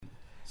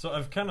So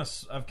I've kind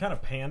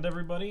of panned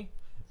everybody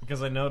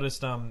because I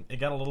noticed it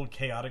got a little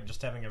chaotic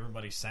just having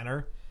everybody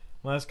center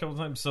last couple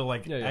times. So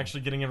actually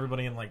getting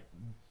everybody in like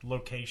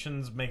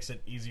locations makes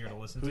it easier to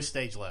listen to. Who's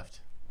stage left?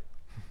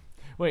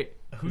 Wait,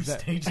 who's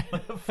stage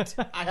left?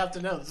 I have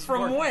to know. This is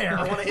From important. where?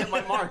 I want to hit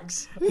my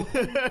marks.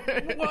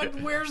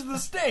 What? Where's the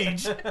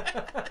stage?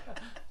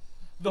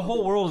 The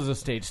whole world is a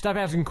stage. Stop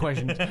asking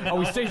questions. Are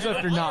we stage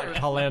left or not,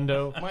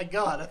 Calando? My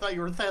God, I thought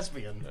you were a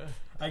thespian.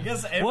 I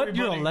guess everybody... What?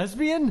 You're a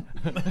lesbian?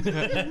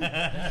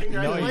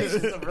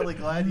 Congratulations. I'm really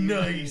glad you...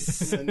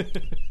 Nice.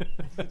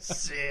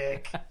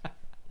 Sick. All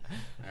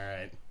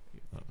right.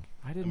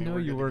 I didn't know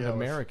you were an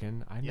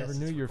American. I never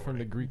knew you were from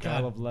the Greek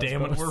Isle of Lesbos.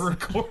 Damn it, we're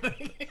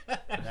recording.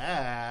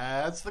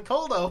 That's the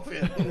cold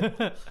open.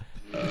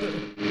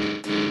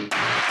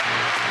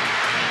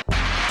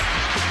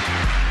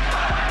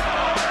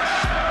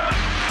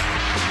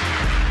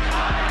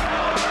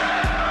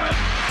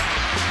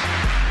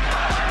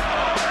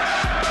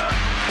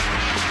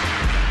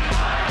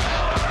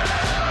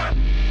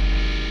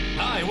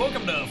 Hi,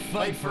 welcome to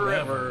Fight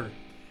Forever.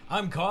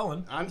 I'm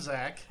Colin. I'm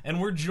Zach.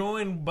 And we're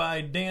joined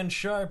by Dan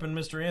Sharp and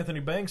Mr. Anthony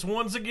Banks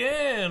once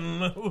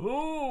again.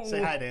 Ooh.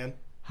 Say hi, Dan.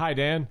 Hi,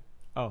 Dan.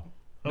 Oh.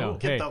 No,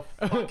 Get the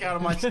fuck out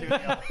of my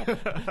studio.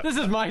 This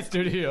is my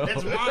studio.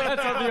 It's mine.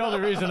 That's not the only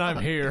reason I'm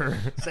here.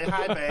 Say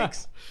hi,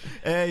 Banks.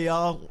 Hey,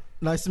 y'all.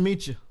 Nice to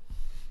meet you.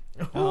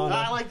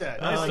 I like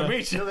that. Nice to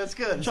meet you. No, that's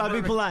good. Try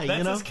to be polite, That's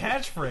you know? his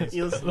catchphrase.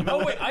 You listen-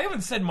 Oh, wait, I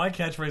haven't said my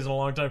catchphrase in a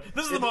long time.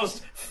 This is the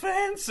most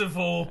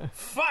fanciful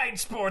fight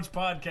sports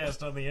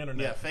podcast on the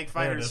internet. Yeah, fake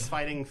There it fighters is.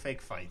 fighting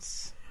fake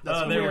fights.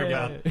 There we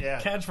Yeah. go. Yeah.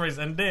 Catchphrase.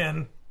 And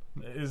Dan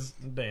is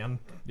Dan.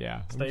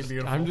 Yeah. Stay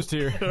beautiful. I'm just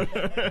here.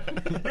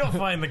 You'll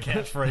find the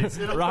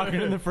catchphrase.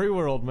 Rocking in the free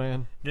world,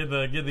 man. Get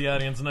the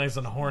audience nice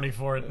and horny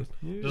for it.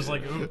 Just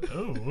like,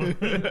 ooh.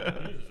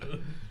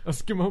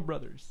 Eskimo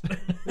Brothers.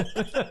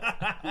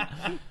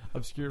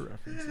 Obscure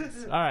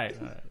references. All right.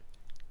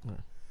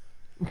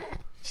 All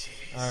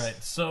right,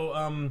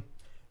 so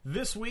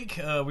this week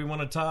we want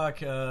to talk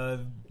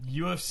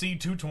UFC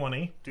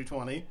 220,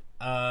 220.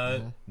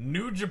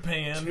 New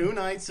Japan. 2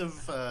 nights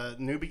of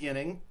new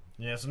beginning.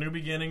 Yes, new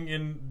beginning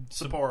in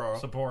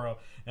Sapporo.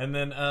 And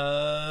then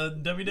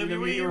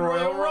WWE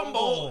Royal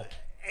Rumble.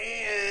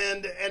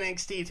 And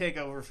NXT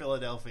TakeOver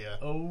Philadelphia.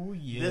 Oh,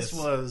 yes. This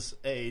was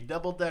a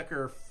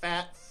double-decker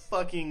fat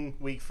fucking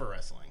week for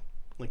wrestling.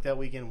 Like, that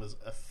weekend was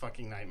a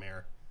fucking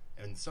nightmare.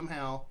 And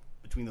somehow,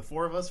 between the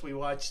four of us, we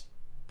watched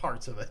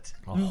parts of it.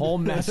 A whole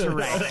mess of A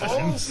wrestling.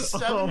 whole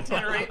 7,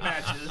 10, or 8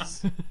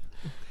 matches.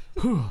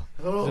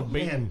 Oh,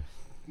 man.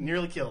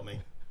 Nearly killed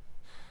me.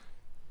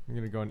 I'm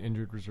gonna go on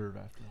injured reserve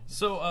after.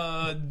 So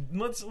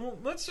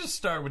let's just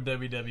start with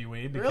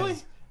WWE because Really?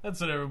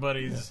 that's what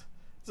everybody's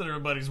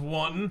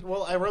wanting.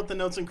 Well, I wrote the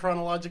notes in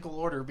chronological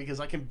order because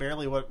I can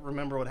barely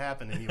remember what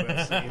happened in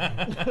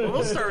UFC.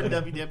 We'll start with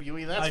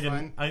WWE. That's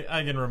fine.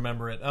 I can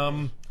remember it.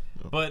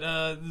 But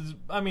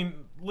I mean,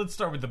 let's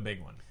start with the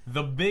big one.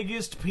 The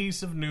biggest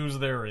piece of news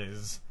there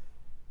is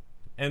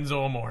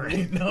Enzo Amore.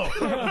 No.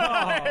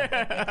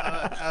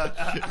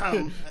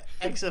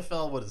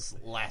 XFL was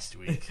last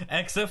week.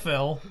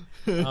 XFL.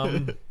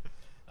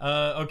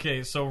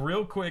 Okay, so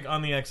real quick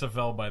on the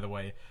XFL, by the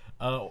way.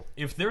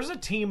 If there's a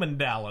team in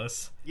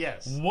Dallas,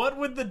 Yes. what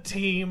would the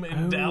team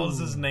in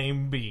Dallas's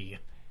name be?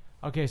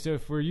 Okay, so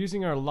if we're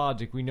using our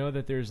logic, we know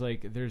that there's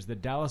the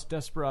Dallas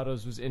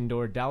Desperados was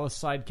indoor, Dallas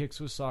Sidekicks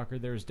was soccer,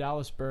 there's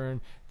Dallas Burn,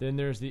 then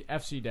there's the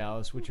FC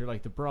Dallas, which are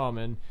like the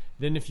Brahmin.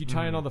 Then if you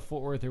tie in all the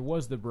Fort Worth, there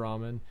was the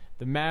Brahmin,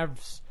 the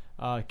Mavs,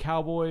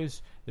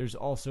 Cowboys. There's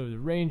also the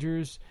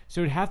Rangers. So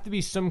it'd have to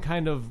be some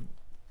kind of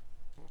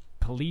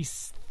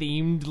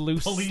police-themed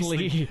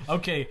loosely.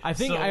 Okay, I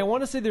think so, I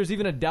want to say there's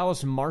even a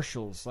Dallas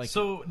Marshals. Like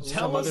So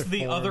tell us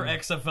the other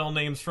XFL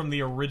names from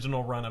the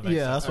original run of XFL.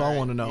 Yeah, that's what I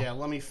want to know. Yeah,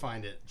 let me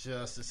find it.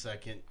 Just a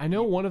second. I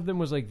know one of them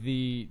was like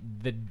the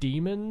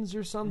Demons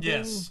or something.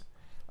 Yes.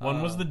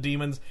 One was the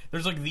Demons.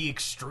 There's like the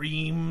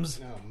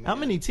Extremes. Oh, man. How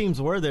many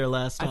teams were there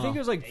last time? I think it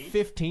was like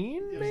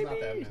 15, was maybe. not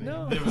that many.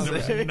 No, There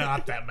was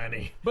not that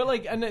many. but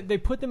like, and they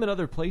put them in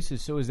other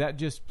places. So is that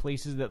just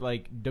places that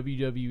like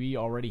WWE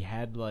already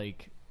had,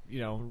 like,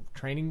 you know,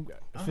 training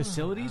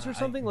facilities or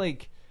something?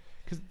 Like,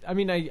 because I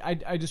mean,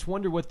 I just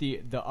wonder what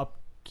the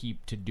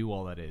upkeep to do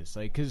all that is.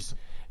 Like, because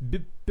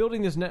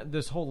building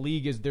this whole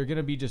league is they're going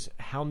to be just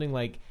hounding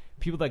like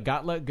people that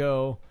got let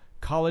go.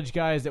 College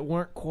guys that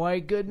weren't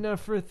quite good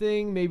enough for a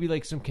thing, maybe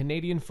like some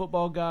Canadian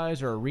football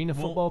guys or arena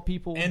football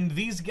people. And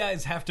these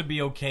guys have to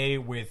be okay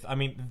with, I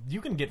mean, you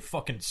can get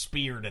fucking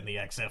speared in the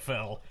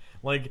XFL.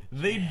 Like,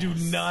 they do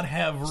not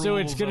have rules so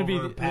it's going to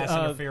over be pass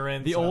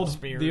interference, the old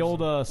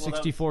spears.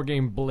 64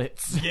 game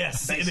blitz.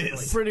 Yes, it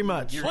is. pretty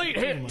much. You're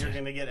going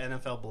to get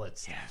NFL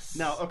blitz. Yes.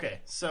 Now,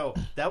 okay, so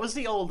that was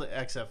the old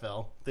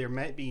XFL. There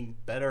might be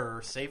better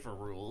or safer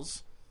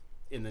rules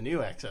in the new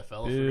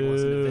XFL if it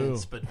wasn't to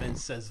Vince, but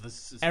Vince says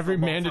this is Every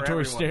football for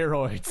mandatory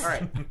everyone. steroids. All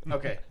right,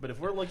 okay, but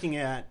if we're looking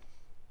at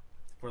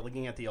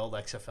the old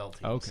XFL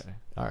teams, Okay.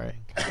 All right.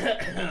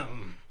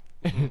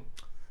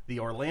 the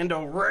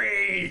Orlando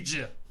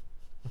Rage,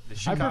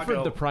 I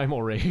preferred the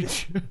Primal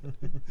Rage.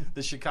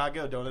 The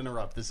Chicago, don't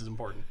interrupt, this is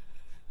important.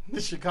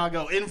 The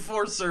Chicago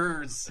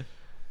Enforcers,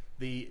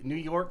 the New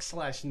York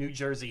 / New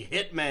Jersey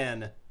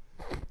Hitmen,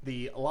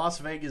 the Las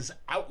Vegas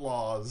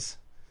Outlaws,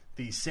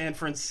 the San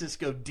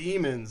Francisco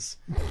Demons,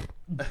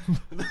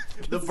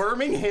 the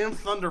Birmingham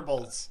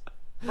Thunderbolts.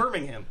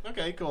 Birmingham.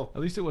 Okay, cool.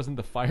 At least it wasn't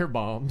the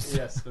Firebombs.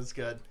 Yes, that's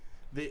good.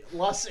 The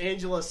Los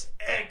Angeles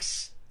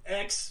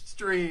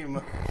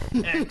Extreme.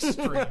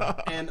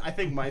 And I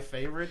think my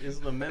favorite is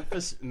the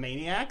Memphis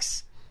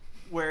Maniacs,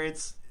 where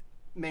it's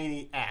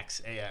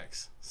Maniacs,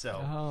 AX.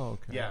 So,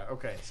 okay. Yeah,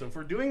 okay. So if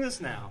we're doing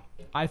this now.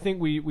 I think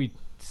we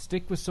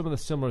stick with some of the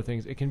similar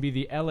things. It can be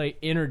the LA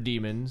Inner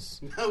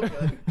Demons. Oh,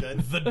 good.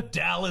 The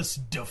Dallas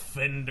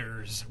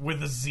Defenders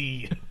with a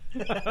Z.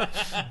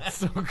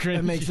 So cringy.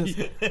 It makes sense.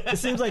 It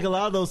seems like a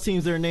lot of those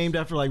teams are named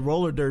after like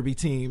roller derby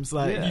teams.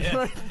 Like,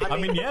 Yeah. I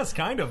mean, yes,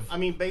 kind of. I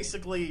mean,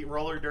 basically,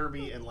 roller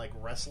derby and like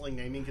wrestling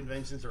naming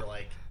conventions are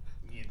like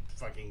you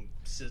fucking.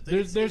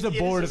 There's a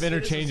board of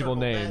interchangeable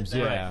names.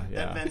 That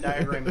Yeah. Venn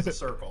diagram is a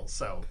circle.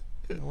 So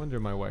I wonder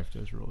my wife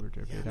does roller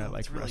derby. yeah, I like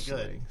it's really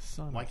wrestling.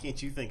 good. Why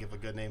can't you think of a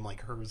good name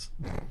like hers?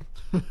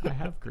 I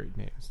have great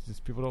names.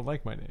 Just people don't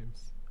like my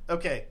names.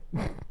 Okay,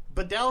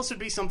 but Dallas would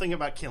be something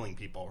about killing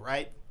people,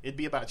 right? It'd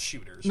be about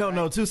shooters. no, right?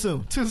 no, too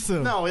soon. Too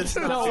soon. No, it's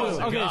not. No,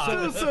 okay,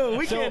 Too soon.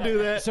 We can't do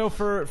that. So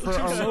for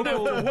our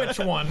local, Which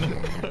one?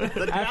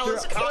 The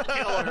Dallas cop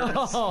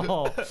killers.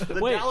 oh, The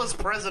wait, Dallas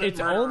president it's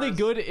murderers. only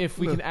good if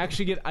we can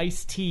actually get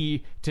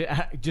Ice-T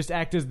to just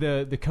act as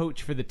the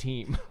coach for the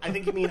team. I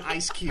think you mean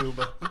Ice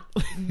Cube.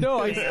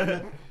 No,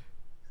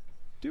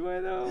 do I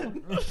know?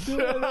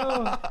 Do I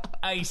know?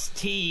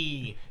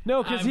 Ice-T.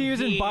 No, because he I'm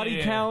was in Body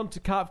here.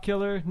 Count, Cop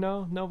Killer.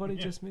 No, nobody,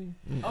 just me.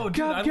 Oh,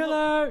 dude, Cop I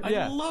Killer! I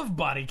Yeah. love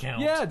Body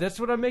Count. Yeah, that's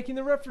what I'm making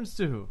the reference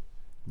to.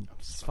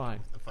 It's fine.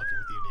 I'm fucking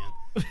with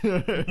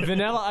you, Dan.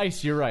 Vanilla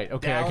Ice, you're right.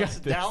 Okay, I got Dallas,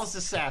 this. Dallas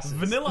Assassins.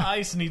 Vanilla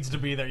Ice needs to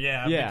be there,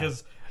 yeah.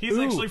 Because he's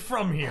Ooh. actually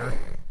from here.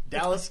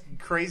 Dallas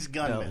Crazed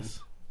Gunman. Dallas.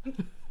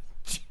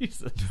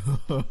 Jesus.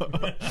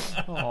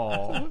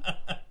 Oh.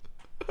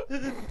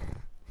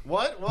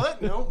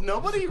 What? No,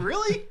 nobody?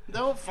 Really?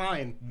 No,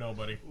 fine.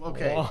 Nobody.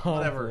 Okay,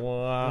 whatever.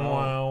 Wow.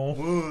 Wow.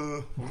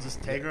 Ooh, we'll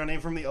just take our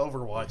name from the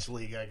Overwatch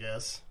League, I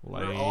guess.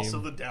 We're Lame. also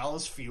the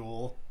Dallas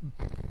Fuel.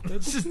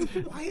 That's just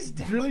Why is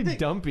Dallas really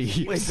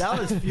dumpy. Wait,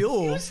 Dallas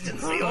Fuel.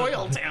 Houston's the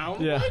oil town?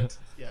 Yeah. What?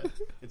 Yeah,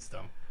 it's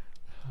dumb.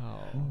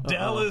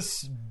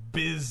 Dallas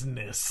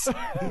Business.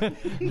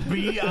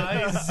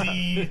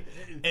 BIZNIZ.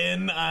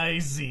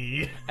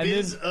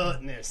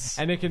 Business.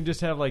 And it can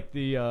just have like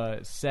the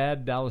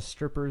sad Dallas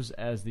strippers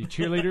as the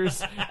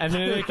cheerleaders, and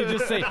then it can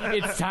just say,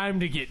 "It's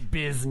time to get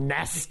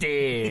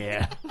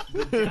businessy."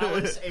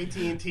 Dallas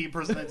AT&T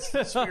presents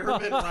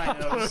Spearmint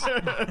Rhinos.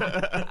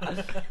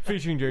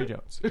 Featuring Jerry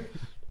Jones.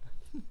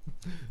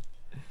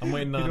 I'm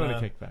waiting He'd on want to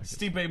kick back.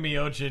 Stipe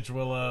Miocic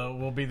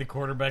will be the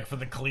quarterback for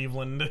the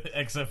Cleveland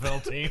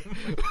XFL team.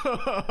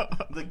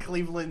 The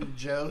Cleveland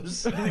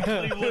Joes. The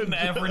Cleveland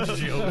Average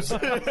Joes.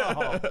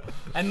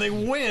 And they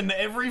win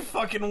every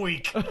fucking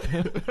week.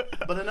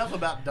 But enough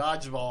about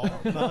dodgeball.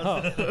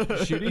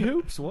 Shooty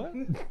hoops? What?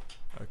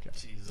 Okay.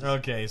 Jesus.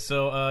 Okay,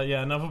 so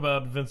enough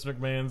about Vince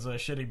McMahon's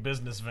shitty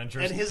business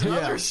ventures. And his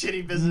other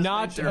shitty business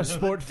Not venture. a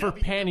sport for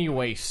panty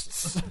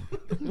waists.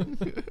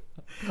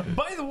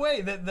 By the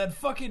way, that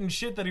fucking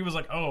shit that he was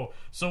like,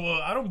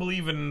 I don't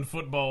believe in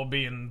football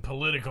being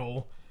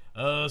political,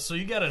 so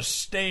you gotta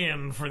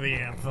stand for the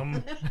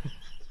anthem.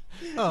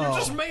 You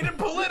just made it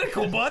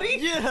political, buddy.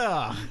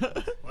 Yeah.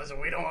 Listen,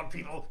 we don't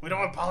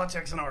want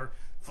politics in our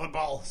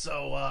football,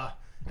 so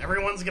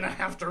everyone's gonna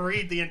have to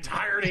read the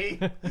entirety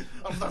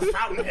of the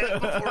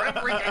Fountainhead before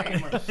every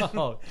game.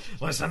 Oh,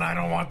 Listen, I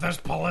don't want this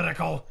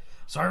political,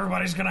 so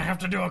everybody's gonna have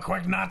to do a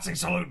quick Nazi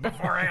salute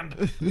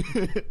beforehand.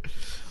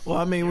 Well,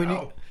 I mean, when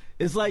know. you.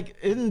 It's like,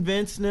 isn't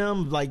Vince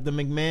them, like the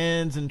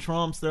McMahons and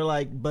Trumps, they're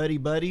like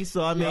buddy.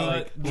 So, I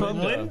mean,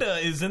 Trump. Linda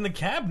is in the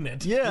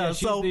cabinet. yeah, she's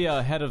so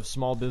the head of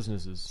small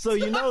businesses. so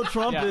you know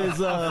Trump Yeah, is.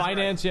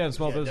 finance, and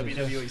small Yeah,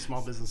 business. WWE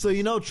small business. So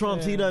you know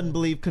Trump, he doesn't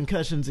believe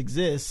concussions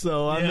exist.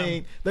 So I Yeah.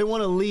 mean, they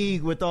want to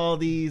league with all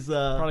these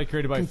Probably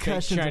created by fake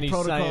concussions and Chinese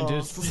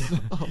protocols. scientists.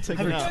 I'll take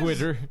Have it you out. guys-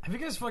 Twitter. Have you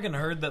guys fucking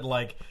heard that,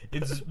 like,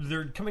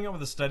 they're coming out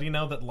with a study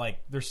now that, like,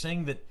 they're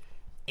saying that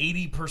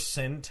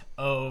 80%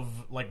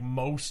 of, like,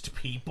 most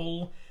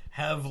people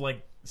have,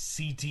 like,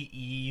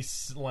 CTE,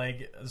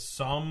 like,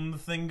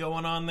 something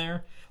going on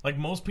there. Like,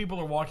 most people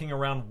are walking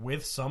around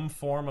with some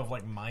form of,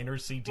 like, minor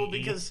CTE. Well,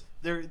 because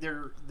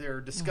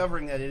they're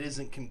discovering that it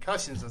isn't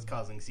concussions that's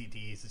causing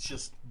CTEs. It's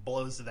just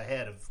blows to the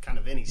head of kind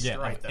of any Yeah,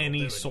 strike. of that'll any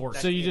do it. sort.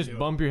 That So you can't just do it.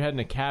 bump your head in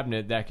a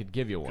cabinet, that could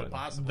give you one.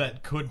 Possibly.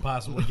 that could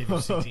possibly give you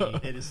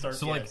CTE. It is start.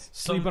 So, like, yes.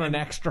 Sleep on an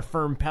extra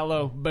firm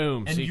pillow,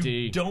 boom, and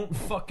CTE. you don't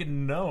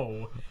fucking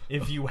know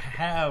if you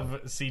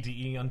have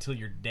CTE until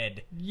you're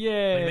dead.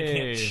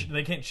 Yay! Like,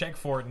 they can't check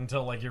for it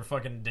until, like, you're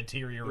fucking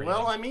deteriorating.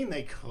 Well, I mean,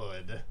 they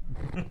could.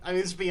 I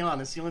mean, let's be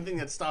honest. The only thing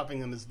that's stopping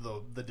them is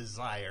the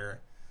desire.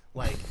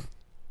 Like,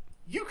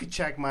 you could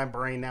check my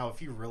brain now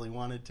if you really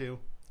wanted to.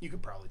 You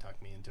could probably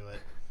talk me into it.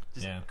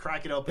 Just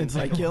crack it open. It's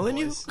like killing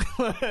you?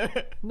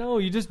 No,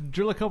 you just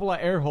drill a couple of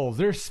air holes.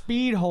 They're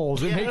speed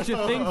holes. It makes you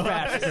think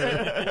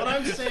faster. What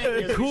I'm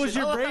saying is... It cools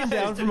your brain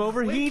down from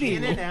overheating.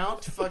 In and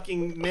out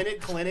fucking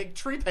Minute Clinic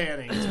tree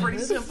panning. It's pretty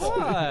simple.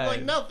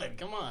 Like nothing.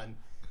 Come on.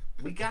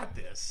 We got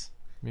this.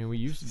 I mean, we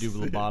used to do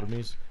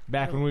lobotomies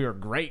back when we were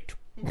great.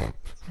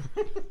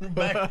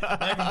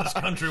 back when this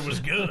country was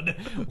good.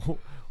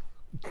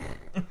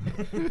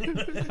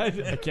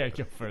 I can't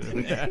go further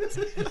with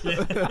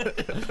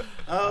that.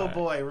 Oh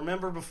boy,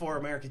 remember before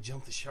America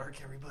jumped the shark,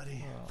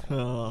 everybody?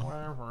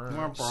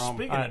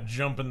 Speaking of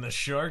jumping the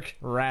shark,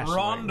 Wrestling.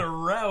 Ronda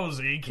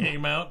Rousey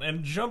came out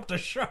and jumped a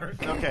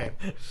shark. Okay.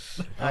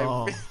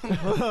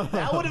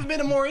 That would have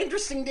been a more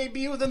interesting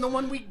debut than the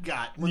one we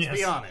got, let's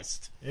be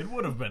honest. It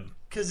would have been.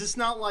 Because it's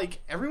not like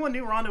everyone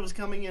knew Ronda was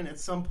coming in at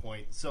some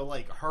point, so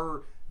like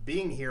her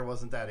being here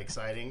wasn't that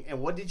exciting.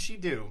 And what did she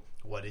do?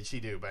 What did she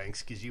do,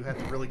 Banks? Because you had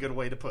the really good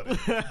way to put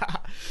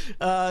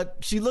it.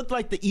 She looked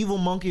like the evil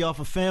monkey off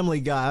of Family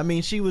Guy. I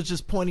mean, she was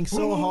just pointing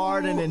so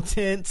hard and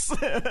intense.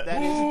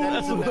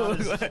 That is about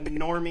as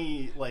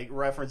normie like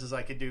references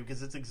I could do,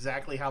 because it's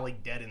exactly how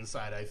like dead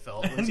inside I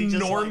felt. When she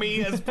just,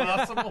 normie as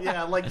possible.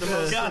 Yeah, like the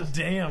most. God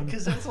damn.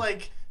 Because it's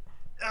like,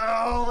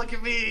 oh, look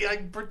at me!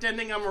 I'm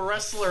pretending I'm a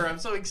wrestler. I'm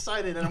so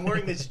excited, and I'm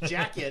wearing this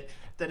jacket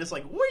that is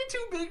like way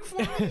too big for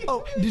me.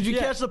 Oh, did you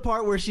catch the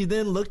part where she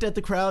then looked at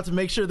the crowd to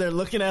make sure they're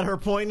looking at her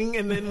pointing,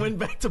 and then went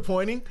back to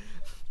pointing?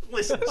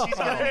 Listen, she's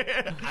going.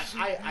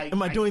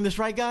 Am I doing this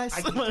right, guys?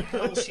 I can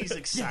tell she's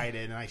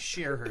excited, and I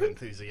share her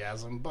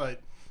enthusiasm,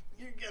 but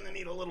you're gonna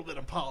need a little bit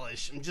of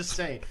polish. I'm just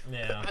saying.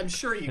 Yeah. I'm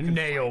sure you can.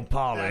 Nail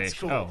polish. That's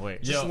cool. Oh,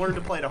 wait. Just learn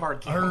to play the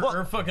hard key.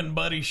 Her fucking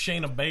buddy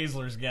Shayna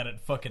Baszler's got it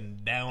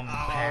fucking down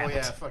pat. Oh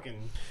yeah,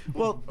 fucking.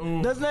 Well,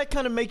 doesn't that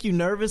kind of make you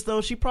nervous,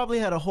 though? She probably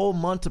had a whole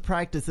month to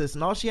practice this,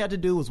 and all she had to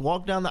do was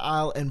walk down the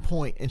aisle and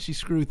point, and she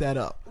screwed that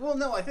up. Well,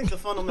 no, I think the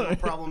fundamental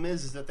problem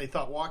is that they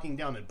thought walking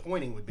down and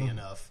pointing would be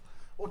enough.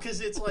 Well,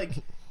 because it's like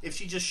if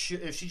she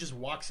just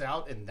walks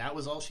out and that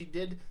was all she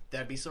did,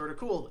 that'd be sort of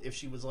cool. If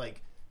she was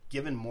like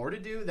given more to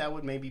do, that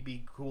would maybe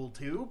be cool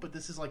too. But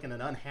this is like an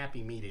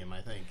unhappy medium,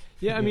 I think.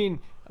 Yeah, I mean,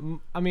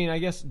 I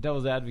guess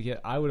devil's advocate,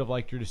 I would have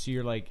liked her to see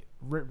her like,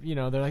 you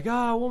know, they're like,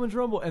 woman's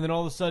rumble, and then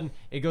all of a sudden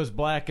it goes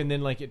black, and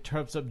then like it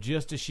turns up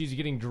just as she's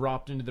getting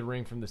dropped into the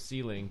ring from the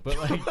ceiling. But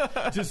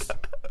like, just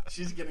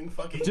she's getting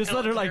fucking. Just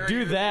let her like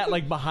do that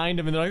like behind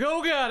him, and they're like,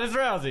 oh god, it's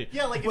Rousey.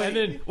 Yeah, like and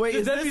then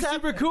wait, that'd be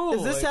super cool.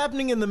 Is this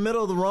happening in the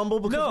middle of the rumble?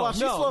 Because while she's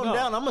slowing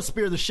down, I'm gonna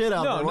spear the shit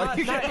out of her. Not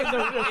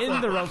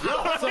in the rumble.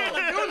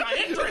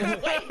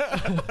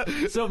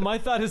 So my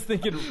thought is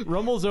thinking,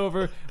 rumble's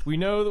over. We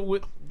know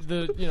that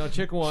the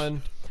chick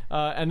won.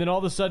 And then all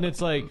of a sudden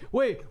it's like,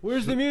 wait,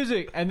 where's the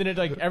music? And then it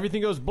like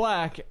everything goes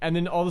black, and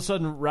then all of a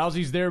sudden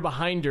Rousey's there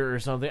behind her or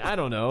something. I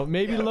don't know.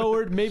 Maybe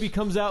lowered, maybe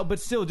comes out,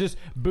 but still just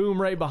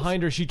boom right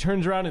behind her. She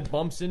turns around and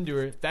bumps into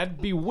her. That'd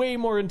be way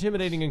more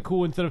intimidating and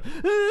cool instead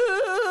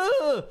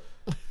of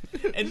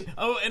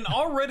and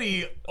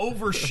already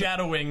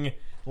overshadowing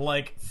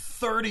like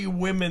 30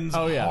 women's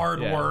hard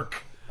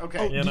work.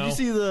 Okay. Did you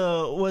see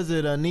was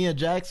it Nia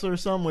Jax or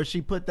something where she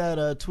put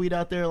that tweet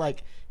out there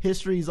like,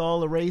 history's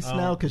all erased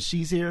now because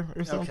she's here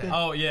or something? Okay.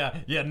 Oh, yeah.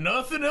 Yeah,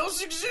 nothing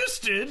else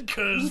existed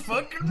because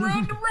fucking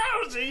Ronda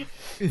Rousey,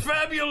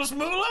 fabulous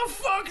moolah,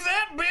 fuck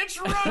that bitch,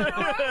 Ronda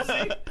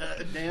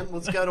Rousey. Dan,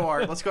 let's go to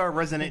our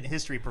resident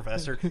history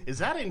professor. Is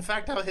that in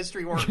fact how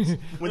history works?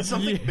 When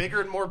something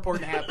bigger and more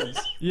important happens,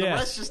 the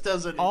rest just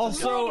doesn't.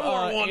 Also,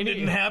 World War I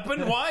didn't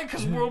happen. Why?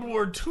 Because World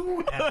War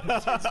II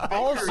happened.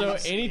 Also,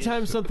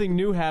 anytime something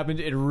new happens,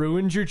 it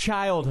ruins your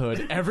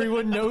childhood.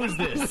 Everyone knows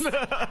this.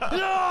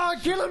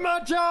 Killing my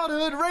childhood.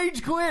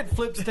 Rage quit.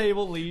 Flips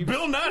table, leaves.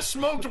 Bill Nye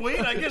smoked weed.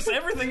 I guess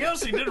everything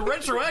else he did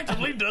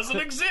retroactively doesn't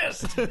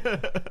exist.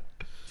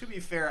 To be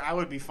fair, I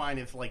would be fine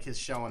if like his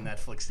show on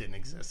Netflix didn't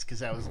exist, because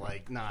that was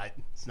like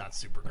it's not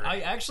super great. I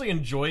actually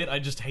enjoy it. I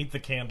just hate the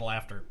canned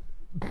laughter.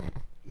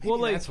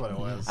 Maybe that's what it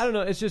was. I don't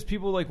know. It's just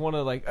people like want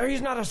to like, oh,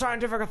 he's not a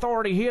scientific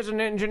authority. He has an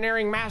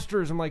engineering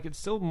master's. I'm like, it's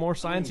still more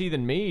sciencey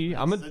than me.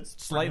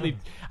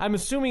 I'm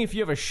assuming if you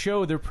have a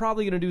show, they're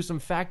probably going to do some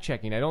fact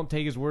checking. I don't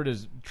take his word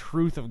as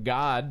truth of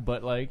God,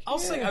 but like, I'll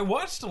say I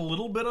watched a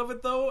little bit of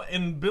it though,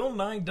 and Bill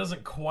Nye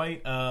doesn't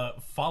quite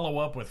follow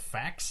up with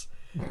facts.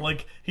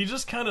 Like, he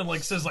just kind of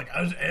like says like,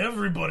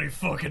 everybody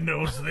fucking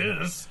knows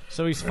this.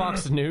 So he's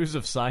Fox News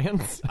of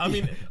science. I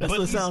mean, that's what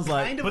it sounds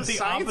like. Kind of a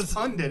science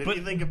pundit, if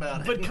you think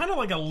about it. But kind of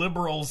like a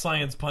liberal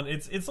science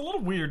pundit. It's a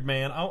little weird,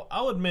 man.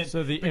 I'll admit.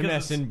 So the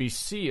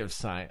MSNBC of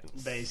science,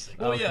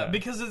 basically. Well, yeah,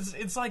 because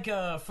it's like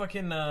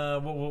fucking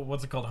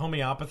what's it called?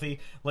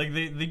 Homeopathy. Like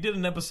they did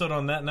an episode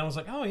on that, and I was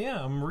like, oh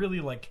yeah, I'm really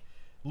like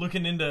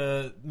looking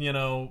into,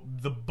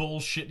 the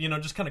bullshit,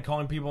 just kind of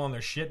calling people on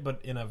their shit,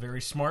 but in a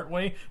very smart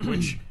way,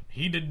 which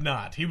He did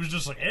not. He was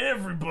just like,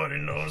 everybody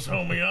knows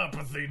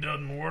homeopathy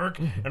doesn't work,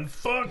 and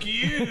fuck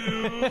you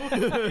if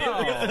you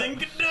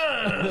think it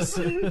does.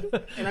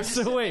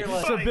 So wait,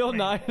 so Bill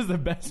Nye is the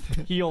best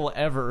heel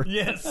ever.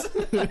 Yes.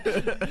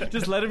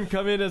 Just let him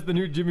come in as the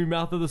new Jimmy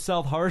Mouth of the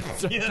South Hard and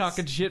start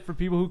talking shit for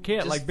people who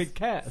can't, like Big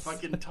Cass.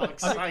 Fucking talk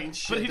science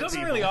shit. But he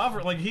doesn't really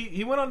offer, like,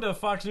 he went on to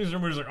Fox News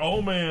and he was like,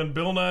 oh man,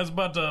 Bill Nye's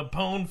about to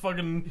pwn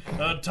fucking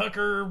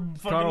Tucker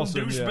fucking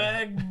Carlson,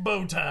 douchebag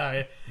bow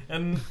tie.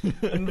 And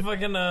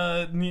fucking,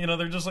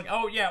 they're just like,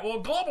 oh yeah,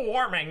 well, global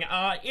warming,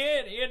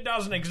 it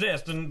doesn't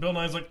exist. And Bill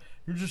Nye's like,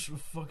 you're just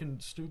fucking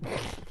stupid.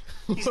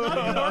 He's not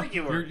a good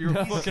arguer. You're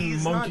a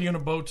fucking monkey in a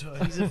bow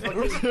tie. He's a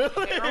fucking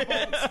terrible...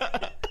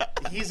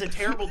 He's a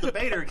terrible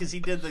debater because he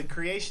did the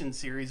Creation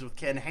series with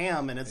Ken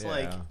Ham, and it's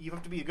like, you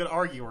have to be a good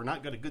arguer,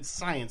 not a good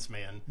science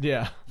man.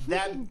 Yeah.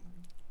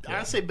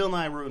 I say Bill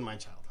Nye ruined my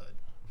childhood.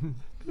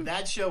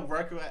 That show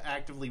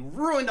retroactively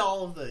ruined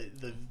all of the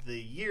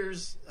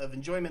years of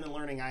enjoyment and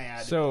learning I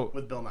had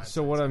with Bill Nye.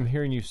 So what I'm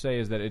hearing you say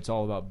is that it's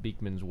all about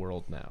Beekman's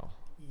World now.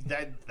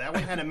 That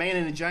one had a man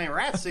in a giant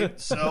rat suit,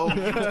 so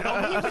you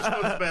tell me which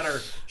one's better.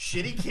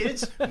 Shitty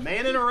kids,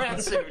 man in a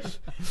rat suit.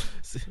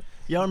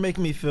 Y'all are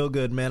making me feel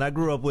good, man. I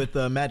grew up with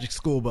Magic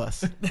School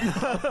Bus. Fuck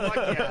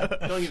yeah.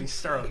 Don't even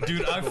start.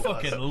 Dude, I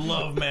fucking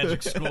love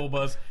Magic School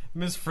Bus.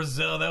 Miss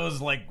Frizzell, that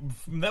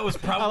was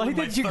probably I like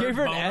my that you third gave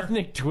her an boner.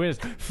 ethnic twist.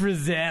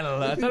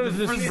 Frizzell. I thought it was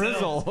Miss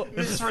Frizzle.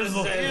 Miss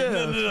Frizzle.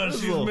 No,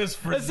 she's Miss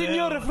Frizzell.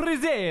 Signora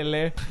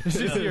Frizzelle.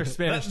 She's your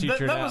Spanish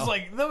teacher that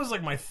now. was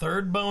like my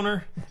third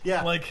boner.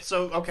 Yeah. Like,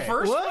 so, okay.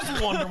 First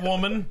was Wonder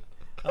Woman.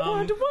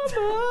 Wonder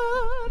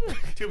Woman.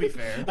 To be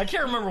fair. I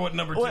can't remember what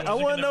number two was. Wait, I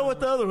want to know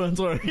what the other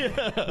ones were.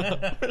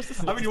 I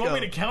mean, you want me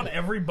to count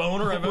every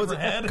boner I've ever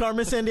had?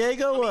 Carmen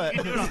Sandiego? What?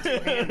 You do it on 2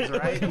 hands,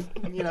 right?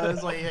 You know,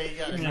 it's like, hey, you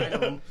got 9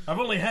 of them. I've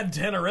only had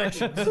 10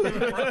 erections.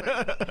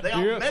 They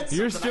all meant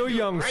You're something. still I do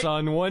young, great.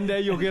 son. One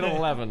day you'll get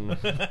 11.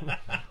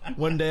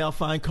 One day I'll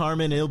find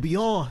Carmen. It'll be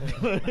on.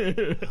 Oh,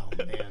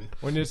 man.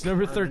 When it's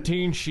number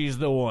 13, she's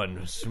the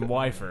one. Some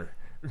wifer.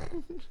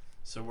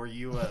 So were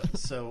you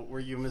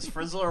Miss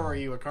Frizzle or were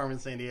you a Carmen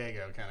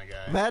Sandiego kind of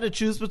guy? If I had to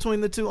choose between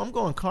the two, I'm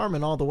going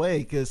Carmen all the way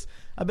because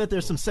I bet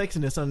there's some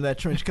sexiness under that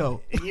trench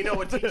coat. And you know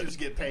what teachers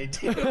get paid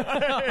too.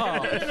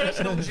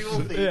 International jewel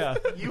thief. Yeah.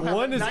 You have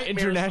One a is nightmare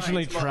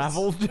internationally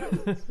science bus.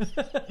 traveled.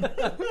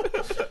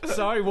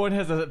 Sorry, one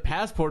has a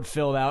passport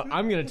filled out.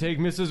 I'm going to take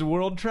Mrs.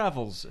 World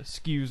Travels.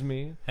 Excuse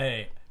me.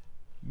 Hey,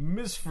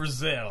 Miss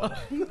Frizzell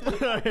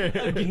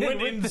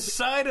went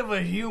inside of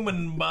a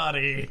human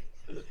body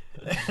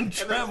and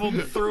traveled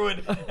through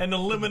it and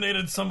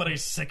eliminated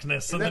somebody's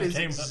sickness. And That then is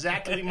came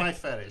exactly my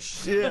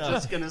fetish. Yeah. I'm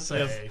just gonna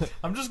say.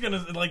 I'm just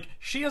gonna, like,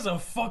 she has a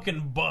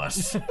fucking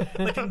bus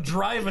that can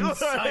drive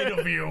inside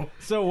of you.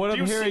 So what Do I'm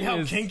you see hearing how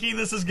is... kinky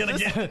this is gonna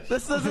get?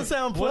 This doesn't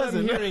sound What I'm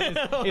pleasant. hearing is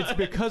it's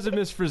because of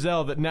Miss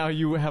Frizzell that now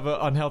you have an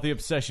unhealthy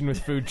obsession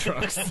with food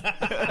trucks.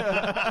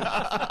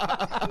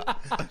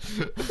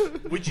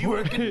 Would you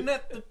Working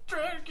at the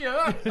truck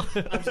yard.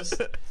 I'm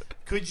just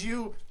could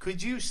you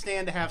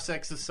stand to have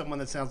sex with someone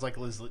that sounds like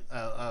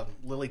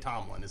Lily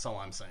Tomlin is all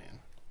I'm saying.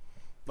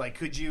 Like,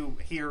 could you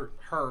hear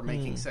her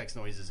making sex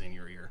noises in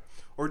your ear?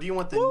 Or do you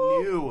want the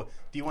new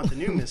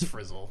Miss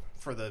Frizzle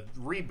for the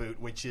reboot,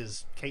 which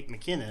is Kate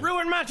McKinnon?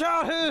 Ruin my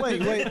childhood!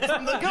 Wait.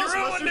 From the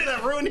Ghostbusters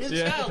that ruined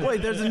his childhood.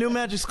 Wait, there's a new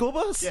Magic School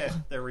Bus? Yeah,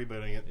 they're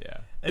rebooting it. Yeah.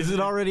 Is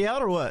it already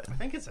out or what? I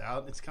think it's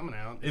out. It's coming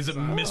out. Is it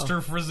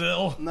Mr.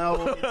 Frizzell?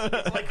 No,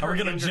 it's like her Are we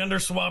gonna younger- gender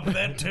swap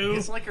that too?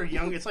 It's like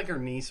her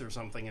niece or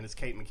something, and it's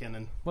Kate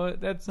McKinnon. Well,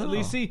 that's at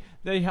least, see,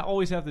 they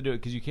always have to do it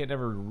because you can't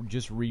ever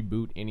just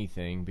reboot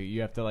anything, but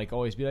you have to like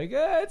always be like,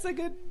 it's like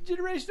a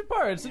generation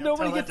apart, so Yeah,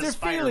 nobody tell that gets to their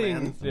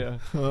Spider-Man. feelings. Yeah,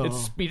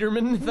 it's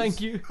Spiderman.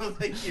 Thank you.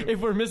 Thank you. If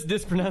we're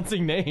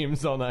mispronouncing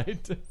names all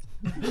night.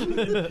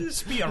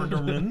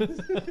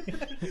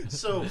 Spiderman.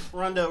 So,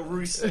 Ronda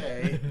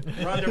Rousey.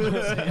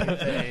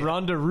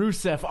 Ronda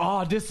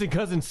Rusev. Distant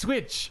cousin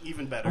switch.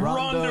 Even better.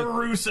 Ronda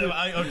Rusev.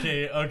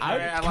 Okay. I'd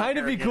I like kind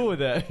of her be again. cool with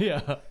that.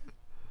 Yeah.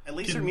 At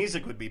least her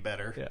music would be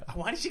better. Yeah.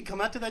 Why did she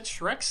come out to that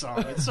Shrek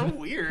song? It's so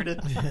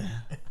weird.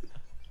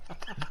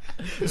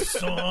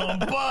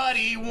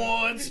 Somebody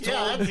once Yeah,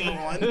 told that's me. the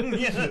one.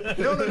 Yeah.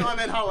 No, I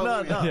meant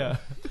Hallelujah. No. Yeah.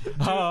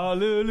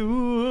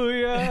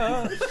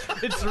 Hallelujah.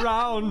 It's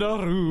Ronda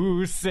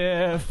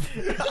Rusev.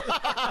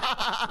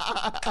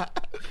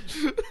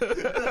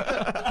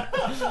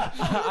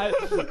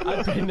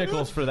 I'd pay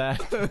nickels for that.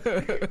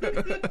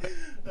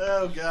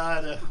 Oh,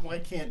 God. Why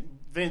can't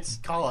Vince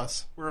call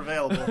us? We're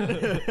available.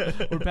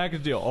 We're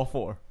package deal, all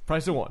 4.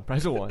 Price of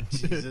one.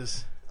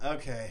 Jesus.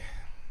 Okay.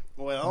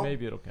 Well,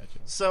 Maybe it'll catch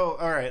you. so,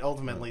 all right,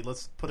 ultimately,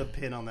 let's put a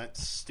pin on that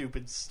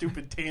stupid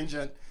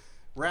tangent.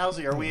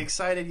 Rousey, are we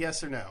excited,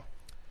 yes or no?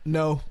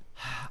 No.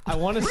 I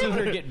want to see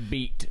her get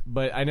beat,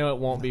 but I know it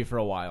won't be for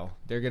a while.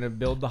 They're gonna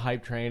build the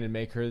hype train and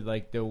make her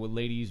like the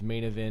ladies'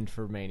 main event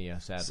for Mania.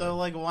 Sadly, So,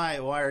 like, why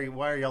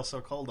are y'all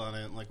so cold on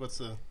it? Like, what's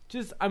the...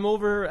 just I'm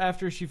over her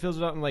after she fills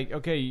it out and like,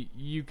 okay,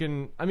 you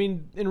can. I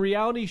mean, in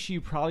reality, she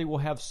probably will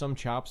have some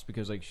chops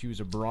because like she was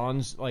a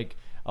bronze. Like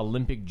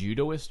Olympic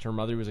judoist. Her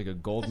mother was like a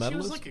gold medalist. She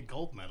was like a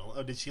gold medal.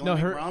 Oh, did she No,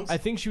 only her. bronze? I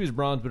think she was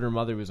bronze, but her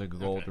mother was like a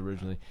gold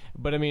originally.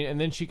 But I mean, and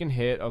then she can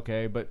hit.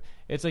 Okay, but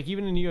it's like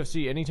even in the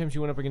UFC, anytime she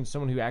went up against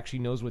someone who actually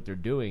knows what they're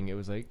doing, it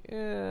was like, It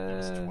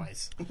was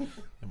twice.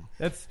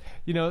 That's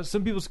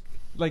some people's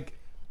like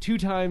 2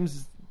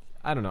 times.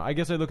 I don't know. I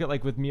guess I look at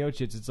like with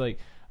Miocic, it's like,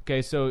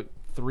 okay, so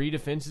 3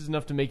 defenses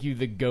enough to make you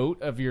the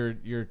GOAT of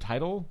your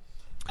title.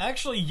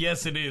 Actually,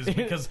 yes, it is,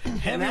 because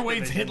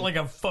heavyweights hit like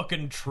a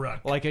fucking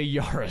truck. Like a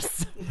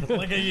Yaris.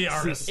 Like a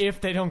Yaris.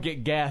 If they don't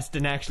get gassed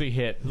and actually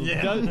hit.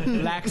 Yeah.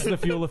 Lacks the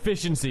fuel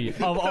efficiency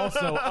of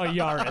also a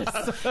Yaris.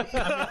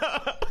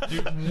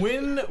 Dude,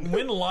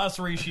 win-loss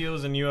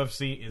ratios in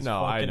UFC is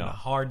fucking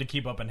hard to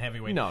keep up in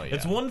heavyweight. No, yeah.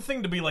 It's one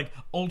thing to be like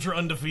ultra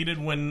undefeated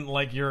when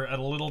like you're a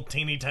little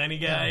teeny tiny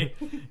guy,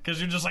 because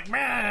you're just like,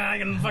 man, I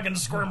can fucking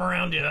squirm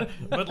around you.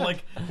 But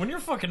like when you're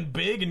fucking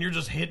big and you're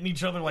just hitting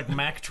each other like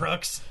Mack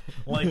trucks,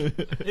 like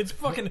it's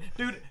fucking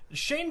dude.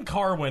 Shane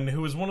Carwin,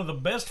 who is one of the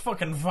best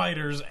fucking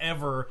fighters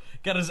ever,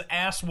 got his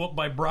ass whooped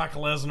by Brock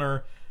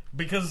Lesnar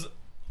because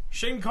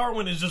Shane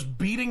Carwin is just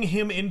beating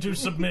him into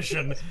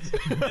submission,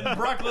 and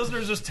Brock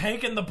Lesnar's just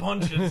taking the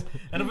punches,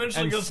 and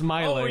eventually And goes,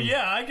 smiling. "Oh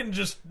yeah, I can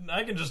just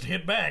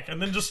hit back,"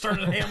 and then just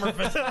started hammer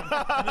fisting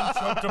him, and then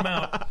choked him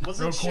out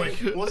real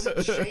quick.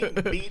 Wasn't Shane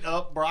beat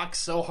up Brock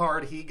so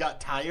hard he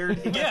got tired?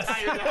 He got Yes,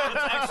 tired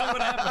that's actually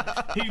what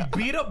happened. He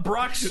beat up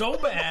Brock so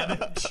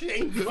bad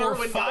Shane for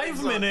Carwin got 5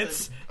 exhausted.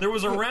 minutes. There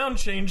was a round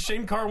change.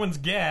 Shane Carwin's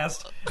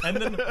gassed, and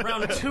then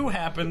round 2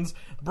 happens.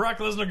 Brock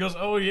Lesnar goes,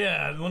 "Oh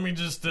yeah, let me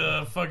just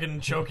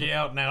fucking choke you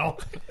out now."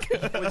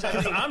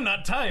 Because I'm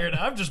not tired.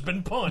 I've just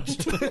been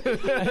punched.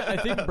 I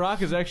think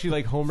Brock is actually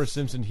like Homer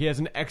Simpson. He has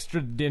an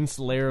extra dense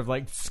layer of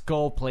like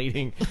skull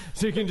plating,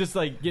 so you can just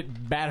like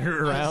get battered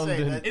around.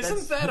 say And that-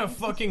 Isn't that a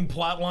fucking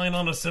plot line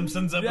on a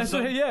Simpsons that's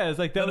episode? what, yeah, it's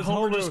like that That was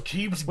Homer Homer just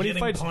keeps when he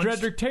getting fights punched.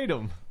 Dredrick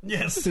Tatum.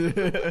 Yes.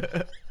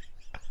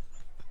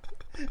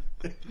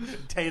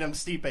 Tatum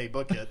Stipe,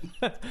 book it.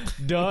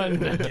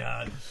 Done.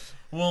 God.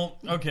 Well,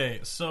 okay,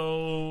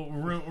 so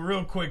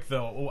real quick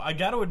though, I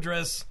got to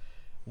address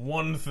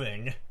one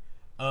thing.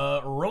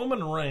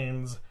 Roman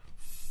Reigns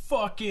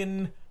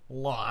fucking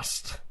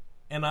lost,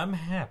 and I'm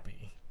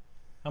happy.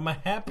 I'm a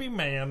happy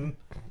man.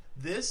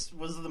 This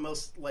was the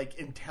most like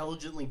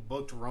intelligently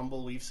booked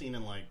Rumble we've seen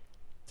in like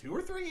 2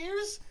 or 3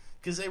 years,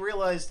 because they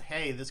realized,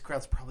 hey, this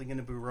crowd's probably going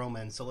to boo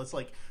Roman, so let's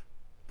like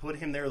put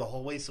him there the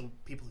whole way so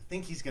people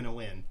think he's going to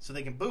win, so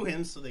they can boo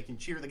him, so they can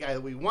cheer the guy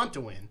that we want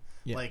to win.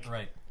 Yeah. Like,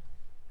 Right.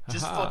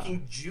 just Aha.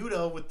 fucking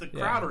judo with the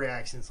crowd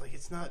reactions. Like,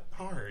 it's not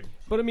hard.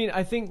 But I mean,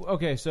 I think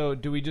okay. So,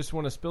 do we just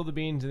want to spill the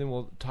beans and then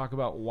we'll talk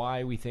about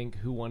why we think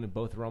who won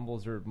both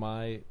Rumbles or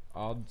my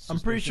odds? I'm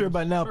pretty sure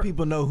by now Sure.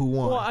 people know who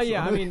won. Well,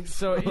 yeah. so- I mean,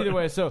 so either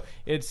way, so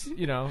it's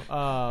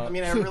I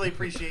mean, I really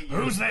appreciate you.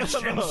 Who's that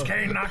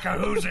Shinsuke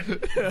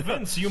Nakamura?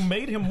 Vince, you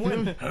made him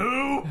win.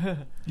 Who?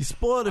 you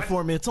spoiled it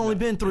for me. It's only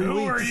been 3 Who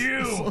weeks. are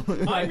you?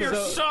 I'm your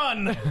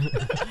son.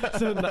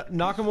 so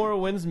Nakamura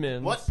wins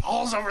men's. What?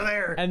 Paul's over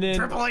there. And then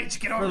Triple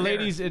H, get over for there.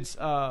 ladies, it's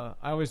I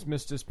always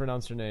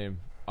mispronounce her name.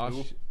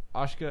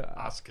 Ashka.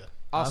 Asuka.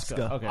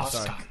 Asuka. Okay,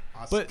 sorry.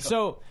 But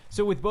so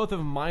with both of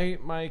them,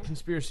 my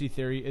conspiracy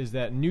theory is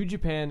that New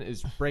Japan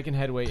is breaking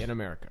headway in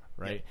America,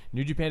 right? Yep.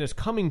 New Japan is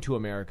coming to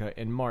America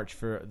in March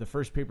for the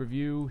first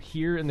pay-per-view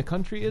here in the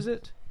country, is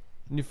it?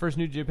 First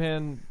New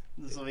Japan,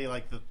 This will be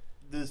like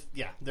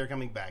they're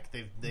coming back.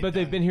 They've but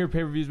they've been here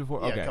pay-per-views before.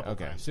 Yeah, a okay, couple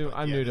okay. times, So but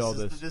I'm yeah, new to all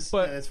this this, is-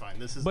 but it's fine.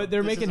 but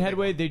they're this is making a big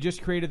headway. one. They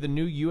just created the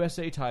new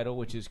USA title,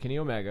 which is Kenny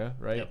Omega,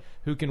 right? Yep.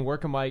 Who can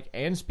work a mic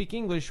and speak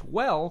English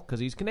well because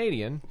he's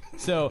Canadian.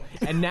 So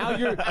and now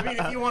you're. I mean,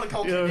 if you want to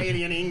call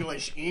Canadian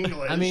English.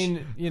 I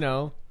mean,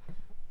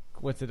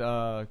 what's it?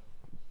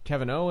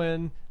 Kevin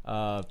Owen,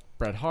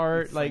 Bret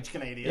Hart, French like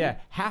Canadian. yeah,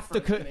 half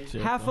French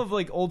Canadian. half of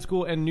like old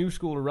school and new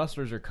school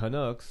wrestlers are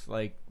Canucks.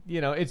 Like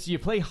it's you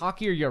play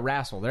hockey or you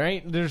wrestle.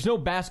 There's no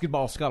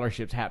basketball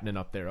scholarships happening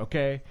up there.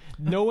 Okay,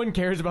 no one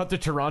cares about the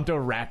Toronto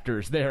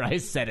Raptors. There, I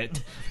said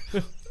it.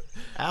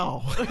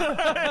 Ow.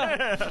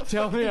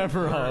 Tell me I'm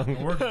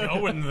wrong. We're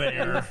going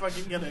You're there.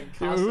 fucking gonna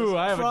cost Ooh, us.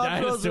 I have a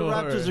Broncos and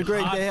dinosaur. Raptors are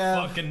great. Hot They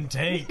have fucking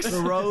takes.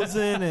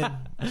 DeRozan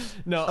and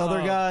No,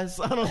 other guys.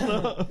 I don't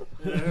know.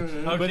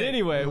 But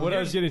anyway, what I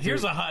was getting to.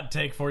 Here's a hot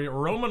take for you.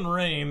 Roman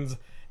Reigns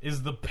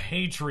is the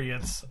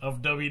Patriots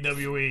of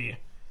WWE.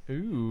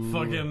 Ooh.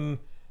 Fucking,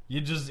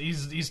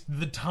 he's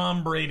the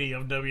Tom Brady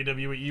of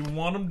WWE. You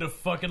want him to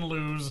fucking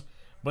lose,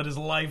 but his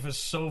life is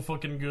so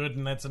fucking good,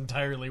 and that's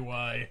entirely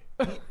why.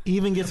 He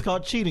even gets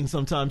caught cheating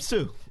sometimes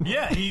too.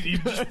 Yeah, he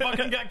just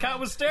fucking got caught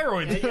with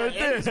steroids. Yeah,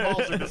 and his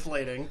balls are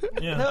deflating.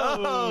 Yeah.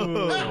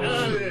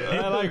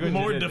 I like what you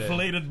More did there.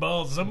 deflated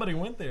balls. Somebody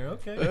went there.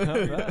 Okay.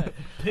 All right.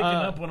 Picking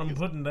up what I'm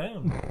putting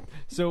down.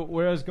 So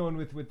where I was going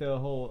with the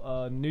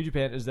whole New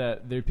Japan is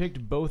that they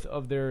picked both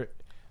of their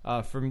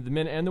from the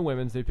men and the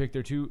women's. They picked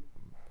their two,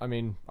 I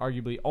mean,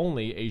 arguably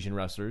only Asian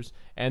wrestlers,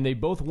 and they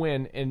both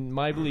win. And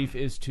my belief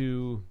is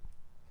to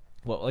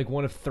What, like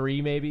one of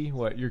 3, maybe?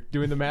 What, you're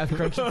doing the math,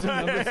 crunching some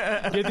numbers?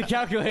 Get the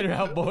calculator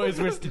out, boys.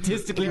 We're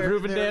statistically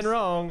proving Dan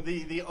wrong.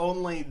 The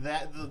only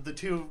the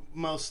 2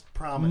 most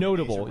prominent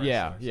notable, Asian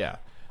yeah, wrestlers. yeah.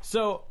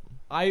 So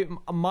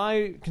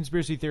my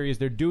conspiracy theory is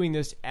they're doing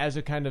this as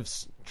a kind of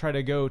try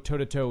to go toe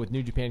to toe with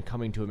New Japan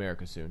coming to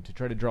America soon to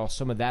try to draw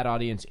some of that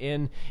audience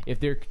in if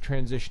they're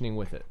transitioning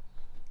with it.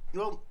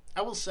 Well,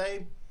 I will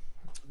say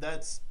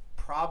that's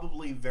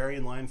probably very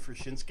in line for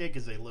Shinsuke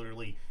because they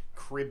literally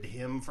cribbed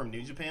him from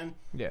New Japan.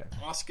 Yeah.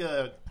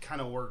 Asuka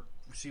kind of worked.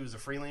 She was a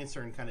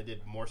freelancer and kind of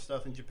did more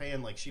stuff in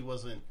Japan. Like she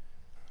wasn't,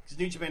 because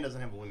New Japan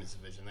doesn't have a women's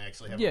division. They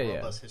actually have a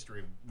robust history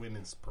of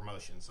women's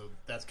promotion. So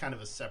that's kind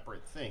of a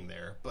separate thing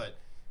there. But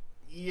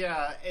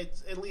yeah,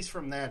 it's at least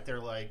from that they're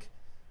like.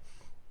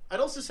 I'd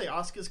also say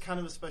Asuka's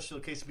kind of a special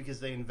case because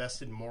they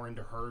invested more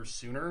into her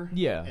sooner.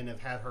 Yeah. And have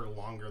had her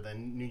longer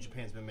than New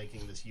Japan's been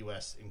making this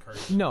U.S.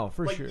 incursion. No,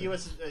 for like, sure.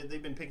 U.S.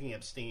 They've been picking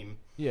up steam.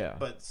 Yeah.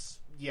 But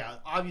yeah,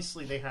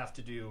 obviously they have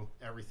to do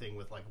everything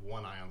with like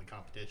one eye on the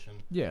competition.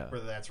 Yeah.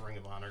 Whether that's Ring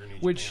of Honor or New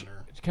Which, Japan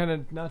or kind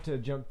of, not to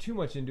jump too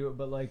much into it,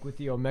 but like with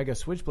the Omega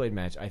Switchblade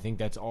match, I think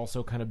that's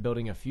also kind of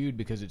building a feud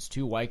because it's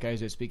 2 white guys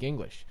that speak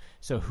English.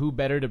 So who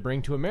better to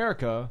bring to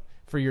America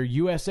for your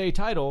USA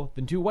title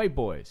than 2 white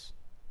boys?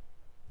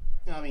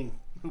 I mean,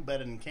 who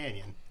better than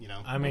Canyon, you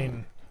know? I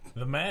mean,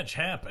 the match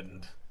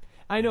happened.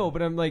 I know,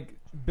 but I'm like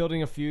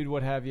building a feud,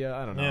 what have you?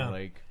 I don't know,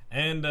 like.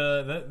 And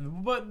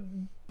but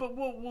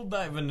we'll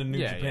dive into New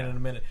Japan in a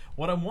minute.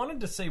 What I wanted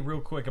to say real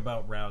quick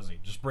about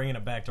Rousey, just bringing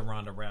it back to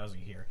Ronda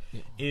Rousey here,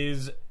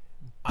 is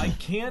I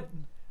can't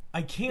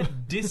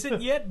diss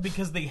it yet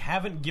because they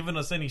haven't given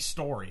us any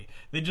story.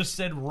 They just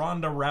said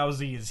Ronda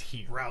Rousey is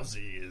here.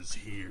 Rousey is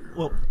here.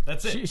 Well,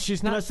 that's it. She's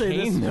Can I not say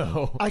Kane, this?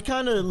 though. I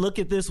kind of look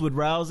at this with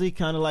Rousey,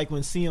 kind of like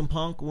when CM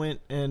Punk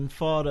went and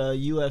fought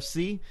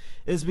UFC,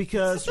 is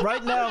because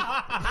right now,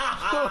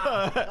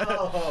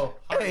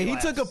 hey, he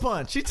took a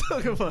punch. He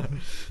took a punch.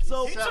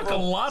 So He took a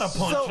lot of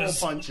punches.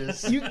 Several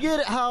punches. you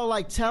get how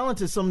like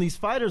talented some of these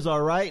fighters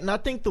are, right? And I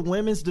think the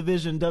women's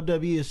division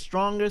WWE is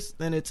strongest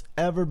than it's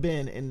ever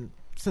been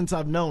since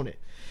I've known it.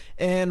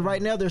 And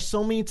right now there's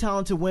so many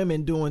talented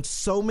women doing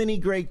so many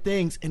great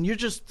things, and you're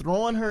just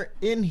throwing her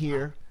in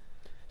here.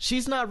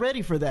 She's not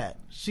ready for that.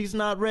 She's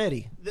not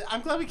ready.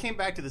 I'm glad we came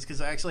back to this because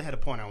I actually had a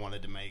point I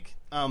wanted to make.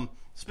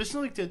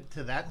 Specifically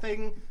to that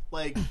thing,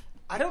 like,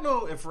 I don't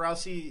know if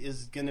Rousey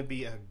is going to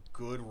be a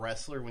good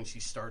wrestler when she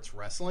starts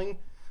wrestling,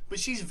 but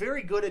she's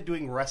very good at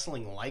doing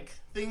wrestling-like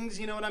things,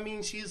 you know what I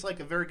mean? She's, like,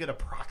 a very good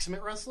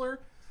approximate wrestler.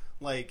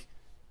 Like,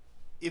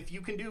 if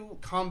you can do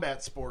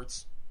combat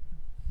sports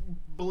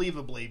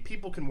believably,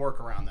 people can work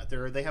around that.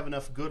 They have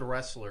enough good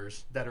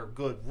wrestlers that are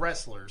good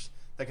wrestlers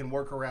that can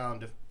work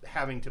around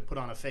having to put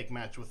on a fake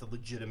match with a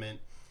legitimate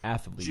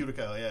Athlete.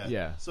 Judico,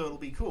 Yeah. So it'll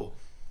be cool.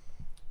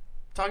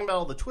 Talking about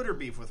all the Twitter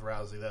beef with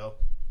Rousey, though,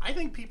 I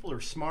think people are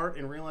smart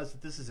and realize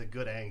that this is a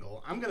good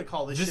angle. I'm going to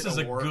call this shit is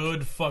a work.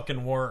 good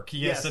fucking work.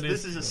 Yes, it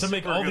is. this is To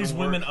make all these super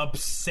women good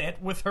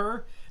upset with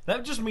her,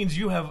 that just means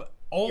you have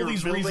all You're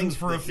these building reasons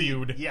for the a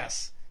feud. heat.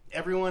 Yes.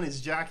 Everyone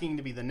is jockeying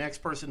to be the next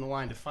person in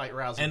line to fight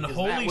Rousey And because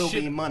holy that will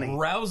shit, be money.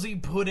 Rousey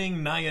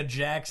putting Nia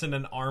Jax in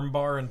an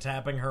armbar and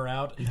tapping her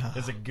out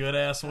is a good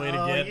ass way to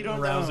get you don't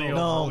Rousey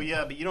know. over. Oh,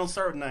 yeah, but you don't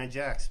start with Nia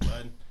Jax,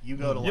 bud. You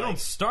go to You don't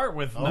start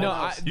with Oh, Nia.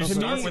 no, You to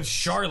start me- with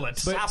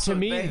Charlotte. But Sasha to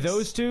me, Banks.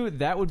 those two,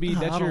 that would be I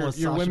that's don't your want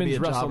Sasha to women's be a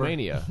jobber.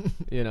 WrestleMania.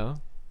 You know,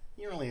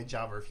 You're only a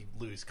jobber if you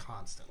lose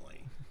constantly.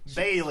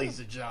 Bailey's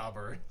a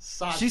jobber.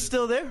 Sasha's She's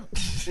still there.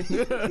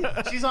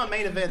 She's on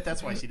main event.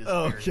 That's why she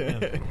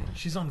disappeared. Okay.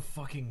 She's on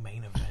fucking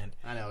main event.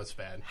 I know it's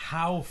bad.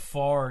 How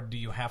far do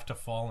you have to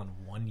fall in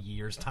 1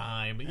 year's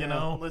time? You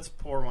know? let's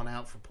pour one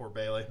out for poor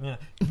Bailey. Yeah.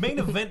 Main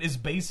event is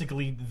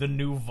basically the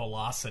new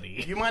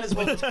Velocity. You might as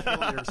well just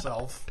kill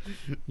yourself.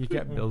 you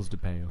got bills to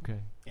pay. Okay.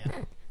 Yeah.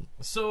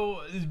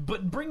 So,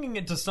 but bringing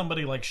it to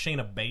somebody like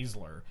Shayna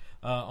Baszler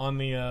on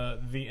the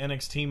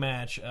NXT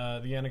match, the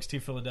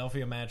NXT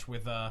Philadelphia match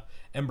with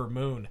Ember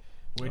Moon,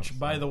 which,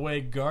 by the way,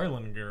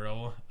 Garland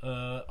Girl,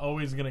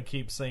 always gonna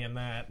keep saying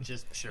that.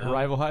 Just sure.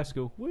 Rival High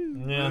School.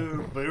 Woo. Yeah.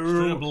 Boo.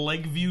 Straight up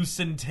Lakeview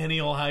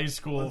Centennial High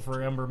School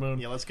for Ember Moon.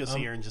 Yeah, let's go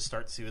see her and just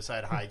start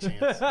suicide high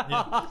chance.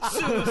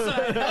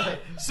 Suicide!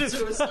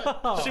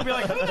 Suicide. She'd be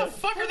like, who the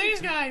fuck are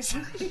these guys?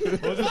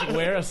 We'll just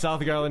wear a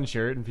South Garland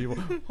shirt and people,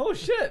 oh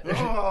shit.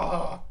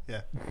 Oh.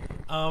 Yeah.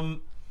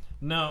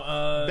 No,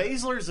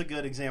 Baszler's a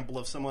good example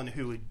of someone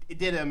who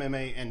did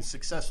MMA and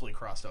successfully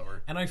crossed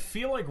over. and I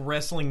feel like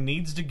wrestling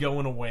needs to go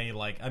in a way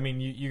like, I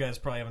mean, you guys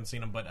probably haven't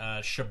seen him, but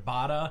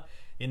Shibata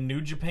in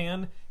New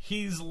Japan,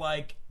 he's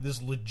like this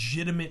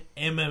legitimate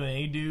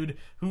MMA dude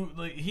who,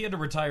 like, he had to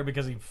retire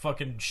because he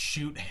fucking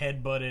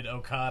headbutted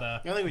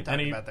Okada. I think we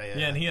talked about that,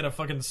 yeah. and he had a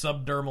fucking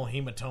subdermal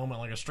hematoma,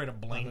 like a straight up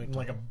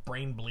like a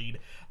brain bleed.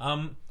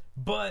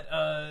 But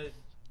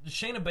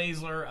Shayna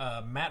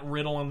Baszler, Matt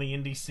Riddle on the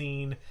indie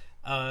scene,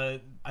 I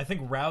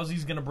think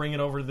Rousey's going to bring it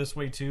over this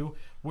way too,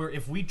 where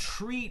if we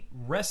treat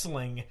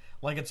wrestling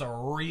like it's a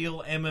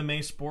real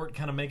MMA sport,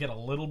 kind of make it a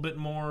little bit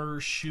more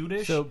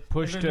shootish. So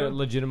push to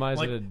legitimize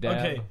like, it a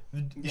dab. Okay,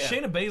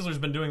 Shayna Baszler's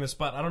been doing this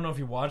spot. I don't know if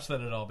you watched that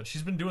at all, but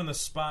she's been doing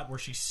this spot where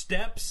she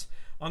steps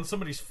on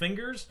somebody's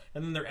fingers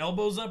and then their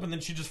elbows up, and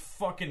then she just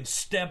fucking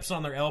steps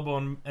on their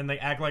elbow and they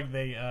act like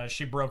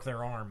she broke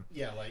their arm.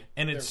 Yeah, like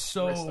and it's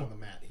so wrist on the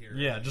mat here.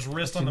 Yeah, just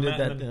wrist on She the did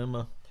mat. that to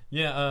Emma.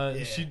 Yeah,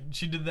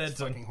 she did that.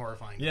 It's fucking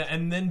horrifying. Yeah,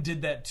 and then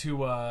did that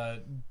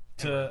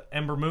to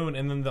Ember Moon,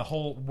 and then the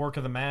whole work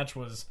of the match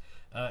was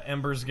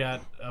Ember's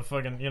got a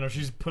fucking,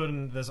 she's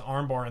putting this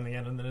armbar in the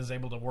end, and then is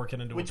able to work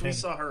it into Which a pin. we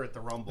saw her at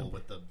the Rumble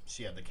with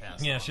she had the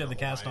cast. Yeah, on she had the whole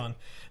cast night. on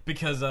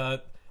because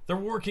they're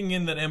working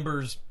in that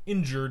Ember's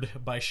injured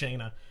by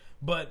Shayna,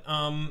 but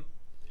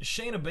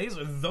Shayna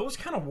Baszler, those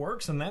kind of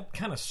works and that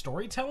kind of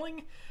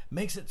storytelling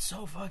makes it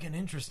so fucking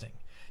interesting.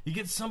 You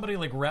get somebody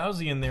like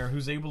Rousey in there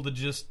who's able to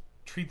just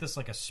treat this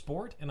like a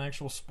sport, an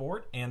actual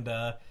sport, and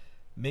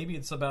maybe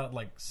it's about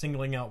like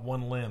singling out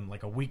one limb,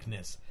 like a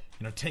weakness,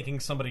 taking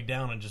somebody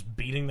down and just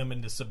beating them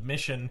into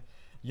submission,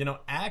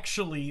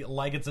 actually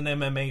like it's an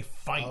MMA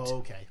fight. Oh,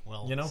 okay.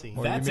 Well, see.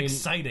 That's you mean,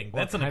 exciting.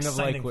 That's an kind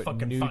exciting of like what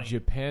fucking New fight.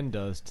 Japan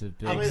does to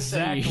Big I would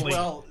say, Exactly.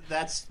 well,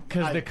 that's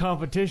because the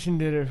competition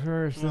did it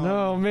first.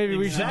 Well, Maybe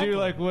we should exactly. do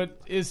like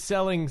what is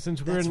selling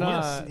since we're that's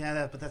not.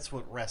 but that's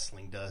what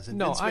wrestling does. And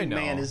No, Vince I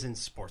McMahon know. is in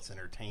sports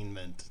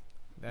entertainment.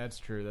 That's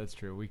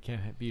true. We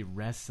can't be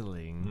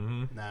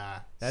wrestling. Nah,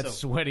 That's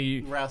so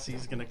sweaty.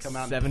 Rousey's going to come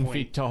out 7 and point.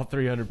 feet tall,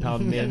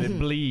 300-pound men that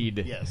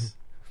bleed. Yes.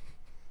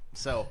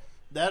 So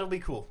that'll be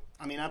cool.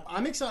 I mean,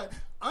 I'm excited.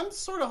 I'm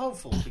sort of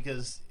hopeful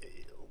because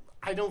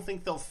I don't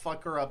think they'll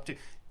fuck her up.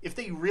 If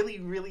they really,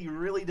 really,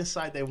 really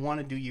decide they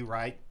want to do you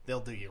right, they'll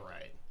do you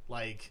right.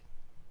 Like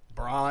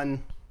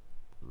Braun.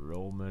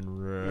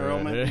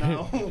 Roman.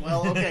 No.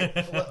 Well,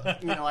 okay.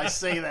 Well, I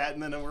say that,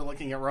 and then we're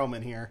looking at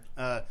Roman here.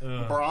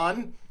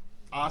 Braun,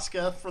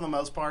 Asuka, for the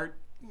most part.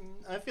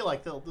 I feel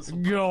like they'll.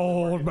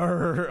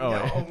 Goldberg.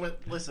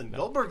 Listen,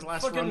 Goldberg's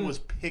last run was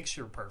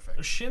picture perfect.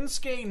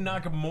 Shinsuke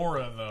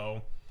Nakamura,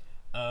 though,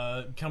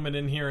 coming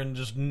in here and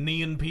just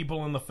kneeing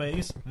people in the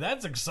face,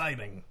 that's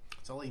exciting.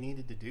 That's all he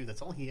needed to do.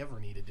 That's all he ever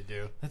needed to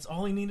do. That's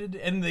all he needed,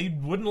 and they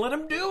wouldn't let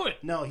him do it.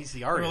 No, he's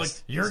the They were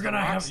artist. like, you're He's the gonna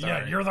rock have,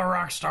 star. you're the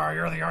rock star,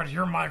 you're the artist,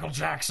 you're Michael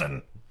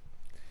Jackson.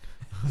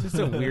 It's just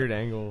a weird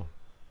angle.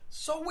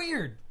 So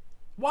weird.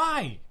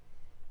 Why?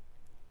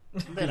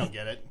 They don't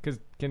get it. Because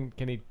can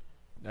he?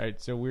 All right.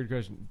 So weird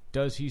question.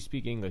 Does he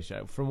speak English?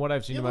 From what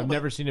I've seen him, a I've little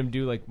never seen him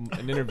do like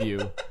an interview.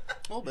 A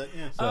little bit,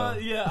 yeah.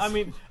 Yeah, I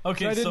mean,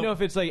 okay. So I didn't know if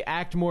it's like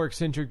act more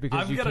eccentric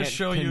because you I've got can't to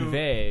show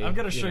convey. you. I've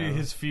got to show you know.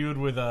 his feud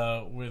with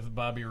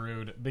Bobby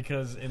Roode,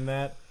 because in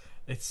that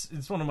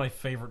it's one of my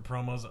favorite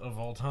promos of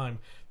all time,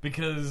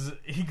 because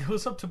he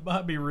goes up to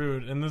Bobby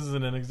Roode, and this is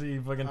an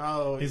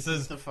NXT.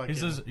 He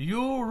says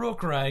you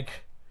look like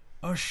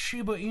a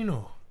Shiba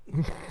Inu.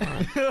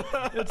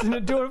 It's an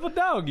adorable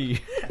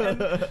doggy.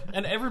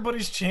 And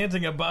everybody's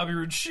chanting at Bobby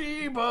Roode,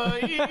 Shiba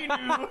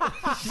Inu.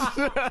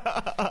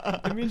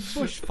 I mean,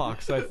 bush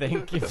fox, I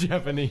think, in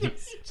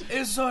Japanese.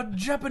 It's a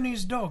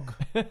Japanese dog,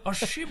 a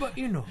Shiba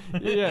Inu.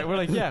 Yeah, we're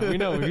like, yeah, we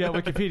know. We've got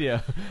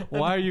Wikipedia.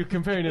 Why are you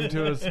comparing him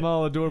to a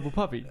small, adorable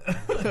puppy?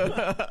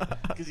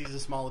 Because he's a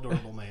small,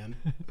 adorable man.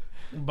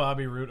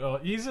 Bobby Roode. Oh,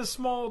 he's a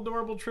small,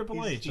 adorable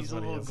Triple H. He's is a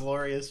what he little is.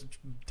 glorious,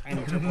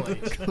 tiny Triple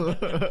H.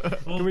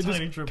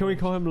 Can we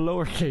call him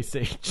lowercase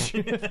h?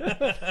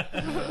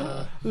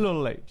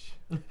 Little h.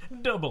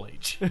 Double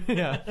H?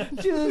 Yeah.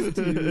 Just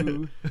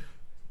two.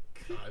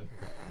 God.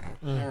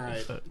 All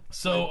right.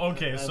 So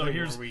okay, so think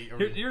here's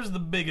here's the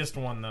biggest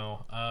one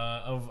though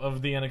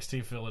of the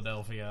NXT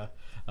Philadelphia.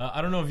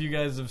 I don't know if you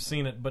guys have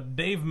seen it, but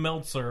Dave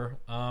Meltzer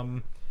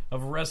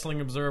of Wrestling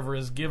Observer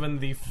has given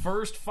the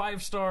first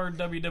 5-star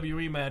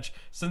WWE match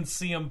since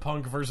CM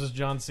Punk versus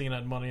John Cena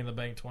at Money in the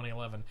Bank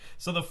 2011.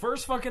 So the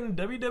first fucking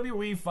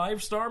WWE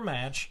 5-star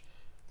match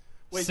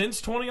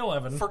since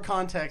 2011. For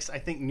context, I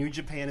think New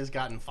Japan has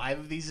gotten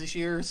 5 of these this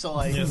year. So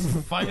like, Yes,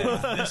 this fucking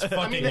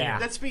I mean,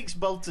 that speaks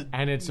both to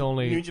And it's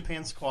only New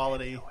Japan's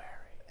quality.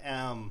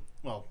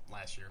 Well,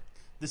 last year.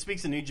 This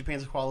speaks to New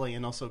Japan's quality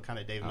and also kind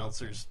of Dave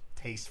Meltzer's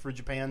taste for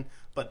Japan.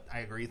 But I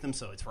agree with him,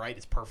 so it's right.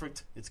 It's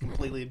perfect. It's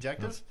completely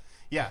objective.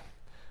 Yeah.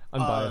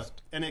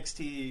 unbiased.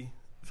 NXT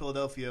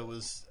Philadelphia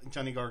was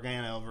Johnny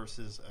Gargano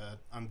versus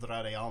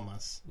Andrade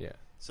Almas. Yeah.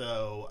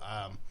 So,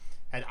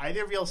 had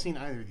either of y'all seen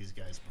either of these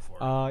guys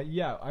before?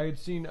 Yeah, I had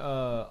seen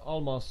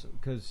Almas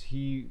because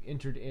he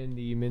entered in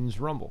the men's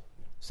rumble.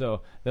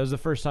 So that was the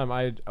first time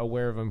I was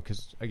aware of him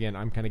because, again,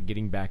 I'm kind of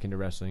getting back into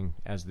wrestling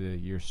as the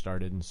year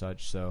started and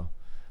such. So,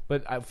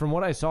 but from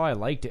what I saw, I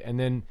liked it. And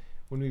then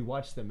when we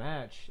watched the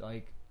match,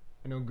 like,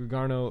 I know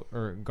Gargano,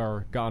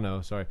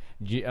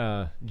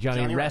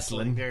 Johnny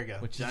Wrestling, There you go.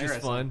 which Johnny is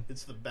just Wrestling. fun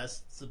It's the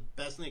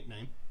best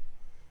nickname.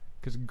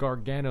 because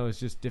Gargano is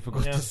just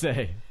difficult to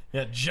say.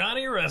 Yeah,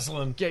 Johnny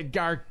Wrestling.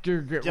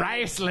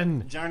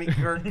 Wrestling. Johnny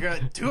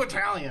too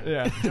Italian.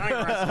 Yeah. Johnny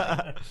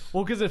Wrestling.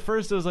 Well, because at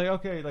first I was like,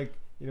 okay, like,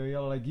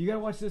 y'all are like, you gotta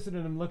watch this, and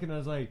then I'm looking, and I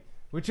was like,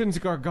 Which one's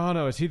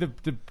Gargano? Is he the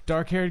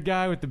dark-haired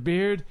guy with the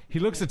beard? He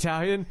looks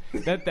Italian.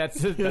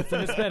 That's an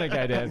Hispanic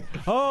guy, Dan.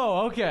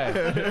 Oh,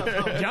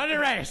 okay. Johnny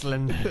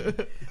Wrestling.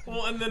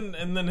 Well,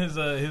 and then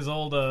his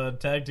old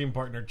tag team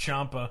partner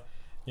Ciampa,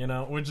 you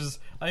know, which is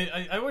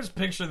I always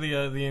picture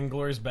the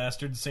Inglorious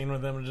Bastards scene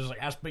with them and just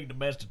like, I speak the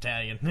best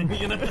Italian,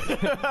 you know.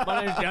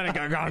 My name's Johnny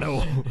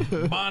Gargano.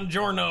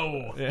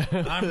 Buongiorno. Yeah.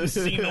 I'm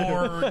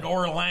Signor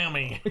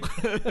Gorlami.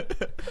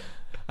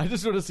 I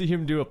just want to see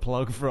him do a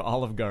plug for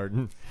Olive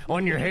Garden.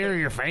 On your hair,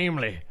 your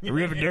family.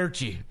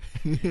 Arrivederci.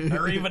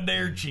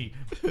 Arrivederci.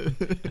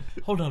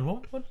 Hold on,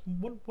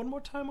 one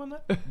more time on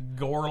that?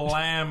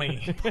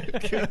 Gorlami.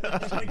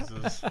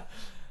 Jesus.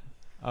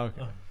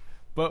 Okay.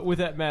 But with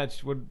that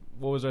match, what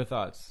was our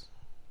thoughts?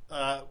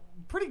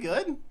 Pretty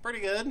good.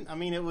 I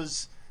mean, it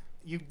was...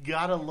 You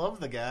gotta love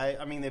the guy.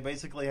 I mean, they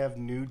basically have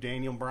new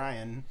Daniel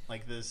Bryan,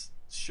 like this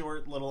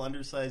short, little,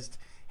 undersized,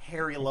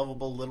 hairy,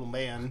 lovable little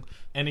man.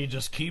 And he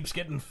just keeps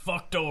getting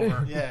fucked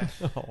over. Yeah.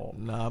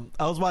 Nah,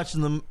 I was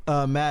watching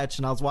the match,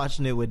 and I was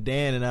watching it with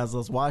Dan, and as I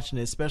was watching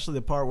it, especially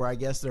the part where I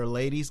guess their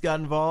ladies got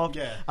involved,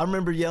 yeah. I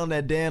remember yelling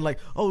at Dan like,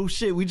 oh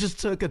shit, we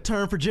just took a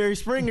turn for Jerry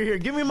Springer here.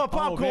 Give me my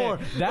popcorn.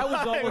 Oh, that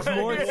was almost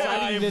more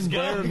exciting than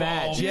their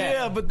match.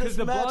 Yeah, but this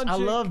match, I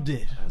loved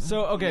it.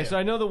 So, okay, so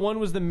I know the one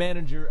was the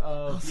manager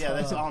of... Yeah,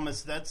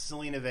 that's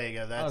Selena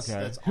Vega. That's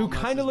who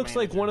kind of looks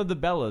like one of the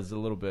Bellas a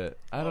little bit.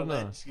 I don't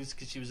know.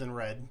 Because she was in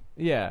red.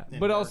 Yeah,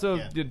 but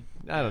also did...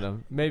 I don't know.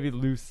 Maybe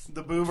loose.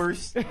 The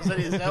boobers.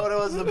 Is that what it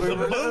was? The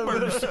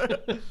boobers. The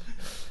boobers.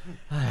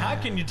 How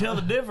can you tell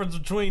the difference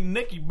between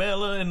Nikki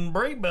Bella and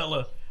Brie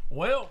Bella?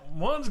 Well,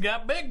 one's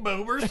got big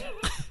boobers.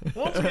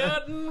 One's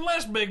got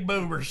less big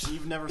boobers.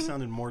 You've never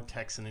sounded more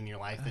Texan in your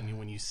life than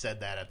when you said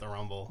that at the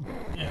Rumble.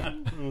 Yeah.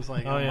 It was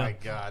like, oh my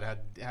God,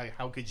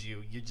 how could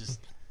you? You just...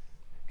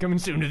 Coming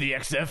soon to the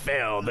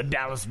XFL, the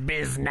Dallas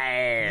Biz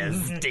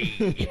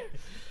Nasty.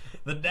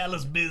 The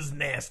Dallas Biz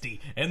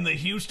Nasty and the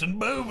Houston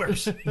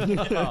Boobers.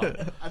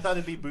 I thought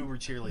it'd be Boober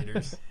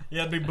cheerleaders.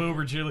 Yeah, it'd be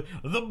Boober cheerleaders.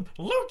 The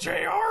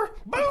Luchador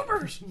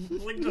Boobers.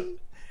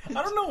 I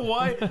don't know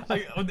why.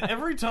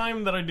 Every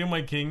time that I do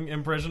my King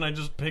impression, I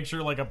just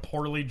picture like a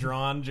poorly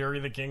drawn Jerry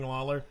the King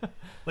Lawler.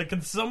 Like,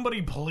 can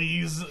somebody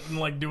please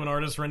like do an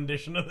artist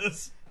rendition of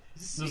this?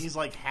 He's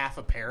like half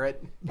a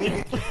parrot.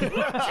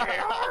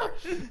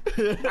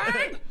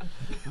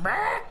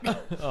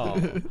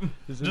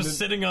 Just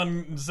sitting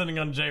on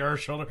JR's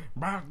shoulder.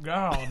 My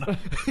God,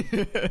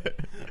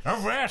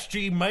 avast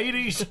ye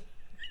mateys.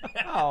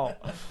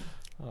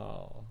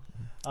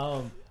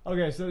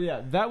 Okay, so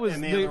yeah, that was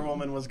and the other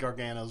woman was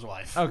Gargano's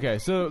wife. Okay,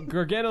 so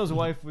Gargano's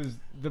wife was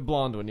the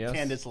blonde one, yes?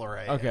 Candice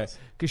LeRae. Okay,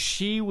 because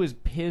she was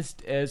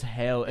pissed as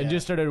hell and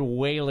just started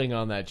wailing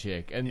on that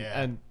chick,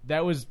 and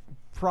that was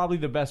probably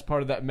the best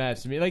part of that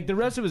match to me. Like, the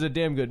rest of it was a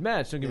damn good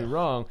match, don't get me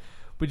wrong,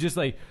 but just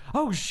like,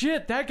 oh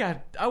shit, that guy,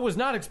 I was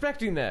not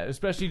expecting that,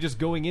 especially just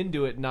going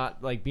into it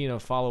not like being a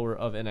follower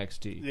of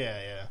NXT.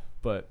 Yeah.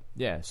 But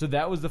yeah, so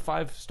that was the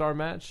 5-star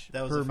match.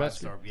 That was a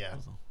 5-star. Yeah.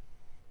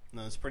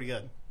 No, it's pretty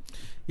good.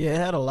 Yeah, it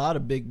had a lot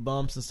of big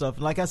bumps and stuff.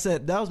 And like I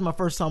said, that was my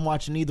first time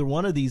watching either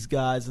one of these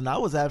guys, and I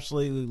was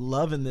absolutely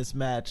loving this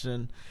match.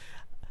 And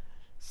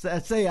I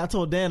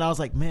told Dan, I was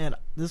like, man,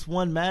 this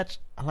one match,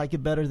 I like it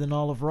better than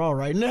all of Raw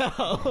right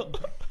now.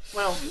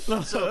 Well,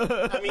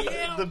 so, I mean,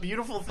 the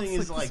beautiful thing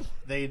is, like,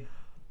 they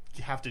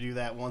have to do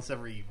that once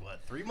every,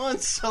 3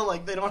 months? So,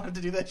 like, they don't have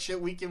to do that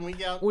shit week in,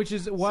 week out. Which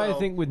is why I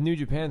think with New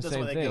Japan,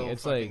 same thing.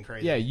 It's like,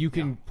 crazy. Yeah, you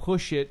can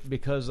push it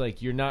because,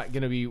 like, you're not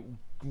going to be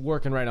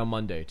working right on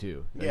Monday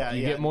too. Like,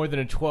 you get more than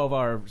a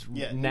 12-hour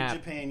nap. In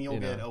Japan, you'll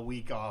get a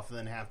week off,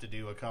 then have to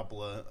do a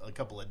couple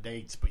of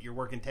dates, but you're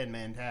working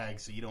 10-man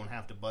tags, so you don't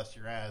have to bust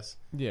your ass.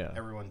 Yeah,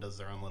 everyone does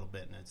their own little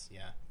bit, and it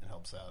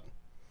helps out.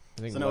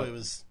 I think so no, it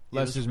was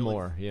less is really,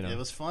 more. You know, it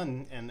was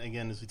fun, and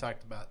again, as we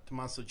talked about,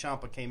 Tommaso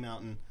Ciampa came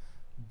out and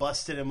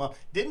busted him up.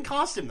 Didn't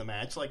cost him the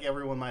match, like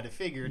everyone might have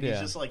figured. He's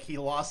just like, he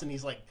lost, and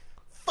he's like,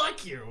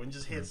 fuck you, and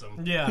just hits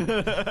him. Yeah,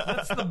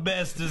 that's the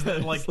best, is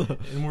that, like,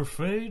 and we're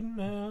fading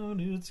out,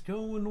 it's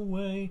going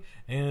away,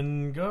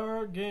 and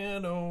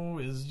Gargano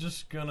is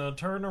just gonna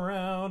turn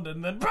around,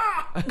 and then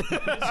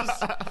it's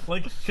just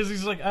like, because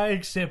he's like, I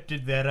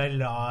accepted that I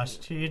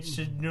lost, it's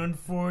an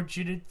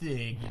unfortunate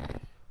thing.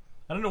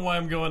 I don't know why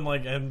I'm going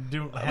like and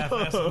doing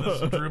half-assing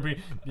this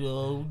droopy.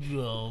 Oh,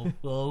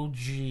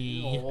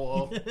 gee.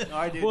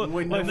 I didn't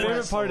win. My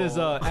favorite part is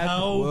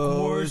how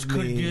worse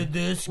could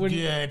this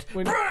get?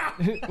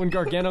 When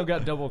Gargano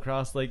got double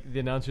crossed, like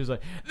the announcer's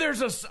like,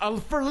 "There's a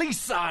Felice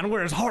sign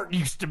where his heart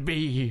used to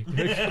be." What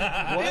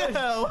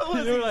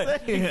was he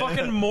saying?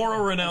 Fucking Mauro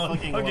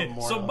Ranallo. Okay,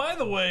 so by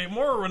the way,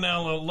 Mauro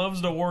Ranallo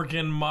loves to work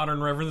in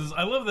modern references.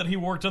 I love that he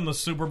worked on the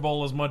Super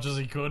Bowl as much as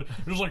he could.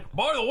 He was like,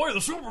 by the way,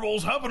 the Super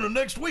Bowl's happening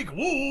next week.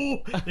 Woo!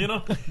 You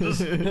know,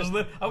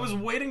 I was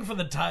waiting for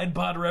the Tide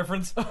Pod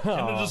reference and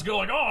to just go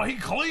like, oh, he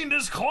cleaned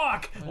his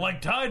clock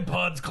like Tide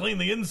Pods clean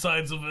the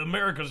insides of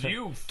America's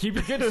youth. Keep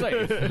your kids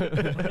safe.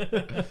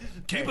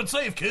 Keep it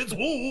safe, kids.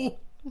 Woo!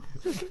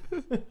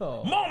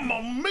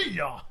 Mamma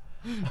mia!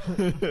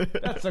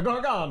 That's a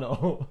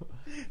Gargano.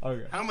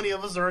 Okay. How many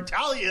of us are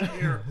Italian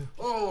here?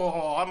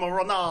 Oh, I'm a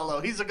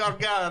Ronaldo. He's a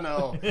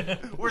Gargano.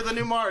 We're the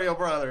new Mario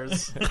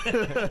Brothers.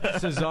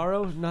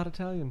 Cesaro, not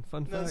Italian.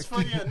 Fun fact. That's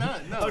funny. Yeah,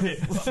 no. Okay,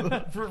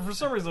 for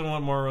some reason I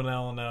want more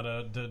Ronaldo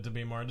now to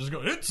be Mario. Just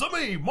go, it's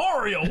me,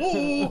 Mario.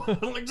 Woo!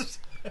 Like just.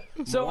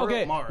 So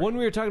Mario. when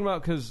we were talking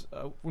about, because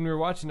when we were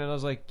watching it, I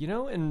was like,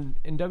 in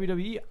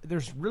WWE,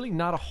 there's really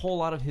not a whole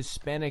lot of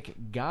Hispanic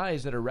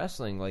guys that are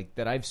wrestling like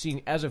that I've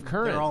seen as of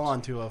current. They're all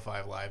on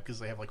 205 Live because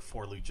they have like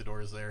 4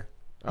 luchadors there.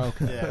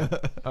 Okay. Yeah.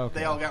 Okay.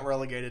 They all got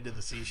relegated to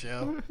the C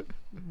show.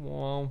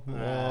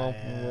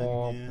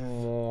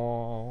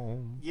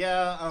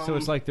 Yeah. So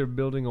it's like they're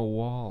building a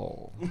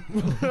wall.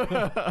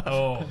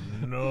 Oh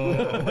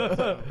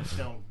no!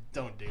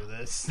 Don't do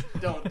this.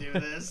 Don't do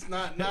this.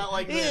 Not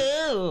like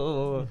this.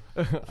 Ew.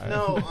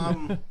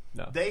 No.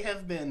 No. They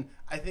have been.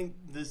 I think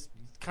this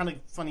kind of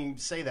funny you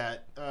say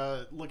that.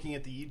 Looking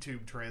at the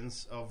YouTube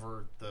trends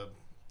over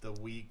the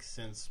week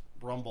since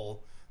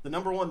Rumble. The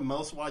number 1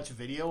 most watched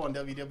video on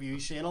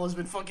WWE's channel has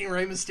been fucking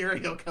Rey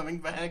Mysterio coming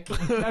back.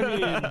 I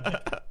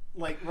mean,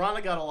 Like,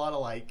 Ronda got a lot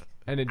of, like,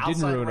 and it didn't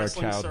outside ruin our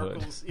wrestling childhood.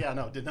 circles. Yeah,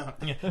 no, it did not.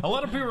 Yeah, a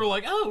lot of people were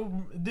like,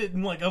 "Oh,"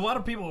 like a lot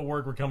of people at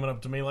work were coming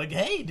up to me like,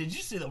 "Hey, did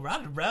you see the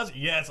Ronda Rousey?"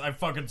 Yes, I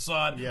fucking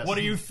saw it. Yes. What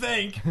do you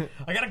think?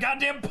 I got a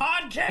goddamn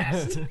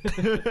podcast.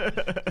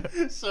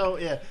 So,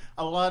 yeah,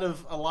 a lot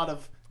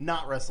of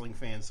not wrestling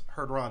fans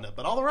heard Ronda.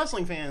 But all the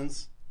wrestling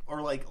fans,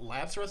 or, like,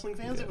 lapsed wrestling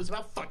fans, it was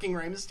about fucking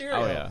Rey Mysterio.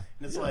 Oh, yeah. And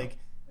it's like,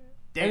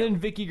 damn. And then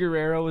Vicky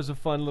Guerrero was a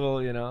fun little,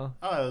 Oh,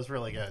 it was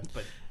really good.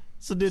 But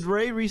So did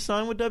Ray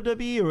re-sign with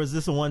WWE, or was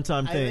this a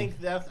one-time thing?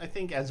 I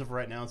think as of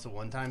right now it's a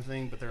one-time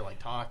thing, but they're like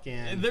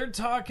talking. They're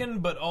talking,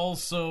 but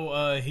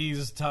also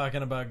he's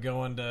talking about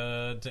going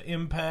to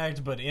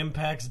Impact, but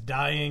Impact's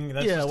dying.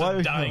 That's Yeah, just why a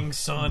would- dying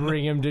son.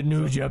 Bring him to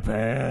New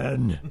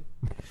Japan.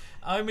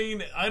 I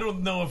mean, I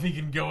don't know if he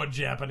can go at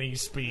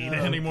Japanese speed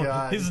anymore.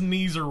 God. His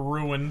knees are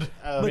ruined.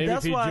 But Maybe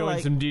that's if he why, joined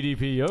like, some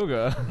DDP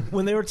yoga.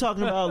 when they were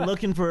talking about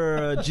looking for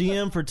a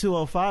GM for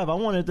 205, I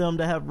wanted them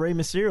to have Rey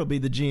Mysterio be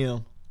the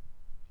GM.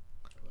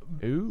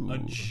 Ooh. A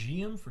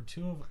GM for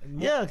 2 of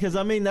Yeah, because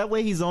I mean that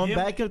way he's on Him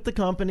back at the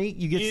company.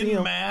 You get to see in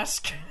him.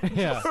 mask.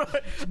 Yeah.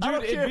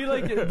 Dude,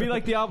 it'd be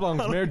like the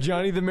Oblongs, Mayor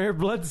Johnny the Mayor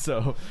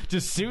Bledsoe.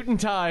 Just suit and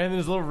tie and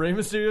his little Rey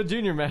Mysterio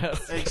Jr.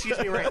 mask. Excuse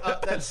me, Ray.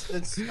 That's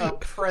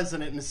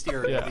President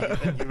Mysterio. Yeah.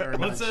 Thank you very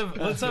much.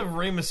 Let's have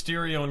Rey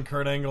Mysterio and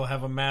Kurt Angle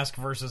have a mask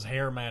versus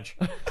hair match.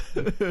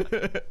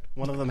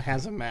 One of them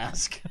has a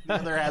mask. The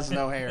other has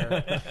no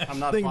hair. I'm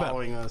not Think about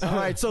following this. All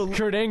right, so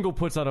Kurt Angle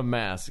puts on a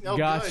mask. Oh,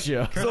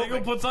 Gotcha. Kurt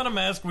Angle puts on a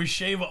mask. We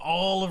shave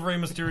all of Rey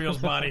Mysterio's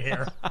body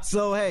hair.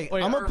 hey,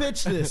 Wait, I'm gonna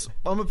pitch this.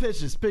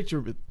 Picture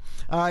of it.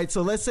 All right,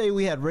 so let's say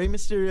we had Rey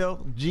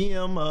Mysterio,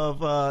 GM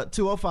of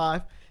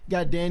 205,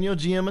 got Daniel,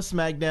 GM of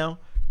SmackDown,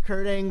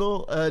 Kurt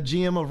Angle,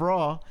 GM of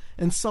Raw,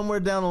 and somewhere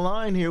down the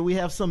line here we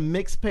have some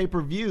mixed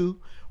pay-per-view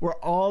where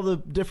all the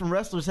different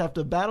wrestlers have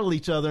to battle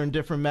each other in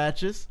different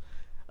matches.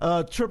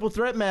 Triple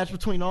threat match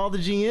between all the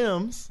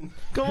GMs.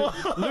 Come on.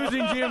 Losing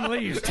GM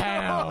leaves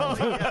town.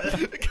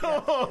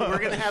 Come on. We're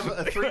going to have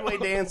a 3-way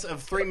dance of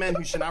 3 men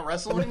who should not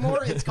wrestle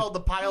anymore. It's called the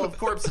Pile of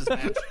Corpses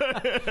match.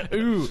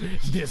 Ooh,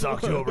 this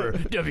October,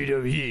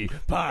 WWE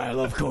Pile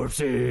of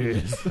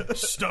Corpses.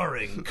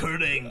 Starring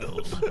Kurt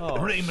Angle,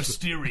 Rey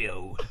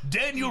Mysterio,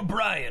 Daniel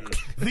Bryan,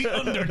 The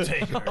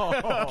Undertaker,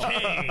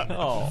 Kane,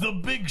 The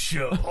Big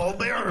Show, Paul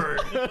Bearer,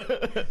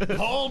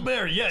 Paul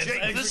Bear, yes,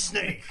 Jake the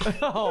Snake,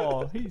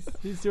 Oh, he's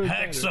doing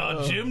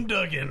Hacksaw Jim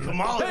Duggan,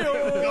 Kamala,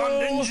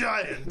 Gondon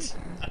Giant.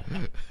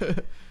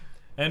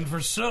 and for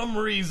some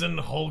reason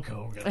Hulk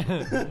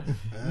Hogan.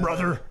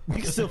 Brother, You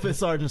can still fit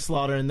Sergeant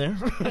Slaughter in there.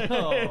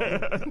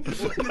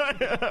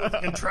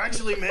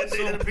 Contractually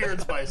mandated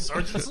appearance by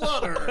Sergeant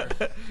Slaughter,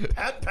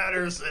 Pat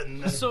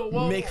Patterson. so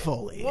Mick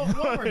Foley. While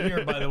we're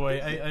here, by the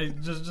way, I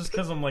just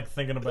because I'm like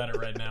thinking about it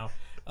right now.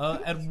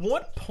 At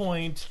what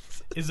point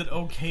is it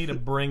okay to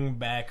bring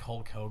back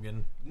Hulk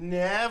Hogan?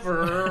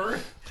 Never.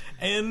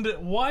 And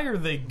why are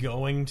they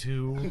going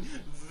to?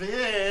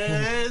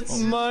 Vince.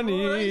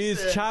 Money's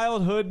Racist.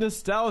 childhood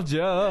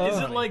nostalgia.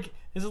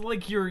 Is it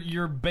like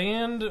you're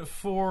banned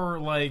for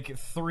like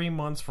 3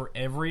 months for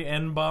every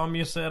N-bomb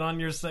you said on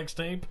your sex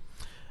tape?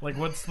 Like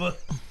what's the?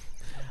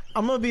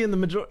 I'm gonna be in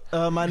the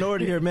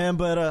minority here, man.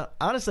 But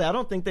honestly, I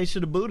don't think they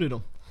should have booted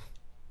him.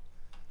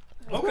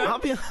 Okay. I'll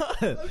be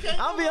honest.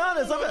 I'll be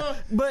honest.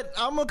 But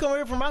I'm gonna come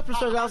here from my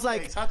perspective. I was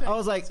takes. like,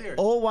 Let's hear it.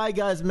 old white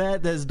guy's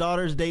mad that his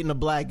daughter's dating a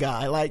black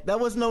guy. Like that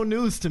was no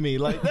news to me.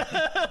 Like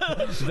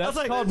That's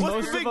like, called what's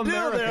most the big of deal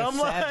America, there? I'm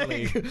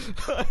sadly.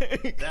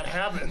 That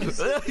happens.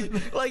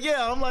 like,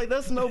 yeah, I'm like,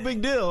 that's no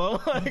big deal.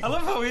 I'm like, I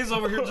love how he's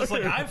over here just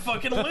like I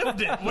fucking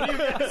lived it. What do you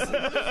guys?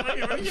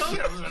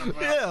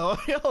 yeah, why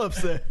y'all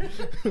upset?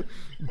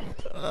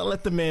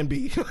 Let the man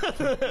be.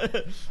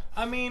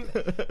 I mean,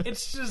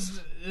 it's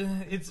just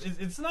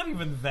it's not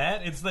even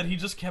that. It's that he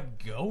just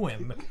kept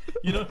going.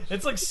 You know,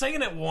 it's like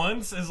saying it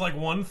once is like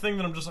one thing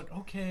that I'm just like,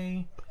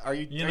 okay. Are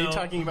you know-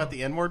 talking about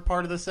the N-word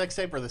part of the sex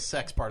tape or the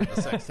sex part of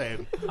the sex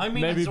tape? I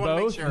mean, Maybe I just want to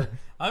make both. sure.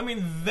 I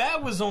mean,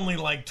 that was only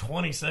like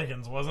 20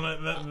 seconds, wasn't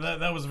it?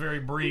 That was very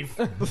brief.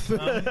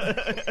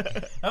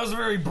 That was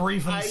very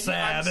brief and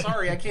sad. I'm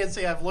sorry, I can't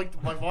say I've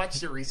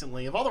watched it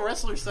recently. Of all the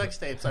wrestler sex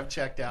tapes I've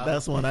checked out,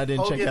 That's one I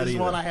didn't check out Hogan is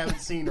either. one I haven't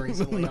seen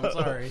recently. I'm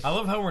sorry. I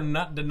love how we're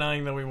not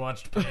denying that we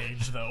watched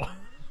Paige, though.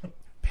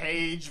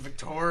 Paige,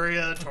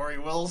 Victoria, Tori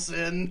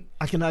Wilson.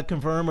 I cannot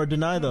confirm or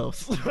deny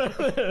those.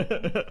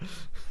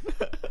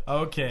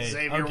 Okay.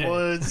 Xavier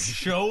Woods.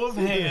 Show of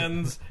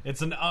hands.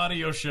 It's an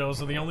audio show,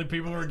 so the only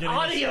people who are getting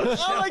Audio Oh,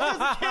 show. like there's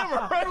a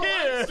camera right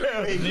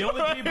here. the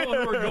only people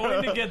who are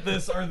going to get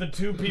this are the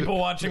two people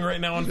watching right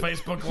now on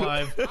Facebook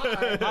Live.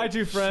 Hi,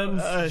 two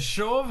friends.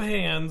 Show of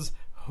hands.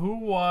 Who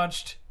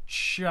watched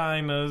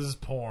China's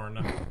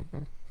porn?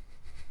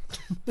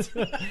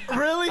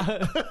 Really?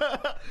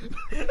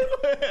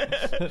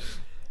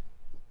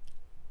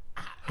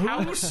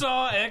 Who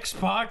saw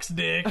X-Pac's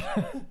dick? Be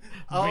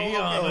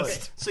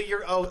honest. Okay. So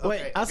you're okay.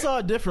 Wait, I saw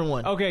a different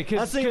one. Okay,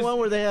 I seen one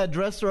where they had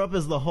dressed her up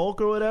as the Hulk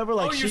or whatever,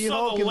 like Oh, you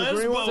She-Hulk saw in the the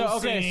green one. lesbo So,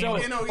 okay, so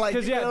scene. You know, Like,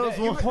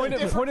 because point of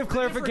different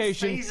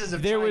clarification, phases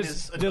of there was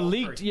China's the adultery.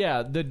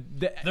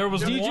 leaked, There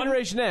was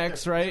D-Generation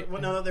X, right?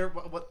 Well, no, there.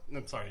 What?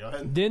 I'm sorry. Go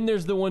ahead. Then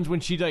there's the ones when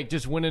she like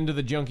just went into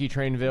the junkie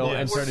Trainville Yeah.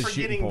 and We're started shooting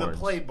forgetting the porn.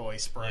 Playboy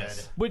spread.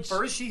 Yes. Which-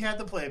 first she had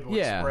the Playboy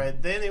Yeah.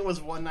 spread, then it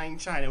was One Night in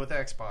China with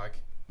X-Pac.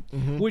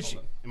 Which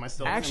Am I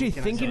still actually can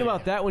I thinking say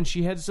about it? that when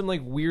she had some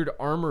like weird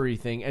armory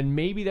thing, and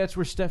maybe that's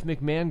where Steph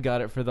McMahon got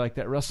it for like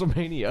that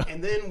WrestleMania.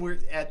 And then we're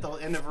at the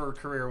end of her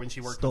career when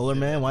she worked. Stole her with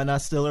man, why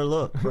not steal her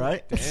look,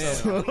 right?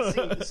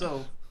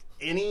 So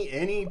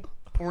any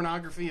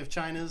pornography of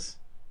China's,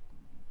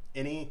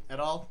 any at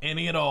all?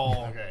 Any at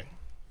all. Okay.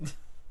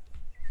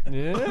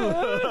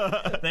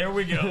 Yeah. There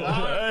we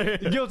go.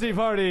 Guilty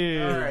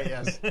party. All right.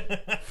 Yes.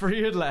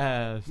 Free at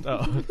last.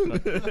 Oh,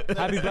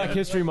 happy Black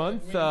History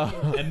Month.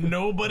 And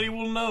nobody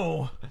will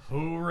know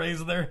who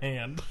raised their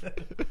hand.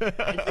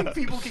 I think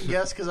people can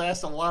guess because I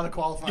asked a lot of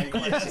qualifying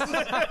questions.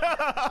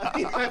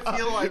 I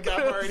feel like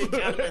I've already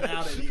kind of been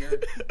out of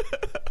here.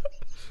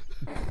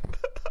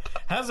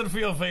 How's it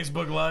feel,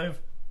 Facebook Live?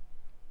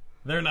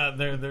 They're not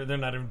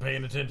even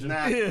paying attention.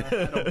 Nah, I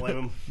don't blame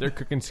them. They're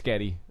cooking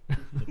sketty.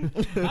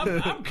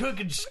 I'm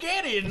cooking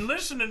sketty and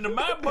listening to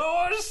my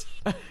boys.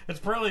 It's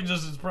probably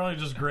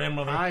just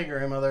grandmother. Hi,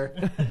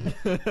 grandmother.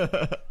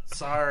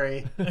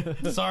 Sorry.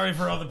 Sorry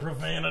for all the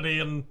profanity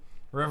and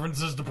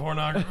references to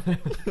pornography.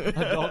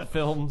 Adult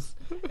films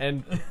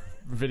and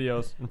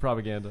videos and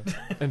propaganda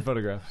and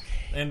photographs.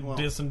 And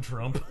dissing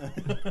Trump.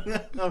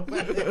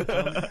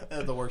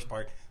 The worst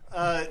part.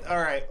 All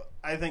right.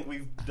 I think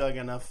we've dug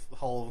enough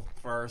hole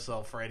for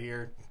ourselves right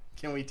here.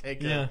 Can we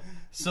take a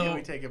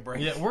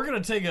break? Yeah, we're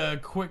gonna take a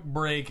quick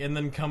break and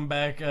then come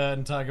back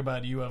and talk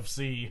about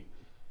UFC.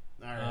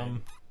 All right.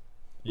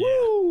 Yeah.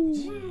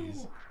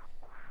 Jeez.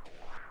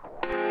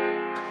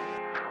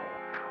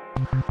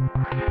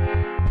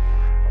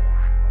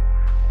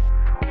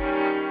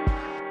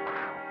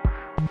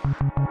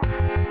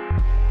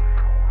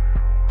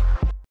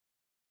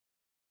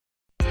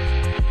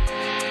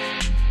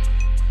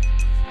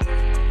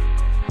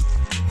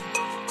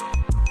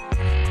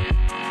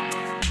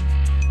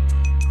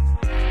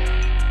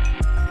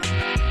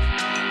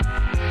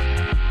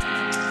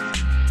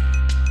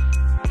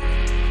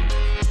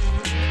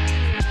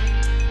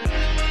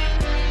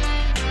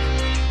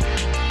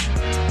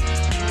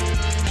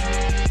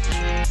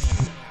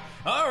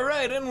 All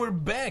right, and we're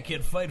back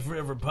at Fight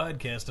Forever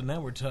podcast, and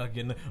now we're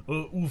talking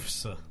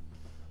oofsa.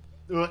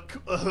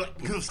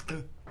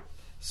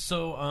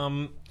 So,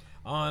 on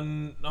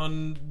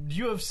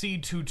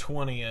UFC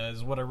 220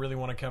 is what I really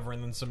want to cover,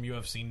 and then some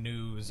UFC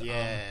news.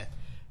 Yeah.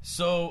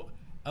 So,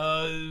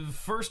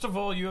 first of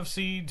all,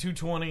 UFC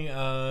 220,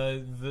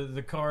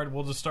 the card.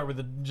 We'll just start with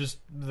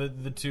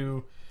the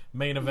two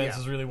main events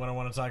is really what I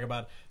want to talk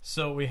about.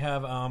 So we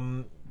have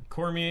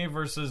Cormier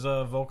versus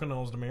Volkan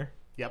Ozdemir.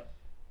 Yep.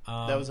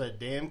 That was a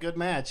damn good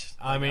match.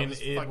 I Like, mean, was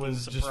it fucking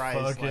was just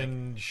surprised,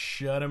 fucking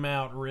shut him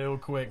out real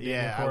quick.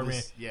 Yeah, I Cormier.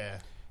 was, yeah.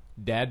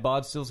 Dad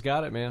bod still's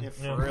got it, man. Yeah,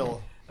 for Yeah.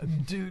 real.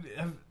 Dude,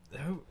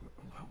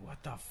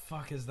 what the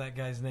fuck is that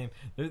guy's name?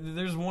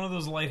 There's one of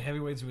those light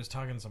heavyweights who was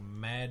talking some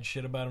mad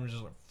shit about him,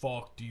 just like,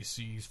 fuck DC,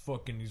 he's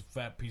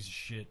fat piece of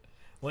shit.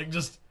 Like,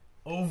 just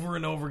over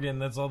and over again,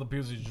 that's all the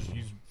people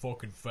he's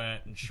fucking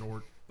fat and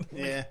short.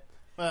 Yeah.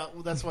 Well,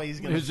 that's why he's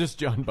It gonna. was just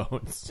John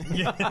Bones.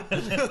 He's fucking.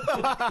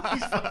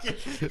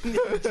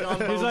 John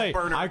He's Bones like,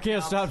 burner I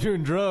can't counts. stop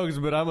doing drugs,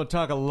 but I'm gonna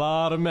talk a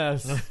lot of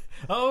mess.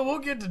 Oh, we'll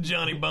get to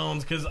Johnny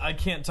Bones, because I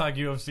can't talk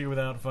UFC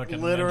without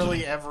fucking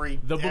Literally every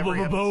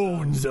every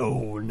Bone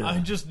Zone.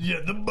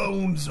 the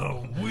Bone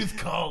Zone with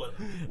Colin.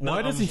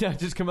 Why does he not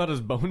just come out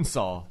as Bone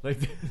Saw?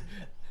 Like,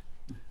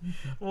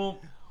 Well,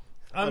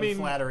 I mean,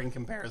 unflattering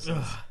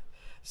comparisons.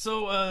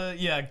 so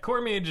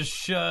Cormier just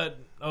shut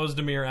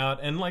Ozdemir out,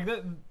 and like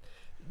that.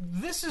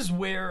 This is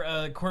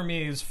where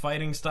Cormier's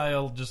fighting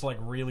style just like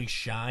really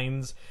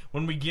shines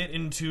when we get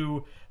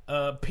into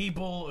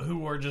people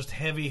who are just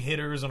heavy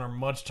hitters and are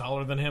much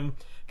taller than him.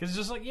 Because it's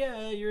just like,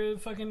 yeah, you're a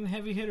fucking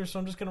heavy hitter, so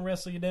I'm just gonna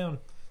wrestle you down.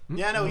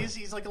 Yeah, no,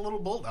 he's like a little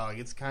bulldog.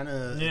 It's kind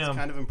of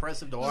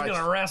impressive to watch. He's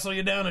gonna wrestle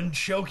you down and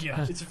choke you.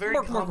 It's very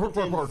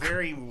competent,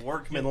 very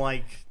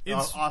workmanlike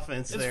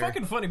offense. It's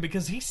fucking funny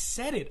because he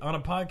said it on a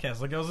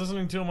podcast. Like I was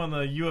listening to him on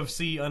the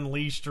UFC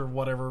Unleashed or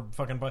whatever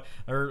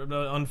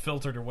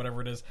Unfiltered or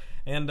whatever it is,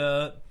 and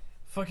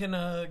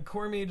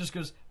Cormier just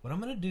goes, "What I'm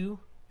gonna do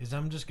is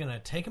I'm just gonna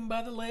take him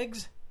by the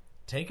legs,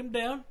 take him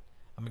down.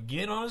 I'm gonna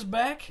get on his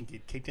back and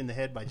get kicked in the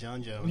head by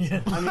John Jones."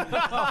 Yeah. I'm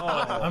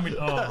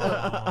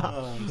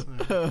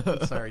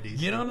sorry, DC.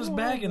 Get on his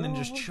back and then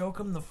just choke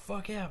him the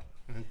fuck out.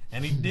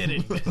 And he did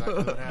it.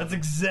 That's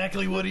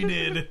exactly what he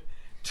did.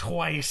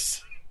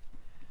 Twice.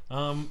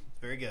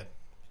 Very good.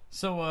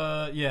 So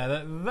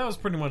that was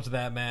pretty much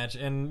that match,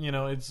 and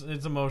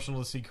it's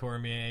emotional to see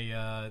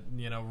Cormier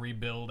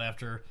rebuild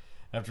after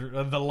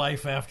the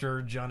life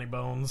after Johnny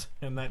Bones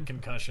and that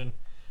concussion.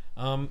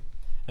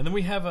 And then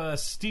we have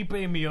Stipe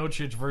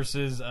Miocic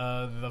versus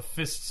the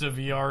Fists of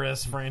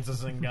Yaris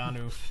Francis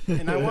Ngannou.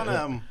 And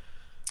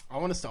I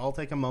want us to all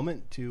take a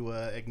moment to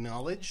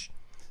acknowledge.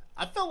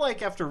 I felt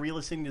like after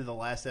re-listening to the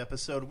last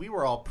episode, we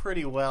were all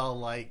pretty well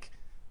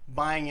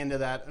buying into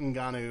that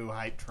Ngannou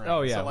hype train.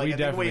 Oh yeah, so, we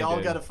definitely we all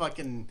did. Got to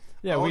fucking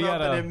we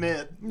up and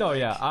admit. No,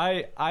 yeah,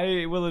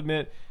 I will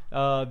admit.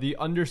 The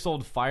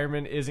undersold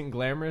fireman isn't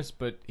glamorous,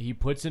 but he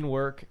puts in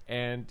work,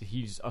 and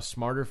he's a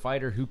smarter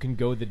fighter who can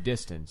go the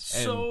distance.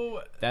 And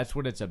so that's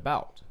what it's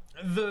about.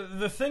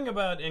 The thing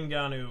about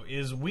Ngannou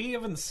is we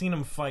haven't seen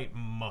him fight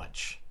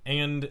much,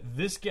 and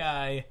this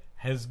guy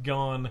has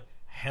gone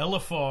hella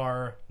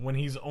far when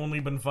he's only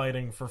been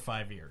fighting for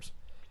 5 years.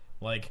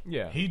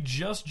 He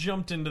just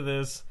jumped into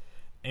this,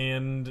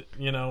 and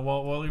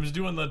while he was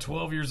doing the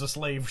 12 years a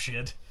slave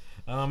shit.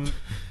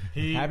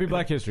 Happy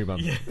Black History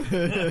Month. Yeah.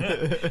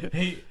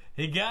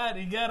 he got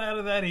out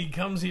of that. He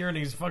comes here and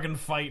he's fucking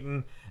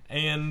fighting,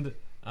 and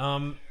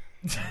it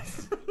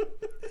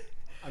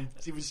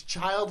was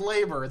child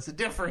labor. It's a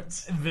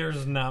difference.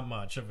 There's not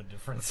much of a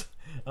difference.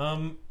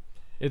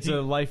 It's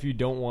a life you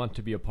don't want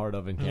to be a part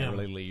of and can't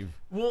really leave.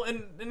 Well,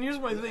 and here's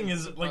my thing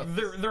is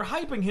they're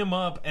hyping him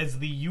up as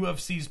the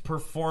UFC's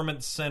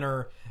performance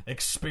center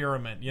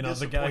experiment.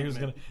 The guy who's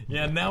gonna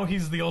now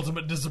he's the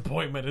ultimate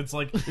disappointment. It's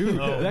like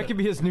that could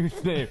be his new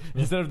name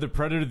instead of the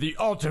Predator, the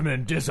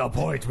ultimate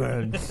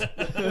disappointment.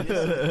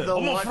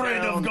 I'm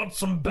afraid I've got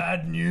some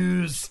bad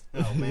news.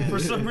 Oh man! For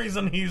some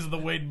reason, he's the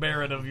Wade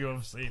Barrett of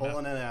UFC.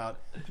 Pulling it out.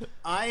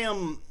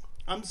 I'm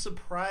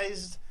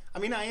surprised. I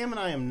mean, I am and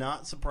I am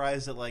not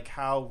surprised at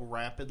how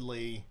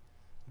rapidly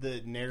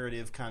the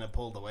narrative kind of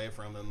pulled away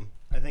from him.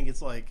 I think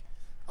it's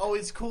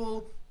it's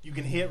cool. You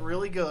can hit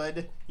really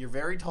good. You're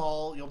very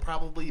tall. You'll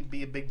probably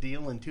be a big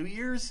deal in 2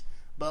 years.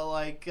 But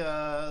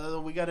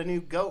we got a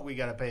new GOAT we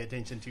got to pay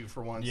attention to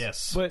for once.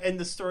 Yes. And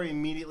the story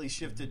immediately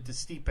shifted to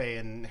Stipe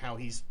and how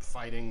he's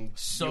fighting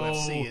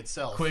UFC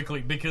itself.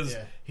 Quickly because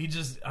he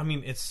just,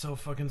 it's so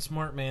fucking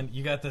smart, man.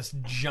 You got this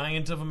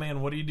giant of a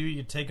man. What do?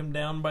 You take him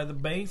down by the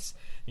base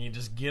and you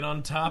just get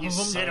on top of him.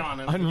 Sit on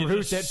him.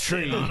 Unroot that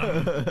tree.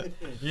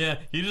 Yeah,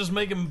 you just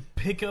make him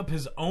pick up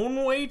his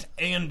own weight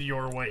and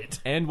your weight.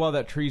 And while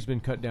that tree's been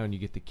cut down, you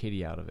get the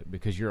kitty out of it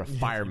because you're a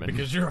fireman.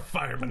 Because you're a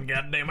fireman,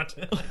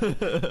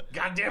 goddammit.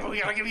 God damn it,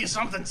 we gotta give you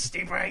something,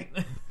 Stipe.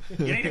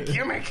 You need a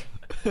gimmick.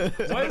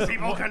 Why do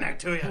people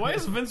connect to you? Why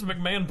is Vince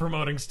McMahon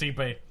promoting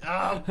Stipe?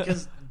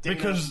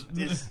 Because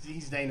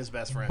he's Dana's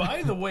best friend.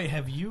 By the way,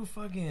 have you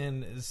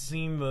fucking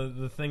seen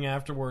the thing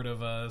afterward of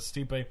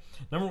Stipe?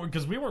 Number one,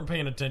 because we weren't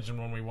paying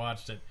attention when we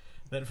watched it.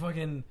 That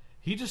fucking...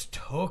 He just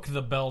took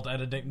the belt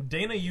out of Dana.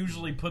 Dana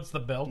usually puts the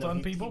belt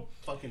on people.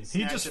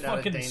 He just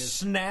fucking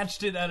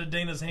snatched it out of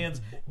Dana's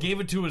hands,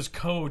 gave it to his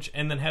coach,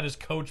 and then had his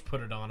coach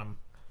put it on him.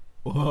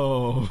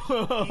 Whoa!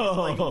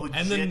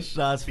 And then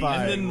shots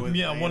fired. And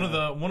then one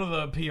of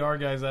the PR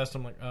guys asked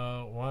him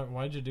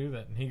why'd you do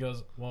that? And he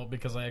goes, well,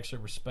 because I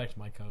actually respect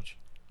my coach.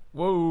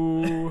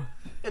 Whoa!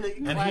 and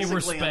he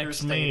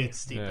respects me.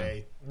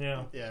 Stipe.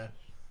 Yeah.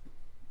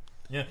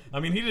 Yeah, I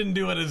mean, he didn't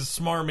do it as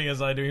smarmy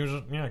as I do. He was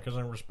just, because I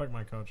respect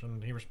my coach,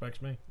 and he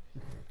respects me.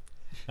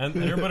 And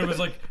everybody was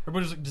like,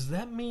 does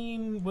that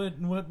mean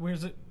what,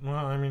 where's it? Well,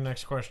 I mean,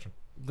 next question.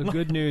 The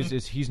good news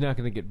is he's not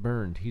going to get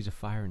burned. He's a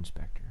fire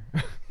inspector.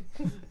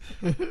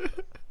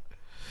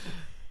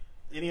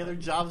 Any other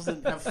jobs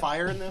that have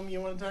fire in them you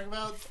want to talk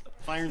about?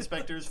 Fire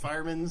inspectors,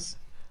 firemen's.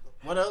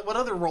 What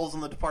other roles in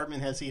the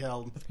department has he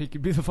held? He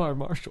could be the fire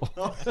marshal.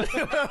 Hold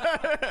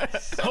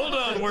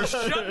on, we're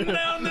shutting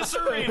down this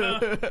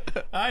arena.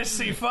 I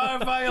see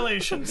 5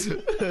 violations.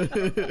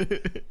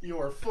 You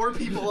are 4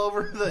 people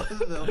over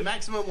the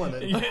maximum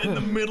limit. In the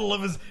middle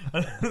of his...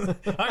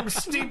 I'm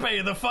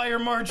Stipe, the fire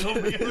marshal.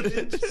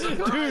 Dude,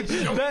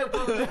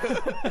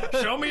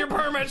 show me your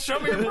permits. Show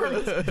me your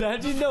permits.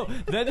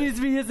 That needs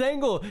to be his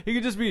angle. He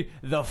could just be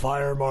the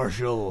fire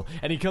marshal.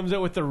 And he comes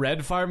out with the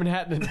red fireman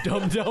hat and a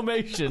dumb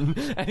Dalmatian.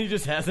 and he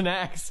just has an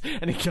axe,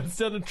 and he comes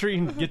down a tree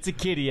and gets a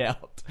kitty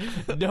out.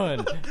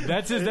 Done.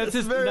 That's his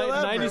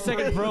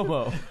 90-second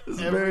promo.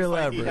 Every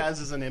fight he has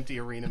is an empty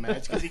arena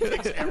match because he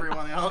kicks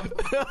everyone out.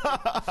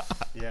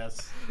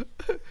 Yes.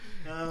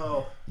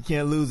 Oh. You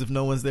can't lose if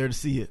no one's there to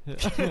see it.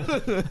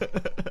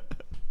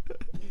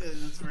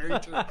 It's very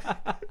true.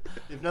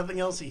 If nothing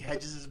else, he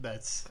hedges his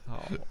bets.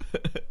 Oh.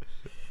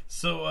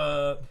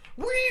 So,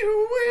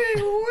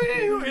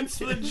 it's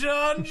the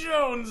John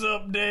Jones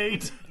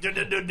update.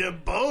 The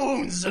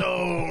Bone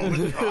Zone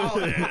with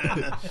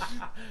Colin.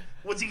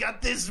 What's he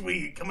got this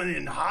week? Coming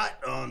in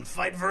hot on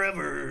Fight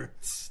Forever.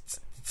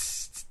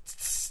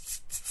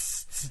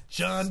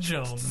 John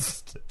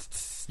Jones.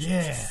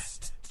 Yeah,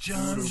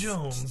 John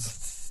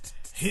Jones.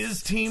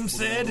 His team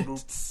said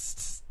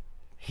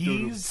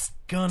he's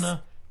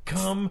gonna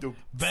come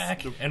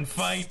back and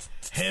fight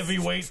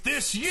heavyweight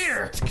this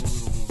year.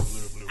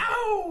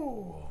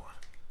 Ow!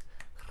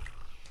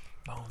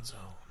 Bone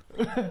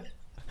Zone.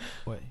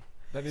 Wait.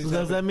 So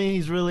does that mean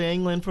he's really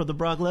angling for the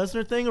Brock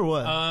Lesnar thing or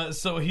what?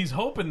 So he's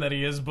hoping that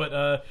he is,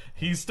 but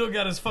he's still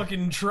got his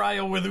fucking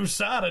trial with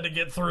USADA to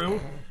get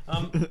through.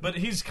 But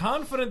he's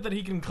confident that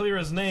he can clear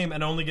his name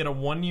and only get a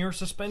 1-year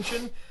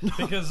suspension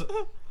because,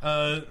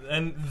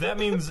 and that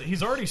means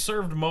he's already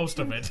served most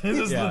of it. This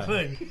is the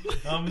thing.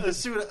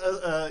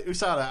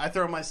 USADA, I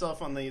throw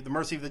myself on the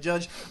mercy of the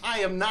judge. I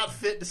am not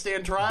fit to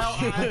stand trial.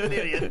 I'm an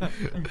idiot.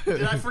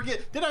 Did I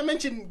forget? Did I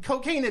mention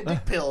cocaine and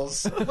dick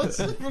pills? Let's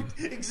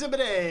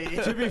Exhibit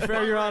A. To be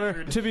fair, Your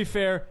Honor, to be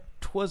fair,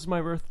 'twas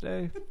my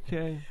birthday.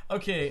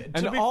 Okay.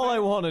 And all I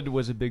wanted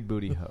was a big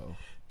booty hoe.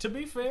 To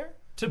be fair,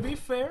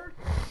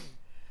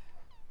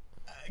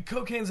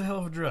 cocaine's a hell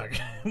of a drug.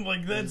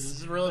 Like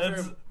that's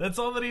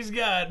all that he's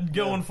got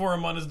going for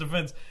him on his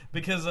defense.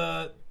 Because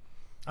I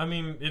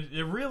mean,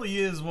 it really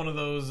is one of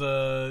those.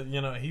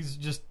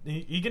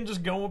 He can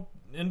just go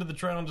into the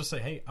trial and just say,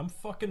 "Hey, I'm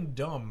fucking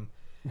dumb."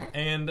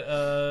 And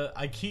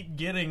I keep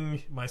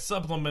getting my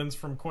supplements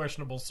from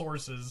questionable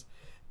sources,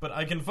 but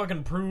I can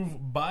fucking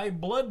prove by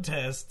blood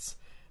tests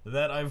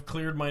that I've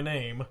cleared my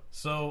name.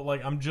 So,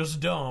 like, I'm just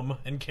dumb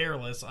and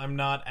careless. I'm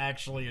not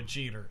actually a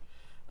cheater.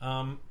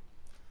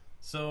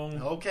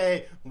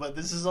 Okay, but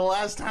this is the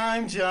last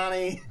time,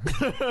 Johnny.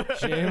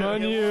 Shame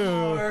on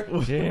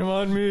you. Shame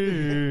on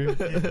me.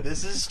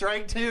 This is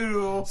strike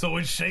 2. So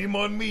it's shame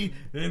on me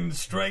in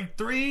strike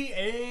 3,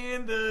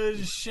 and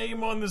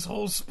shame on this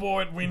whole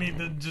sport. We need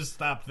to just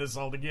stop this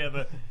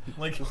altogether.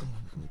 Like,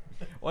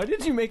 why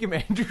did you make him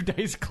Andrew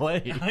Dice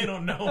Clay? I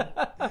don't know.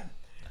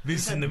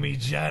 Listen to me,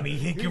 Johnny.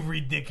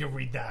 Hickory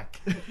dickory dock.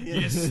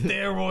 Your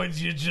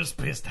steroids, you're just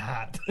pissed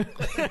hot.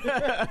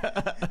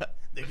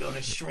 They're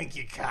gonna shrink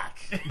your cock.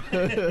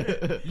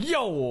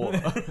 Yo!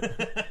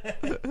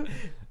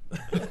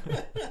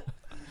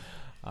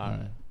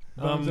 Alright.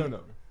 Zone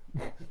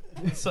over.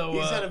 So,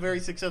 he's had a very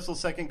successful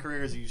second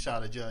career as a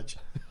USADA judge.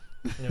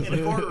 In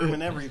the courtroom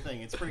and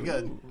everything. It's pretty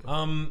good.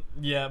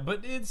 Yeah,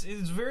 but it's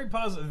very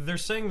positive. They're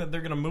saying that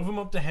they're going to move him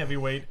up to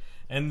heavyweight,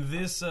 and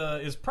this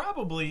is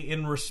probably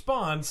in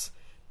response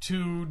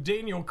to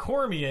Daniel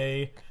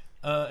Cormier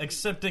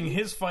accepting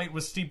his fight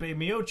with Stipe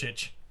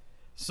Miocic.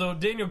 So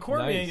Daniel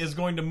Cormier is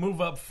going to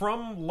move up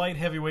from light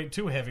heavyweight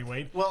to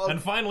heavyweight,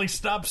 and finally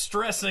stop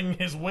stressing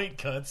his weight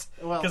cuts.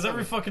 Because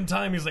every fucking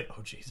time he's like,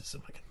 "Oh Jesus,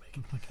 am I going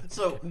to make it?"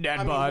 So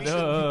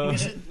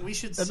we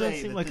should that say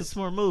doesn't seem like a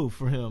smart move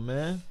for him,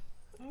 man.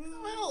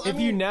 Well, if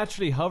you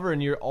naturally hover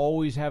and you're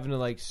always having to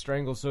like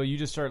strangle, so you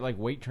just start like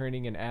weight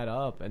training and add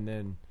up, and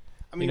then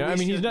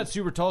he's not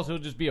super tall, so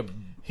he'll just be a.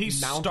 He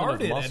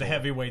started at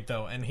heavyweight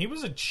though, and he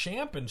was a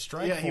champ in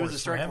Strikeforce. Yeah, he was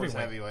a Strikeforce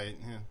heavyweight.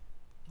 Yeah.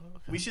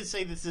 Okay. We should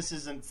say that this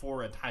isn't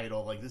for a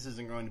title. Like, this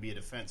isn't going to be a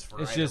defense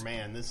for either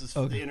man. This is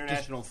for the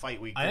International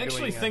Fight Week. I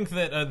actually think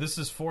that this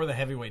is for the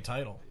heavyweight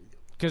title.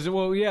 Because,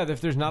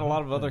 if there's not a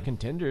lot of other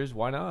contenders,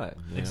 why not?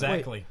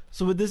 Exactly. Wait,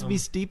 so would this be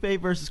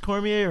Stipe versus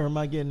Cormier, or am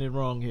I getting it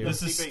wrong here?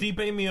 This is Stipe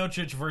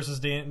Miocic versus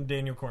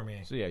Daniel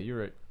Cormier. So, yeah, you're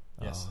right.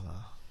 Yes.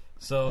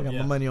 So I got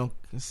my money on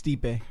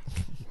Stipe.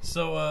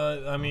 So,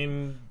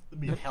 it'd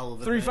be a hell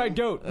of a 3-fight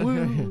goat.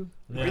 Woo.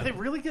 Yeah. Are they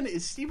really going to...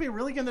 Is Stipe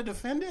really going to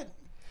defend it?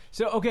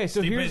 So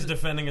here's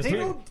defending his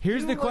title.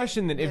 Here's the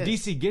question: then, if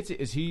DC gets it,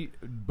 is he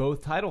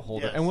both title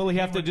holder, and will he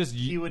have to just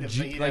yo-yo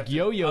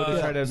to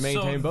try to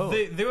maintain both?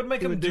 They would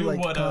make him do like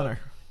what Conor.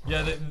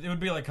 Yeah, it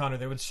would be like Conor.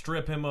 They would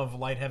strip him of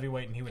light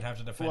heavyweight, and he would have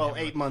to defend. Well,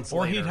 8 months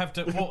or later.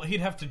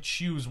 he'd have to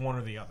choose one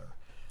or the other.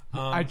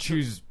 I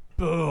choose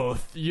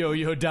both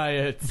yo-yo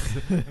diets.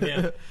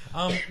 Yeah.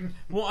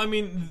 Well, I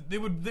mean, they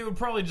would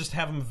probably just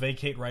have him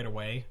vacate right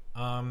away.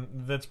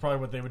 That's probably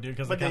what they would do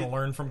because they kind of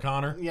learned from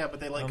Conor. Yeah, but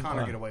they let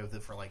Conor get away with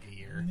it for like a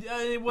year.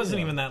 Yeah, it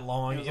wasn't even that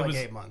long. It was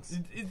 8 months.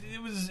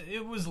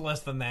 It was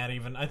less than that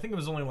even. I think it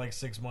was only like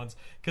 6 months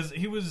because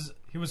he was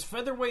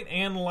featherweight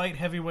and light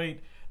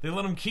heavyweight. They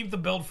let him keep the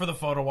belt for the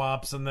photo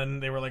ops, and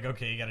then they were like,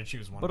 "Okay, you got to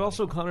choose one." But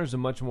also, Conor's a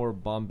much more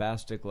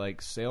bombastic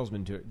like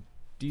salesman to it.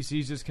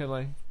 DC's just kind of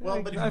like...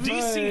 Well, but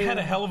DC had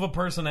a hell of a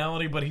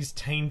personality, but he's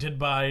tainted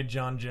by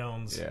John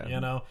Jones. Yeah. You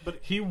know? But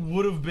he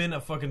would have been a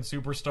fucking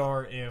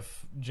superstar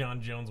if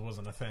John Jones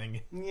wasn't a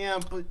thing. Yeah,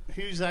 but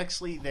who's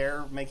actually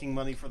there making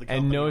money for the company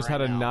And knows right how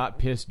to now? not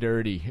piss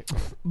dirty.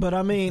 But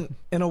I mean,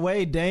 in a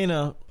way,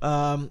 Dana,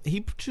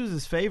 he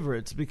chooses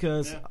favorites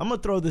because I'm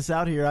gonna throw this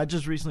out here. I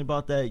just recently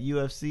bought that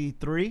UFC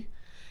 3,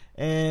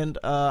 and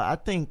I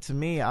think, to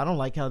me, I don't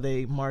like how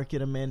they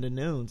market Amanda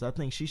Nunes. I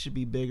think she should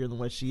be bigger than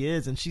what she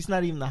is, and she's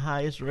not even the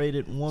highest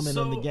rated woman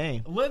in the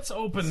game. Let's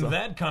open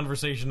that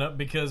conversation up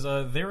because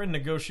they're in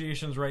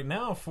negotiations right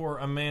now for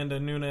Amanda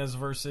Nunes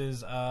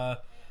versus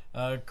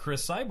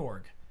Chris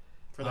Cyborg.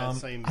 For that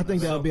same, I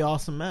think that would be an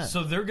awesome match.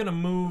 So they're gonna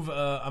move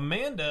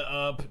Amanda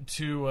up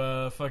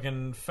to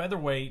fucking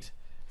featherweight,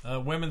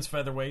 women's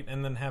featherweight,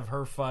 and then have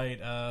her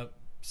fight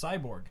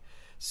Cyborg.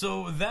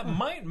 So that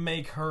might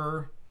make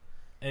her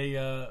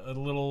a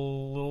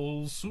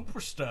little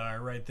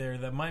superstar right there.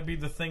 That might be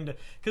the thing to,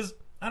 because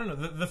I don't know.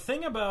 The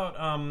thing about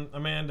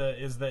Amanda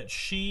is that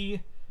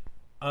she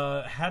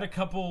had a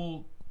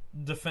couple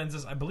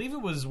defenses. I believe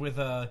it was with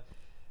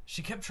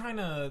she kept trying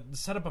to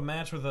set up a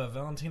match with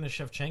Valentina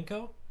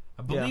Shevchenko.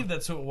 I believe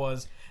that's who it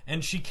was,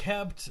 and she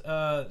kept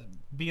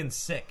being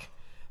sick.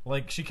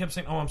 Like, she kept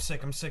saying, "Oh, I'm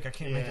sick. I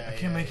can't make it. I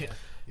can't make it."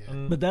 Yeah.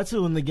 But that's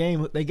who in the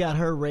game they got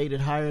her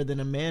rated higher than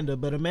Amanda.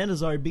 But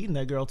Amanda's already beaten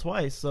that girl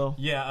twice, so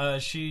yeah,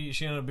 she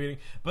ended up beating.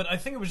 But I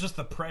think it was just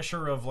the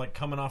pressure of like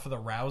coming off of the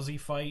Rousey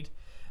fight,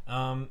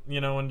 you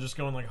know, and just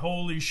going like,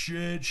 "Holy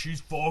shit, she's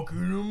fucking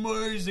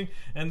amazing,"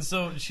 and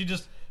so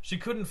she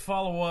couldn't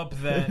follow up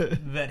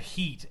that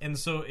heat, and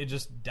so it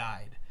just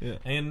died. Yeah.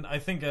 And I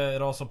think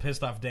it also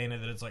pissed off Dana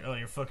that it's like, "Oh,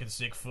 you're fucking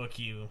sick. Fuck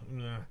you,"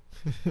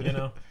 you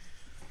know.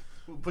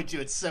 We'll put you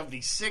at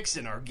 76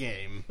 in our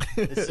game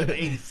instead of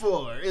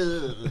 84.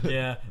 Ugh.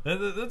 Yeah,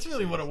 that's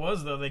really what it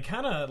was, though. They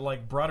kind of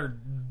like brought her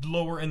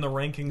lower in the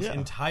rankings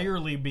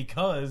entirely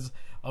because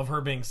of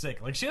her being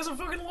sick. Like, she hasn't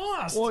fucking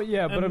lost. Well,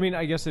 yeah, but I mean,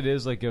 I guess it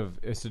is like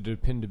it's a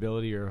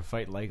dependability or a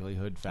fight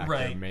likelihood factor,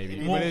 Right.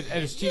 maybe. Well, But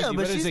it's cheesy, yeah,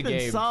 but it's she's a been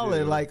game solid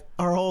too. like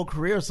her whole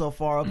career so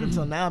far up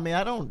until now. I mean,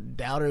 I don't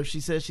doubt her if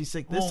she says she's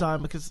sick this Well,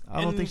 time because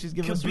I don't think she's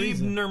giving us Khabib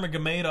reason.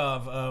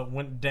 Nurmagomedov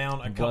went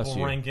down a couple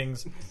you.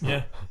 rankings.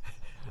 Yeah.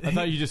 I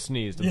thought you just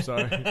sneezed. I'm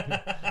sorry.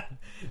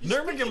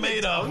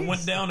 Nurmagomedov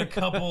went down a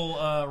couple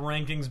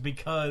rankings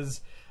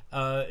because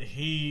when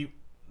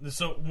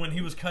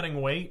he was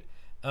cutting weight,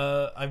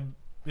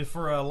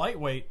 for a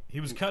lightweight, he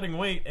was cutting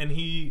weight and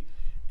he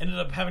ended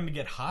up having to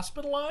get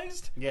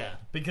hospitalized. Yeah.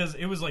 Because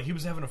it was like he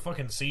was having a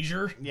fucking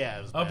seizure. Yeah,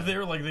 it was up bad.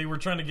 there, like they were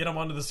trying to get him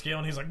onto the scale,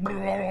 and he's like,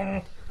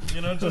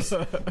 you know, just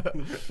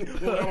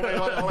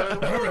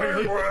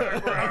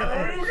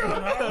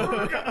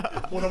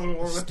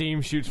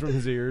Steam shoots from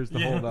his ears the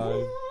whole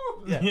night.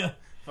 yeah.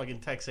 Fucking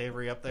Tex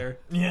Avery up there.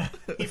 Yeah.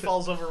 He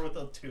falls over with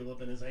a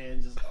tulip in his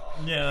hand. Just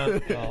Yeah.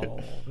 Oh.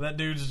 That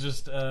dude's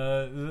just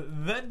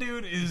that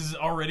dude is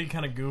already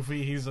kind of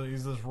goofy. He's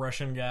this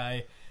Russian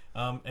guy,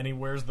 and he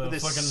wears the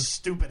this fucking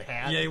stupid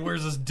hat. yeah. He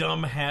wears this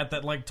dumb hat,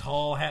 that like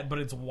tall hat, but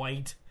it's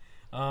white.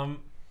 I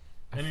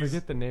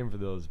forget the name for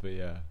those, but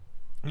yeah.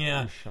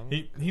 Yeah,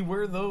 Russian? he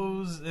wear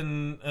those,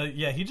 and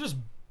he just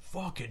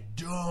fucking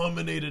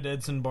dominated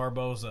Edson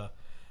Barboza.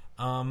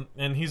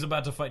 And he's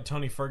about to fight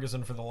Tony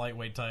Ferguson for the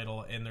lightweight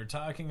title, and they're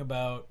talking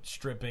about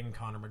stripping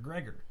Conor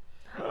McGregor.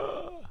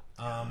 Oh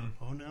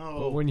no!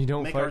 But when you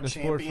don't Make fight our in a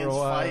sport for a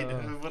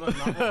champions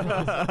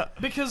while.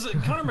 fight. Because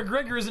Conor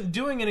McGregor isn't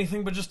doing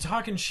anything but just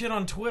talking shit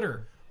on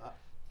Twitter.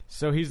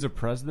 So he's the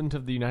president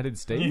of the United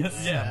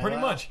States? Yeah, pretty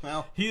much.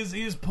 Well. He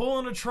is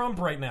pulling a Trump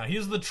right now. He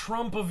is the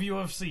Trump of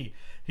UFC.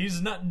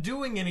 He's not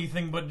doing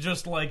anything but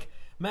just like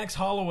Max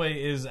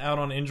Holloway is out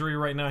on injury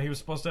right now. He was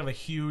supposed to have a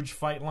huge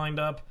fight lined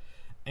up,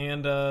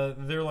 and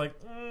they're like,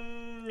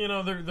 you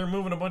know, they're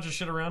moving a bunch of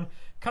shit around.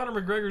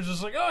 Conor McGregor's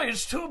just like, oh,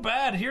 it's too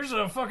bad. Here's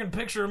a fucking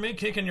picture of me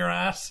kicking your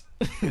ass.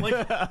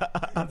 Like,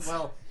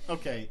 Well,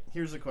 okay.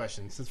 Here's a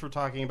question. Since we're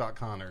talking about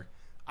Conor,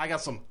 I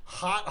got some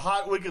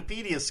hot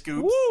Wikipedia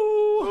scoops.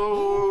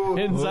 Ooh.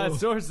 Inside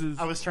sources.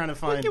 I was trying to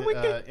find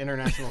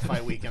International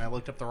Fight Week, and I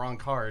looked up the wrong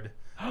card.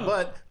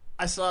 But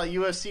I saw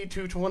UFC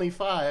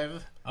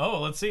 225 oh,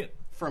 let's see it.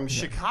 from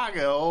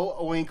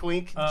Chicago. Wink,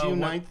 wink. June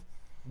 9th.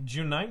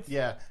 June 9th?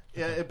 Yeah.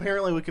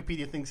 Apparently,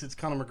 Wikipedia thinks it's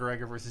Conor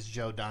McGregor versus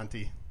Joe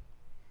Dante.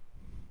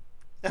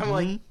 I'm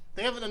like,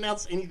 they haven't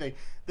announced anything.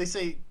 They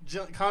say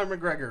Conor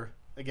McGregor,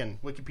 again,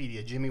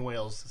 Wikipedia, Jimmy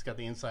Wales has got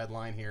the inside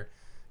line here.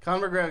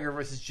 Conor McGregor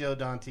versus Joe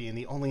Dante, and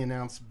the only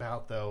announced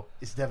bout, though,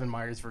 is Devin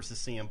Myers versus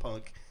CM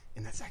Punk,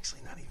 and that's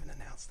actually not even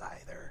announced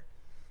either.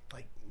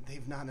 Like,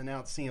 they've not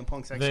announced CM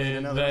Punk's actually in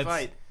another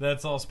fight.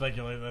 That's all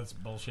speculated. That's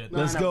bullshit.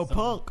 Let's go,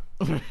 Punk.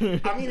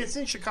 I mean, it's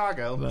in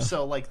Chicago,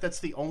 so, like, that's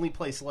the only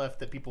place left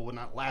that people would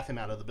not laugh him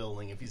out of the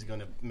building if he's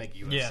going to make a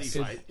UFC Yes,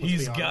 fight.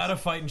 he's got to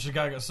fight in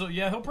Chicago. So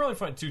yeah, he'll probably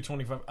fight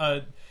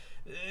 225.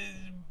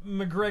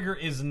 McGregor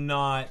is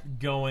not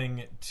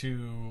going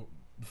to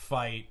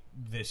fight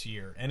this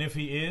year, and if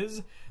he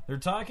is, they're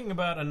talking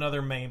about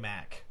another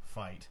Maymack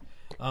fight.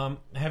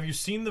 Have you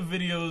seen the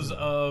videos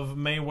of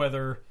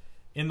Mayweather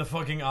in the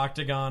fucking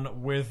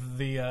octagon with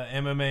the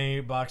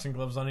MMA boxing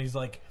gloves on. He's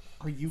like,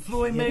 Are you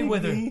Floyd kidding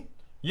Mayweather. me?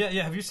 Yeah.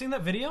 Have you seen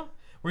that video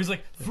where he's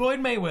like, Floyd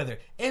Mayweather,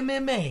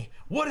 MMA,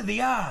 what are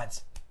the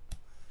odds?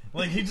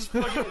 Like, he just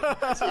fucking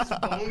His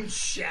bones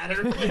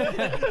shattered.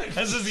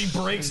 as he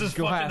breaks his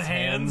Glass fucking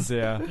hands.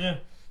 Yeah.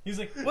 He's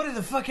like, what are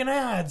the fucking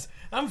odds?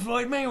 I'm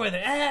Floyd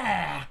Mayweather.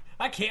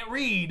 I can't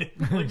read.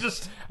 Like,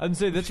 just I'd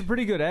say that's a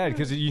pretty good ad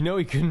because he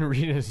couldn't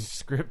read his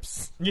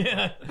scripts.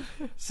 yeah.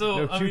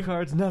 So No cue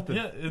cards, nothing.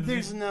 Yeah,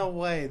 There's no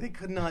way they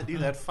could not do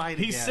that fight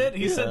he again.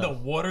 said the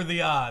what are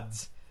the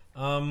odds?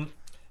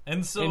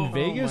 And so In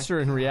Vegas or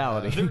in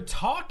reality? they're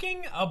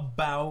talking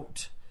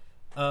about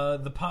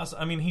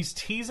he's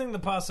teasing the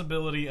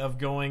possibility of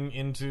going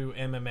into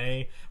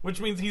MMA, which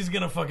means he's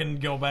gonna fucking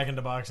go back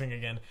into boxing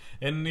again.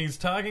 And he's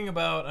talking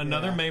about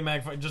another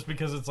Maymac fight just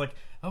because it's like,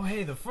 oh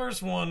hey, the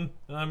first one,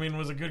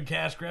 was a good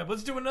cash grab.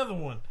 Let's do another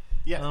one.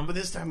 Yeah, but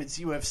this time it's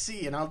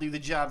UFC, and I'll do the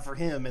job for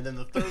him. And then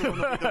the third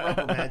one will be the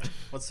rubber match.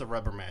 What's the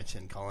rubber match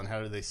in, Colin?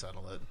 How do they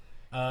settle it?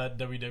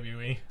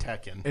 WWE.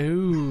 Tekken.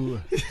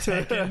 Ooh.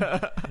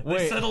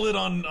 They settle it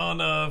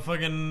on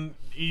fucking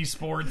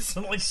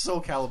esports. Like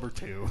Soul Calibur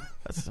 2.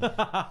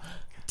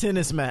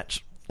 Tennis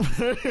match.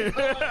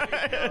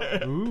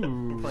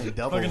 Ooh. Playing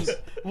doubles.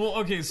 well,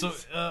 okay, so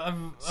I've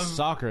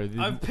Soccer,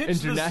 the I've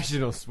pitched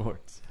international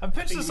sports. I've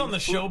pitched this on the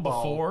show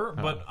Football. before,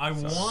 but I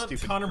want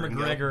stupid Conor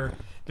gringo. McGregor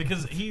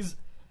because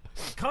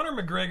Conor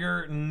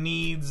McGregor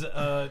needs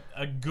a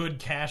good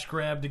cash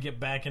grab to get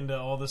back into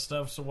all this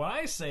stuff. So what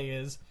I say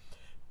is,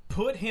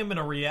 put him in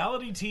a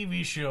reality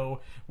TV show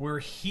where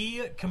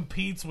he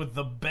competes with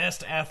the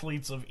best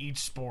athletes of each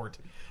sport.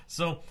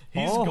 So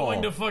he's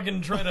going to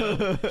fucking try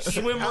to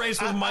swim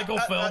race with Michael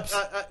Phelps.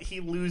 He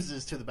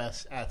loses to the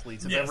best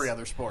athletes of Yes. every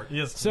other sport.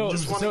 Yes. So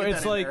Just wanna get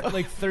it's that in there.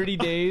 like 30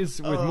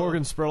 days with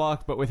Morgan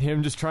Spurlock, but with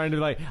him just trying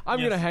to I'm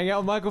Yes. gonna hang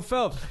out with Michael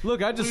Phelps.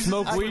 Look, I just Loses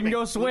smoke in weed and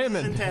go loses in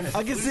swimming. tennis, I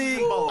can loses see in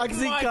bowling.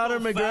 Conor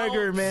Michael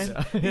McGregor,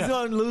 Phelps. man. He's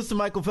going to lose to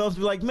Michael Phelps.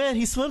 Be like, man,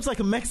 he swims like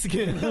a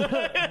Mexican.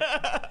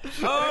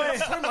 Oh,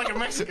 Swim like a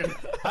Mexican.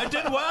 I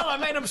did well. I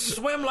made him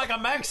swim like a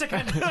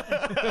Mexican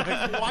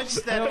Watch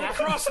that.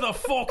 across the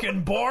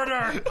fucking border.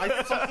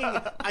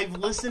 I've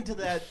listened to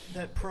that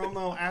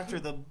promo after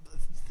the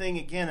thing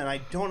again, and I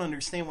don't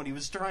understand what he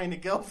was trying to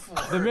go for.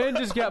 The man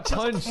just got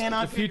punched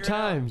cannot a few figure it out.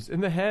 times in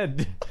the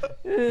head.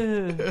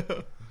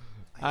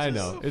 I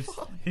know. It's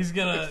He's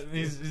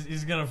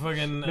gonna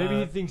fucking maybe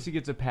he thinks he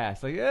gets a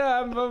pass. Like,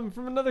 yeah, I'm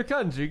from another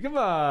country. Come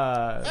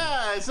on.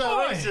 It's so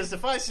Oi. racist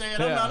if I say it.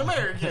 I'm Yeah. not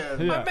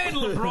American. Yeah. I made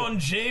LeBron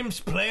James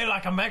play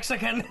like a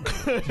Mexican.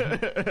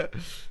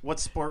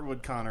 What sport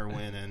would Connor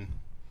win in?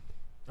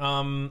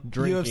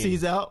 Drinking.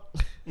 UFC's out.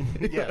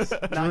 Yes,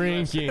 not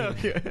Drinking.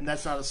 UFC. And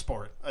that's not a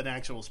sport, an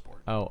actual sport.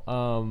 Oh,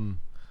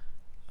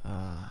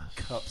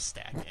 Cup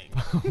stacking.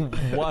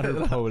 water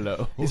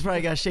polo. He's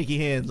probably got shaky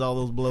hands, all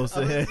those blows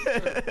to him.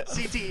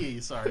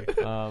 CTE, sorry.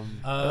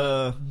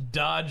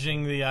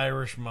 Dodging the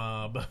Irish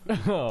mob.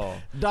 Oh.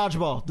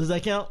 Dodgeball. Does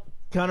that count?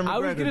 Conor I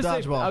was McGregor, gonna say,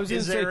 dodgeball. I was gonna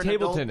Is say there an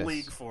table adult tennis.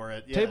 league for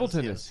it? Yes, Table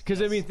tennis. yes, Because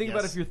yes, think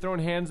about yes. if you're throwing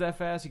hands that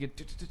fast, you get,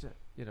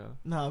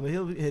 No, but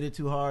he'll hit it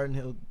too hard and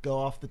he'll go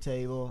off the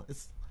table. It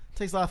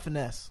takes a lot of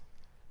finesse.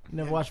 You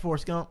never watched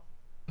Forrest Gump?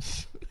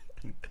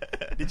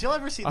 Did y'all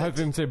ever see I that? was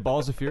gonna say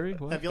Balls of Fury.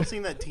 What? Have y'all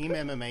seen that team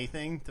MMA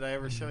thing? Did I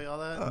ever show y'all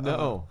that?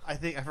 No. I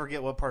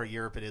forget what part of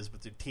Europe it is,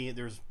 but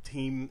there's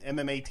team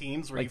MMA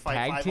teams where Like you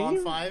fight tag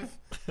 5-on-5.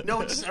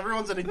 No, just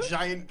everyone's in a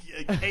giant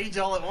cage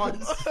all at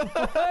once,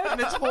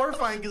 and it's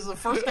horrifying because the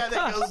first guy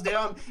that goes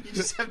down, you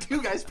just have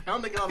two guys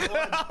pounding on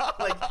one.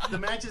 Like the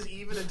match is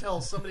even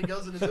until somebody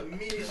goes and it's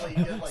immediately.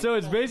 You get, like, So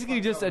it's pulled the basically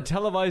fuck just a over.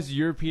 televised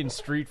European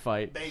street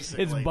fight.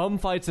 Basically. It's bum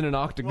fights in an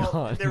octagon.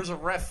 Well, there's a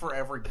ref for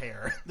every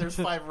pair. There's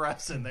 5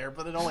 refs in there,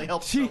 but it only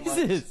helps so much.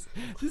 Jesus,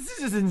 this is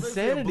just It's a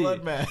insanity.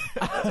 blood match.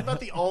 That's about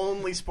the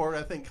only sport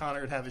I think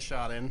Connor would have a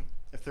shot in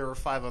if there were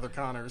 5 other A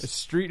Connors.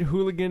 street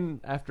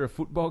hooligan after a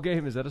football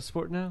game, is that a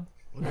sport now?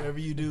 Whatever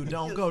you do,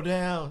 don't go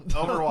down.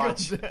 Don't go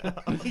Overwatch.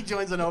 down. He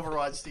joins an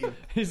Overwatch team.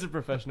 He's a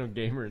professional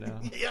gamer now.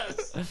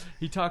 Yes.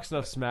 He talks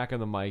enough smack on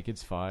the mic,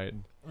 it's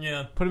fine.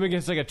 Yeah. Put him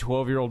against like a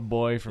 12-year-old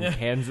boy from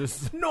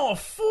Kansas. No,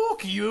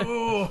 fuck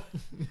you.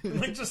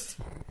 Like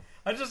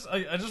I just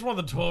want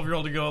the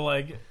 12-year-old to go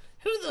like,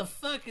 who the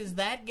fuck is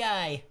that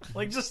guy?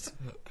 Like just.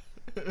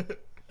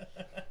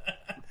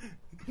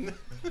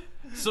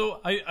 So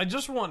I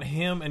just want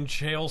him and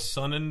Chael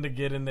Sonnen to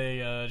get in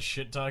a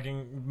shit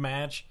talking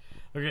match.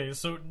 Okay,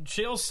 so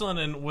Chael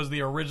Sonnen was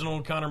the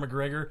original Conor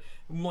McGregor,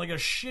 like a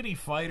shitty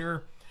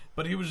fighter,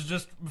 but he was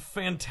just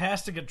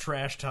fantastic at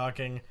trash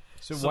talking.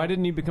 So why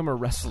didn't he become a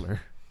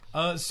wrestler?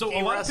 So He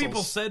a lot wrestles. of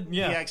people said,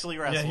 yeah, He actually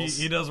wrestles.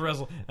 Yeah, he does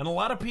wrestle, and a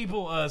lot of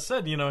people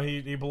said,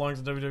 he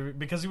belongs to WWE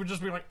because he would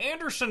just be like,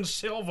 Anderson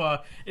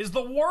Silva is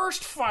the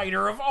worst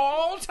fighter of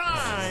all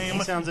time. He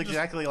sounds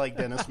exactly like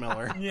Dennis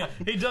Miller. Yeah,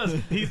 he does.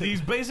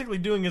 He's basically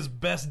doing his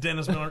best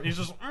Dennis Miller. He's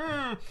just,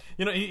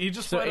 he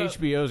just So fought,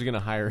 HBO's going to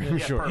hire him,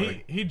 Yeah, sure.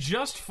 perfect. he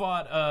just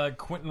fought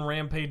Quentin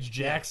Rampage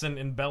Jackson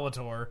in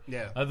Bellator.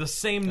 Yeah. The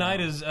same night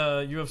as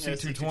UFC UFC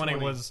 220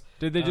 220. was.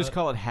 Did they just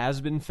call it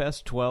Has-Been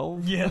Fest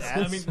 12? Yes,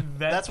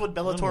 That's what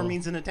Bellator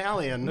means in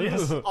Italian.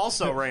 Yes.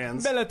 Also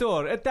Rands.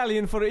 Bellator,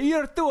 Italian for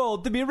you're too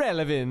old to be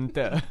relevant.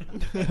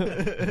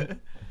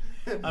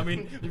 I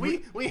mean,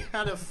 We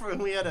had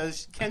a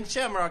Ken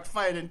Shamrock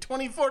fight in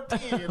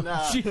 2014. And,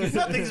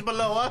 nothing's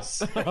below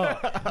us.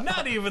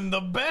 not even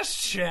the best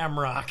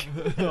Shamrock.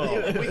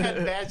 We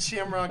had Bad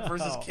Shamrock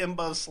versus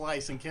Kimbo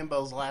Slice in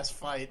Kimbo's last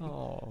fight. It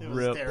was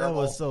rip. terrible.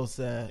 That was so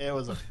sad. It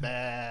was a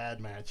bad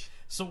match.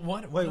 So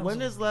what? Wait, when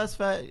his last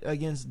fight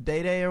against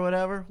Day Day or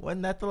whatever?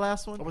 Wasn't that the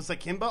last one? Was that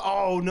Kimbo?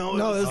 Oh no!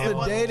 No, it was the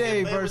wasn't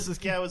Day-Day Kimbo. versus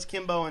it was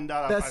Kimbo and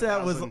Dada.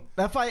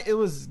 That fight. It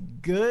was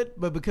good,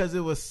 but because it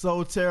was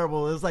so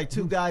terrible, it was like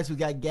two guys who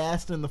got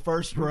gassed in the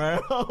first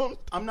round.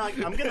 I'm not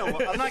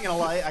gonna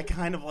lie. I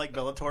kind of like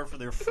Bellator for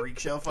their freak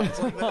show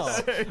fights like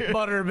this.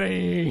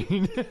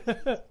 Butterbean.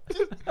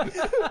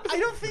 I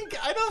don't think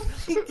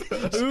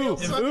Ooh,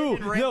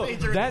 and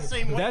Rampage are in the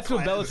same weight that's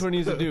what class. Bellator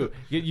needs to do.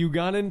 Get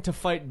Ugandan to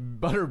fight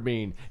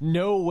Butterbean.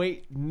 No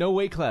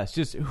weight class.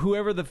 Just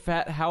however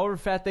however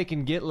fat they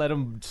can get, let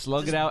them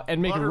slug it out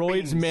and make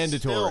Butterbean roids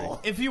mandatory.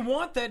 still. If you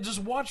want that, just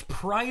watch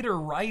Pride or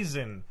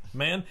Ryzen,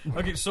 man.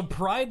 Okay, so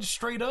Pride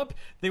straight up,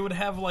 they would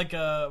have like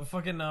a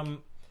fucking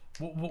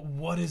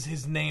what is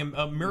his name?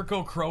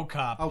 Mirko Crow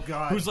Cop. Oh,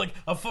 God. Who's like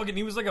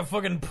he was like a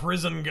fucking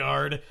prison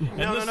guard. And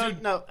this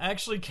dude no.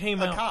 actually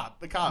came A out.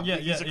 cop. Yeah,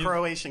 He's a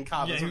Croatian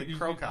cop. Yeah, He's a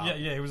Crow cop.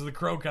 Yeah, he was the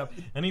Crow Cop,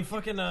 and he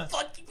fucking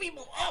Fuck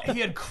people up.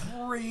 he had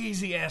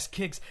crazy ass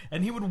kicks,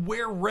 and he would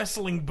wear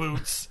wrestling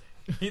boots.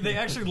 They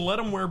actually let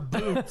him wear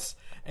boots,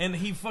 and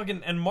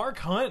Mark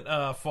Hunt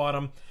fought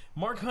him.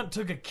 Mark Hunt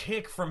took a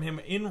kick from him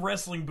in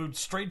wrestling boots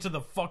straight to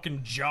the fucking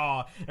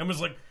jaw, and was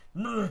like,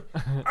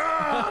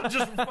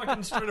 just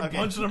fucking straight up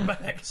punching him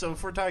back. So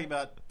if we're talking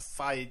about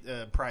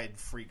Pride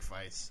freak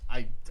fights,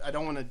 I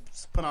don't want to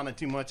put on it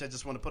too much. I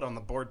just want to put on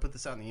the board, put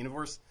this out in the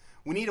universe.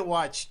 We need to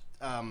watch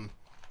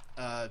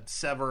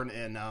Severn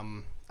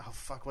and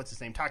what's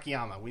his name?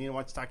 Takayama. We need to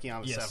watch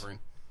Takayama Severn.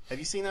 Have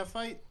you seen that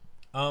fight?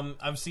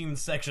 I've seen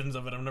sections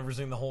of it. I've never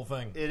seen the whole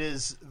thing. It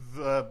is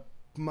the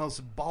most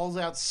balls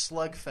out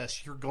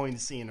slugfest you're going to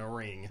see in a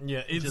ring.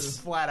 Yeah, it's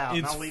just flat out.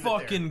 It's I'll leave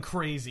fucking it there.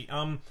 crazy.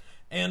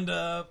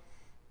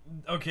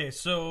 Okay,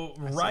 so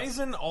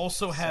Ryzen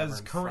also has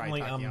Severn,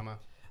 currently Fry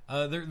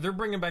Takayama. they're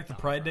bringing back the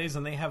Pride Days,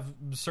 and they have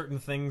certain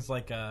things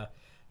like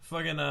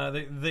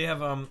they have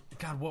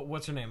God,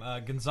 what's her name,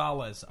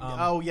 Gonzalez.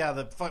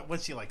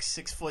 What's she, like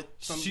 6 foot?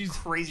 She's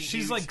crazy.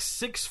 She's dude. like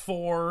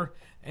 6'4",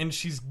 and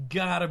she's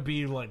gotta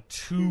be like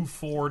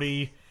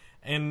 240,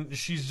 and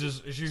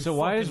she's So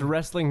why is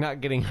wrestling not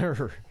getting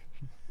her?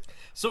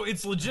 So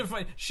it's legit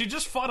fight. She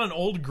just fought an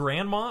old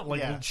grandma.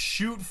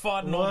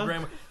 Fought an old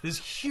grandma. This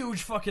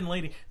huge fucking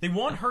lady. They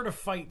want her to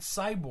fight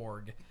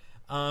Cyborg.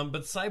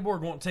 But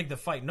Cyborg won't take the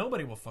fight.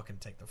 Nobody will fucking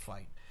take the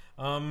fight.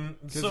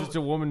 Because it's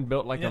a woman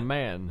built like a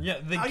man. Yeah,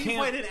 they How can't. you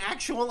fight an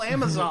actual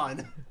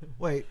Amazon?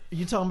 Wait,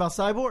 you talking about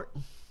Cyborg?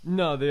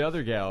 No, the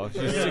other gal.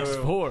 She's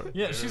 6'4".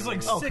 Yeah, she's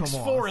like Oh, come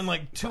 6'4" on. and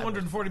like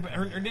 240.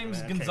 Her name is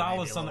Okay, Gonzalez.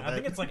 maybe a Something. little I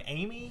think bit. it's like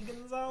Amy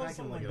Gonzalez, I can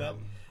something look like it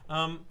that.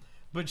 up.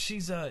 But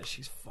she's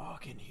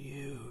fucking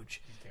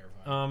huge.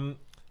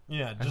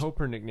 Yeah. I hope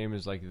her nickname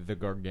is like the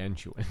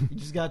Gargantuan. You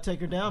just gotta take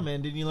her down,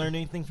 man. Didn't you learn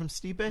anything from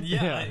Stipe?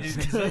 Yeah,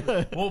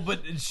 exactly. Well,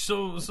 but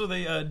so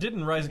they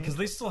didn't rise because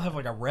they still have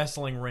like a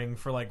wrestling ring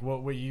for like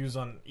what we use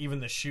on even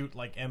the shoot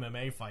like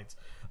MMA fights.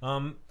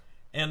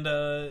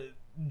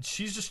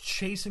 She's just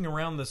chasing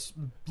around this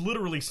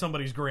literally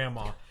somebody's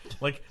grandma.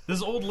 Like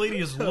this old lady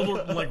is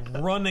like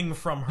running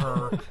from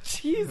her.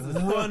 Jesus.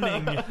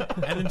 Running, and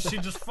then she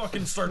just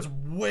fucking starts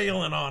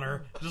wailing on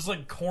her, just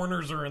like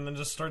corners her, and then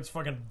just starts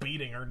fucking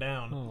beating her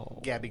down. Oh.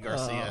 Gabby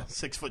Garcia,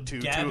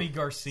 6'2". Gabby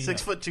Garcia,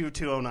 6'2",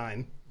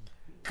 209.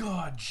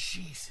 God,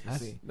 Jesus.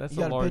 That's You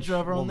got a large picture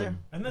of her on woman. there?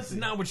 And that's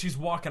not what she's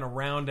walking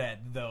around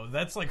at, though.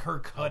 That's like her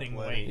cutting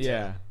weight.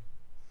 Yeah.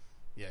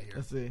 Yeah, here.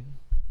 Let's see.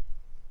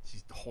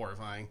 She's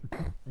horrifying.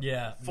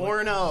 Yeah.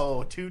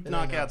 4-0, 2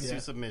 knockouts, yeah. 2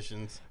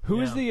 submissions.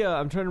 Who is Yeah. the?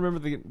 I'm trying to remember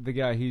the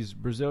guy. He's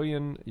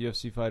Brazilian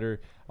UFC fighter.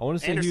 I want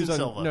to say Anderson he was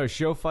on Silva.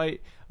 Show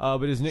Fight,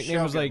 but his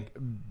nickname was Shogun. like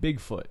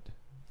Bigfoot.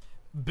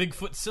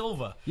 Bigfoot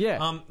Silva.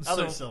 Yeah.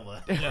 Other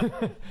Silva.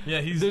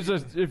 Yeah, he's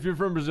If you're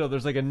from Brazil,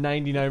 there's like a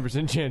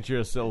 99% chance you're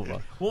a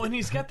Silva. well, and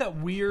he's got that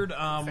weird.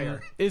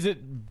 Fair. Is it?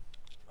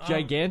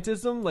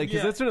 gigantism? Like, 'cause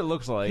yeah. that's what it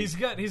looks like. He's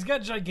got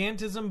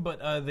gigantism,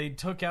 but they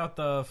took out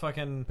the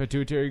fucking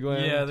pituitary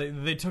gland. Yeah,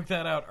 they took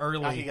that out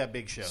early. He got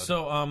big showed.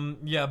 So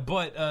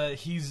but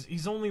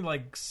he's only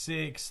like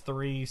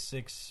 6'3",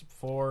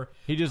 6'4".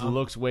 He just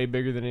looks way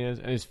bigger than he is,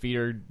 and his feet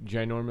are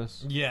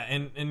ginormous. Yeah,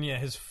 and yeah,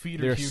 his feet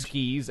are They're huge.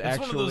 skis. It's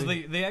actually, one of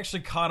those they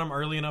actually caught him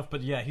early enough,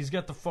 but yeah, he's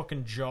got the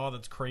fucking jaw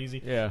that's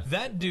crazy. Yeah.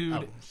 That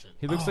dude.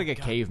 he looks like a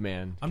God.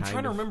 caveman. I'm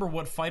trying to of. remember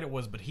what fight it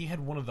was, but he had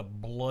one of the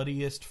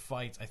bloodiest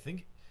fights. I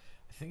think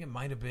it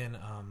might have been.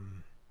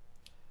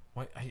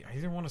 I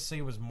either want to say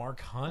it was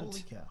Mark Hunt.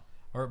 Holy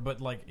cow.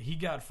 But like he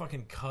got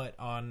fucking cut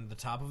on the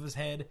top of his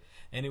head,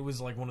 and it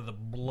was like one of the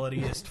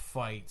bloodiest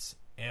fights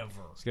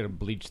ever. He's got to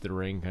bleach the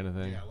ring kind of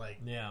thing.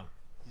 Yeah.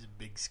 He's a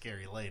big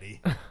scary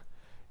lady.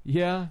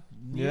 Yeah.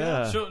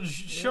 Show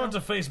it to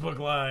Facebook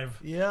Live.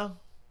 Yeah.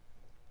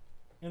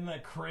 Isn't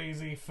that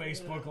crazy?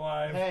 Facebook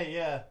Live. Hey,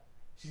 yeah,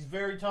 she's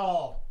very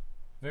tall.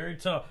 Very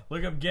tough.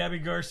 Look up Gabby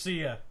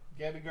Garcia.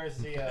 Gabby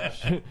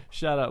Garcia.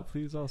 Shout out,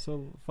 please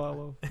also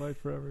follow Fight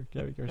Forever,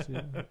 Gabby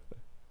Garcia.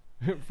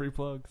 Free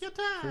plugs.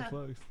 Free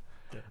plugs.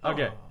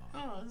 Okay.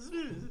 Oh,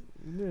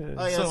 Yeah.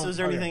 yeah. So is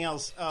there anything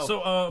else? Oh.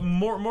 So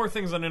more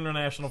things on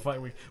International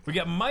Fight Week. We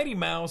got Mighty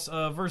Mouse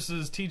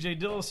versus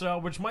TJ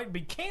Dillashaw, which might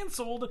be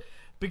canceled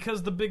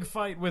because the big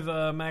fight with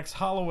Max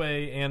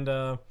Holloway and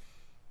the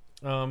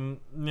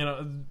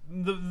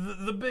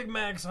big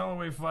Max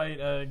Holloway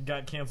fight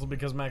got canceled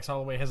because Max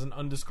Holloway has an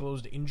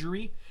undisclosed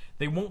injury.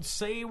 They won't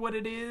say what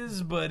it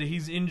is, but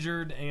he's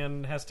injured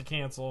and has to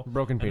cancel.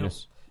 Broken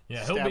penis.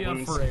 He'll be out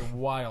for a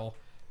while.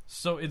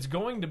 So it's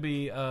going to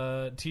be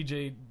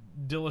TJ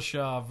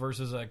Dillashaw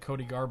versus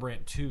Cody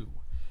Garbrandt 2.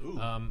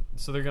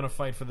 So they're going to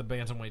fight for the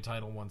bantamweight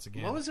title once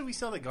again. What was it we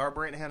saw that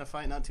Garbrandt had a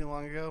fight not too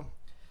long ago?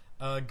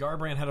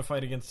 Garbrandt had a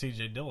fight against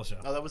TJ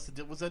Dillashaw. Oh, that was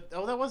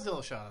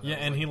Dillashaw.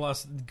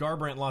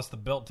 Garbrandt lost the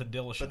belt to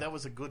Dillashaw. But that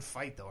was a good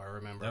fight, though. I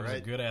remember. That was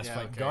a good ass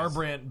fight. Okay.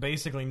 Garbrandt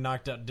basically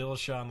knocked out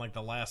Dillashaw in like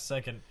the last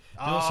second.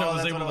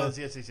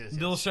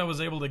 Dillashaw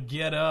was able to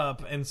get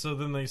up, and so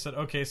then they said,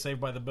 "Okay, Saved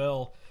by the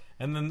Bell."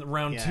 And then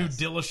round 2,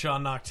 Dillashaw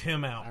knocked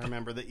him out. I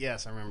remember that.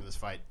 Yes, I remember this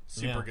fight.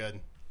 Super good.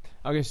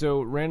 Okay,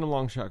 so random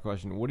long shot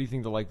question: what do you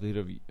think the likelihood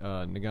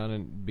of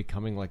Ngannou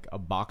becoming like a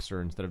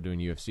boxer instead of doing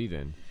UFC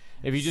then?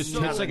 If he just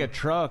hits like a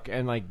truck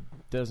and like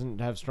doesn't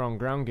have strong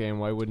ground game,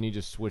 why wouldn't he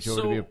just switch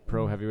over to be a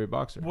pro heavyweight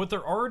boxer? What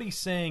they're already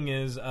saying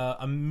is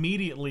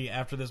immediately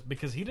after this,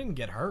 because he didn't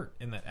get hurt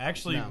in that.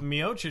 Actually,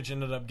 Miocic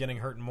ended up getting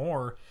hurt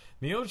more.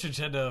 Miocic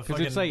had to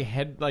because it's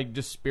like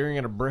just spearing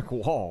at a brick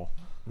wall.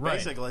 Right.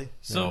 Basically.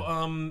 So,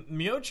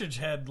 Miocic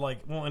had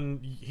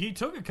and he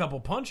took a couple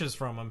punches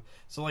from him.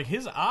 So,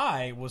 his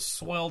eye was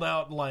swelled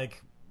out,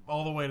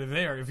 all the way to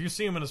there. If you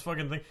see him in his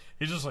fucking thing,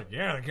 he's just like,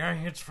 yeah, the guy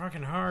hits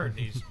fucking hard.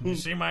 You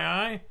see my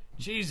eye?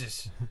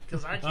 Jesus.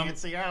 Because I can't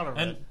see out of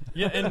it.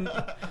 Yeah, and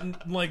I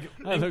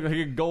look like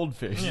a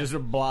goldfish, just a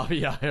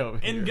blobby eye over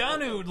here.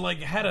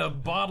 Ngannou, had a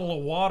bottle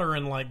of water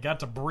and, got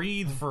to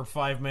breathe for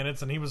 5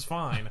 minutes, and he was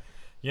fine.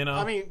 You know?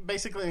 I mean,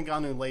 basically,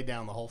 Ngannou laid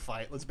down the whole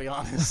fight. Let's be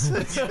honest.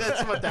 That's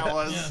what that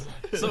was.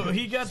 Yeah. So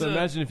he got to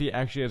imagine if he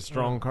actually had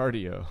strong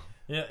cardio.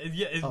 Yeah,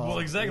 well,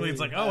 exactly. It's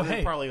like, oh,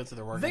 hey, probably what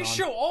they're working they on.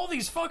 show all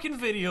these fucking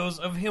videos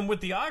of him with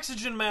the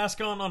oxygen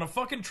mask on a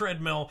fucking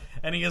treadmill,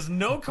 and he has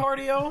no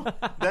cardio.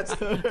 That's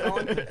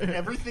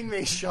everything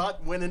they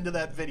shot went into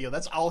that video.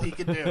 That's all he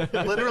could do.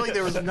 Literally,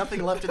 there was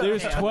nothing left in the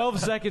There's 12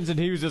 seconds, and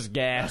he was just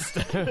gassed.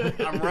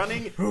 I'm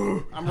running.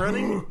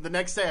 The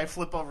next day, I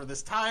flip over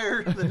this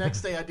tire. The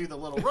next day, I do the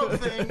little rope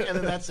thing, and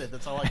then that's it.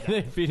 That's all I got.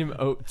 They feed him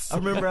oats. I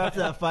remember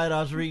after that fight,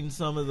 I was reading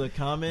some of the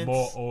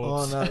comments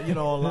on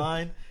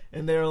online.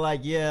 And they were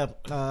like, yeah,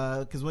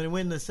 because when he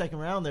went in the second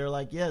round, they were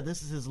like, yeah,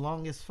 this is his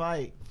longest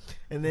fight.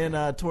 And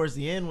then towards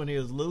the end when he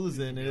was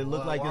losing, and it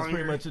looked like it was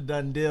pretty much a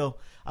done deal.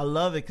 I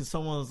love it because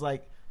someone was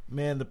like,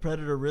 man, the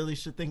Predator really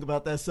should think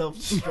about that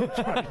self-destruct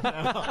right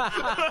now.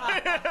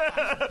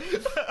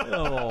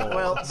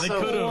 Well, they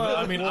could have.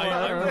 I mean,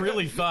 I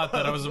really thought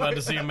that I was about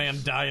to see a man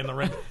die in the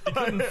ring. They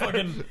couldn't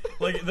fucking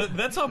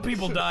that's how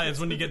people die. Is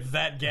when you get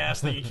that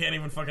gassed that you can't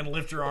even fucking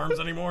lift your arms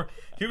anymore.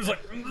 He was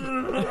like,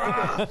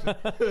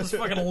 just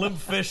fucking limp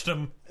fished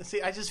him.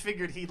 See, I just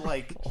figured he'd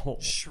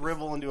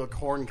shrivel into a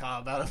corn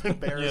cob out of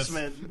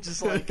embarrassment. Yes.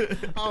 Just like,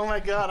 oh my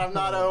god, I'm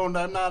not owned.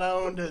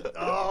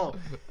 Oh,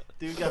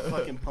 dude got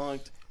fucking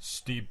punked.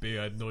 Steepy,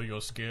 I know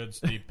you're scared,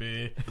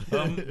 Steepy.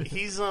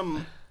 He's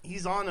on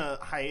a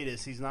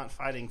hiatus. He's not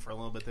fighting for a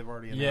little bit. They've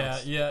already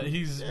announced. Yeah.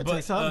 It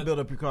takes time to build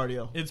up your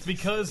cardio. It's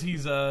because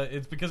he's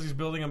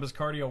building up his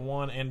cardio,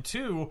 1 and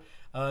 2.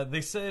 They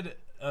said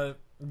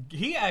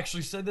he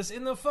actually said this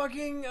in the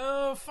fucking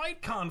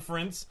fight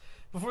conference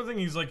before the thing.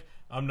 He's like,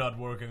 I'm not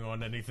working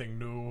on anything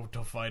new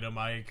to fight him.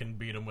 I can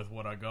beat him with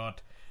what I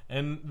got.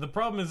 And the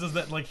problem is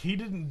that he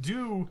didn't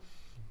do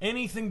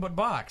anything but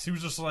box. He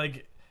was just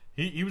like.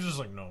 He was just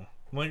like, no.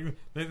 They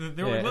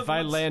were like, if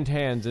I land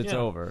hands, it's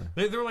over.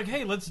 They were like,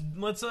 hey, let's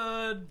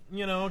kind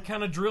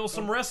of drill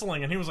some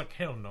wrestling, and he was like,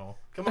 hell no.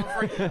 Come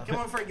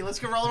on, Frankie. Let's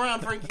go roll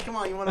around, Frankie. Come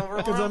on, you want to roll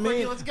around,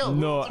 Frankie? Let's go.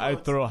 No, I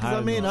throw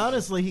hands.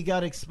 Honestly, he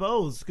got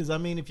exposed. Because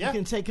if you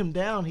can take him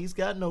down, he's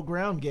got no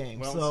ground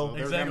game. So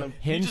exactly.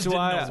 Hence just didn't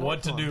why know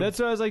what to do. That's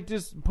why I was like,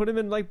 just put him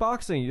in like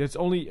boxing. It's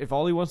only if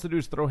all he wants to do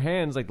is throw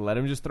hands. Like, let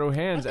him just throw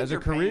hands as a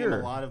career. Paying him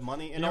a lot of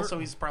money, and also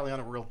he's probably on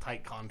a real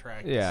tight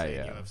contract. Yeah,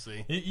 in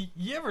UFC.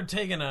 You ever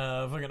taken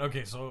a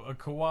fucking so a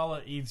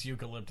koala eats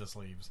eucalyptus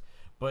leaves,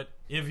 but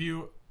if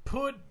you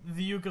put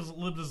the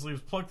eucalyptus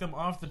leaves, pluck them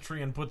off the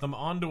tree, and put them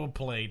onto a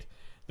plate,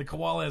 the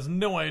koala has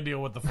no idea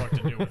what the fuck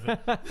to do with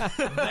it.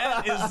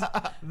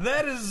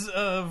 that is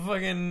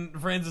fucking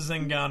Francis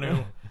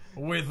Ngannou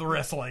with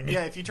wrestling.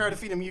 Yeah, if you try to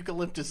feed him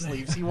eucalyptus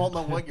leaves, he won't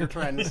know what you're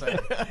trying to say.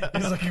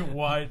 He's like,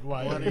 why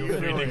are you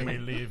feeding me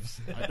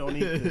leaves? I don't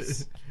eat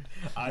this.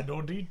 I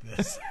don't eat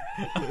this.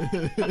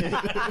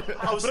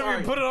 Oh, But if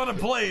you put it on a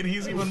plate,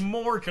 he's even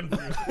more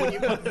confused. when you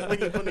put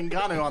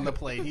Ngannou on the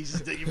plate, he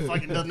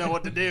fucking doesn't know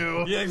what to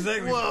do. Yeah,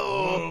 exactly.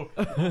 Whoa.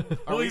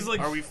 He's like,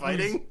 are we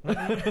fighting?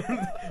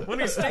 When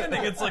he's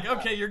standing, it's like,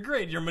 okay, you're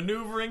great. You're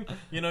maneuvering.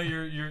 You know,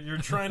 you're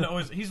trying to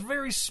always. He's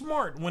very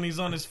smart when he's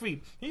on his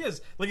feet. He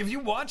is. Like, if you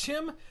watch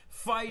him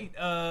fight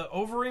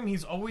over him,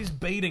 he's always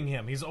baiting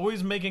him. He's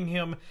always making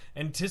him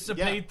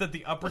anticipate that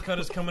the uppercut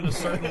is coming a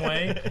certain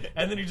way,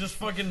 and then he just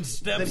fucking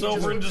steps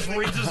over and just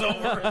reaches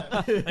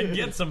over and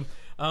gets him.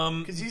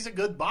 Because he's a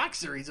good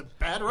boxer. He's a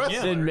bad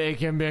wrestler. Then make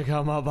him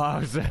become a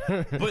boxer.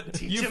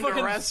 But you him to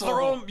fucking wrestle.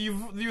 throw him.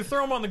 You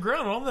throw him on the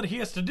ground. All that he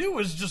has to do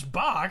is just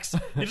box.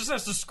 He just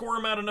has to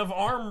squirm out enough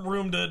arm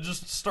room to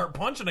just start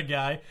punching a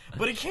guy.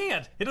 But he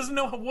can't. He doesn't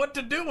know what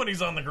to do when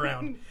he's on the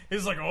ground.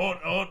 He's like,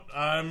 oh,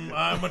 I'm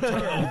a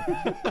turtle.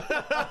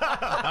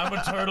 I'm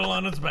a turtle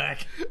on its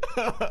back.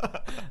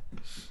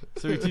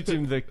 So we teach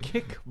him the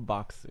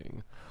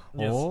kickboxing.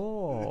 Yes.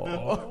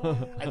 Oh.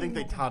 I think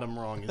they taught him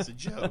wrong as a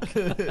joke.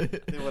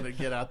 They want to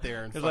get out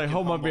there and It's like,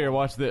 hold my beer,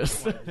 watch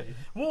this.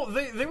 Well,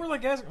 they were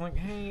like asking, like,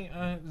 hey,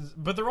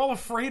 but they're all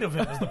afraid of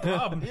him. Is the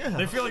problem?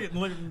 They feel like,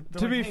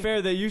 To be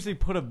fair, they usually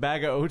put a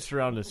bag of oats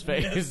around his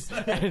face,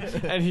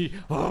 and he.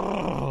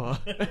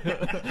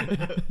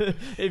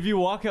 If you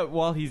walk up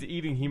while he's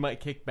eating, he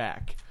might kick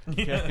back.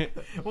 Okay?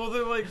 Yeah. Well,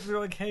 they're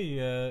like,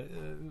 hey,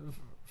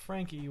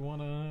 Frankie, you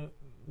wanna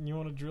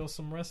drill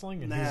some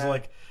wrestling? And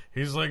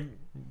he's like,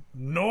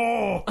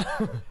 no,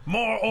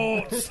 more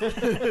oats.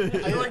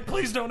 They're like,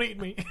 please don't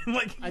eat me.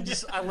 Like,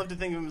 I love to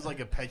think of him as like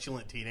a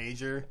petulant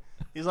teenager.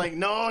 He's like,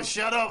 no,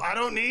 shut up, I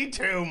don't need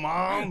to,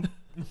 Mom.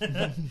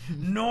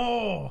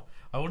 No,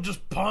 I will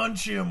just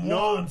punch him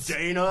No, once.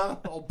 Dana,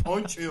 I'll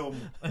punch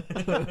him.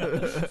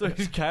 So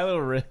he's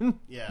Kylo Ren.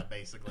 Yeah,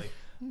 basically.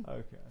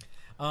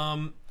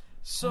 Okay.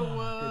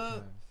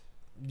 So,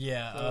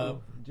 yeah,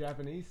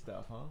 Japanese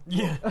stuff, huh?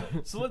 yeah.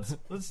 So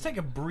let's take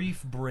a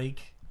brief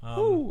break,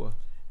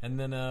 and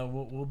then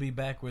we'll be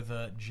back with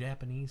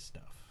Japanese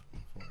stuff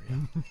for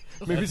you.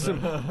 Maybe some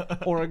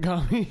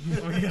origami.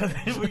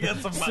 we got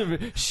some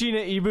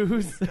Shina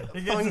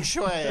Ibus. Feng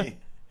Shui.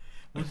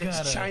 we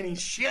got It's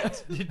Chinese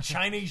shit.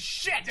 Chinese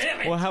shit.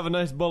 Damn it. We'll have a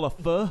nice bowl of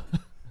pho.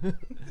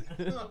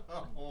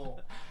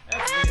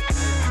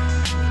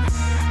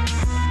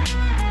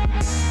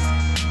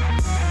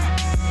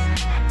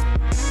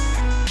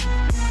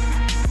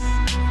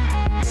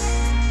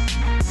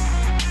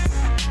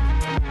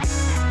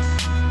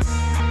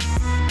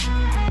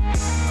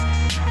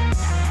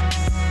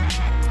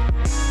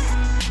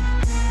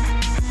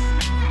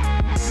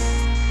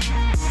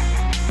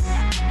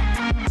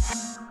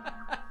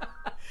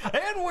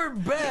 And we're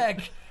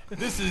back.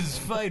 This is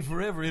Fight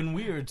Forever, and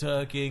we're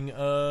talking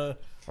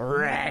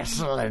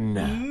Wrestling.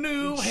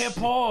 New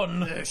Hip-On.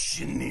 The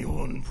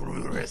Shinihon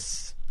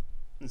Progress.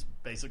 That's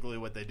basically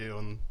what they do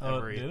in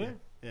every. Do they?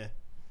 Yeah.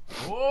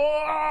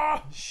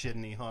 Whoa!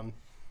 Shinihon.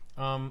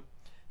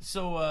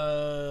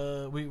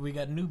 So we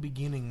got new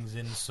beginnings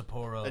in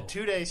Sapporo. A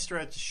 2-day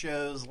stretch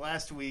shows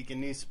last week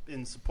in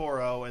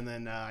Sapporo, and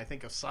then I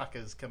think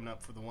Osaka's coming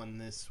up for the one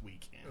this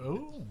weekend.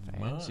 Oh,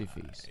 Fancy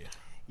my. feast.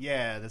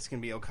 Yeah, that's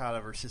going to be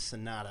Okada versus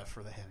Sonata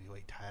for the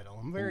heavyweight title.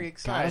 I'm very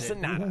excited.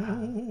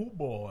 Oh,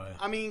 boy.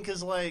 I mean,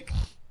 because, like,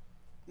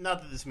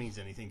 not that this means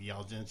anything to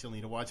y'all, gents. You'll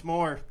need to watch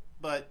more.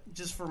 But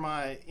just for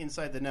my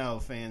Inside the Know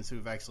fans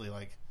who've actually,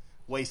 like,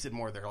 wasted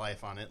more of their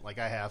life on it, like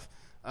I have,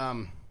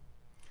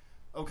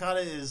 Okada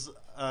is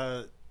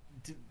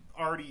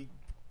already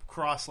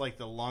crossed, like,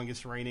 the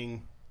longest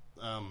reigning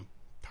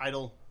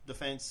title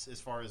defense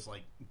as far as,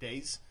 like,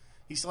 days.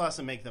 He still has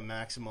to make the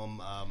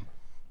maximum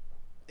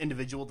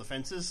individual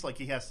defenses. Like,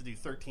 he has to do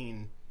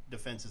 13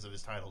 defenses of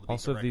his title to beat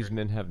Also, the if these record.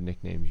 men have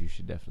nicknames, you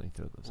should definitely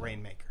throw those out.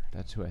 Rainmaker.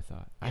 That's who I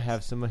thought. I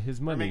have some of his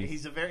money. I mean,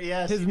 he's a very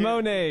His you do.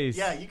 Mones.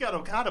 Yeah, you got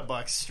Okada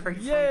bucks straight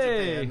from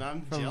Yay! Japan.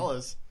 I'm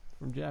jealous.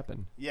 From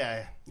Japan.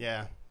 Yeah.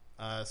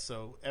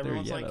 So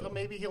everyone's like, yellow. oh,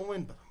 maybe he'll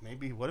win, but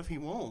maybe what if he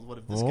won't? What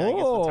if this guy gets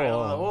the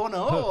title? Oh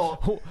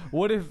no!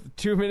 What if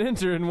 2 men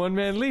enter and 1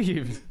 man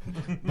leaves?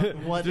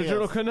 What The if?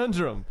 total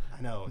conundrum.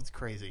 I know, it's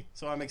crazy.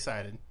 So I'm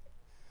excited,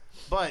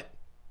 but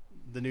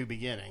the New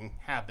Beginning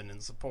happened in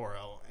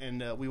Sapporo,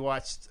 and we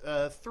watched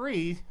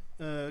 3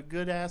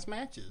 good-ass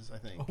matches, I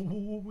think.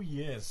 Oh,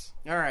 yes.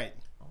 All right.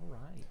 All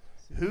right.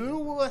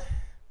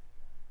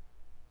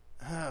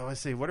 Let's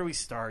see. Where do we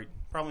start?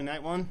 Probably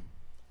night 1?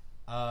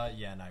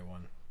 Yeah, night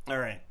 1. All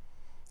right.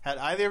 Had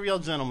either of y'all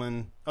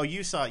gentlemen... Oh,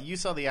 you saw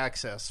the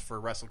access for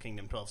Wrestle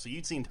Kingdom 12, so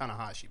you'd seen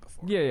Tanahashi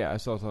before. Yeah, I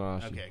saw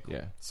Tanahashi. Okay, cool.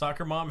 Yeah.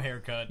 Soccer mom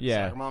haircut.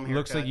 Yeah, Soccer mom haircut.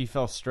 looks like he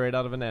fell straight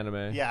out of an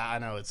anime. Yeah, I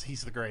know.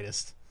 He's the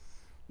greatest.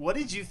 What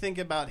did you think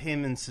about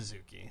him and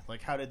Suzuki?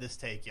 Like, how did this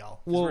take y'all?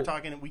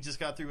 Because we just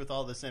got through with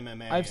all this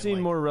MMA. I've seen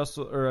more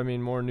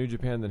more New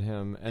Japan than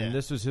him, and Yeah.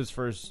 this was his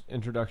first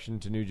introduction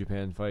to New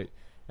Japan fight.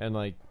 And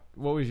like,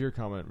 what was your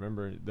comment?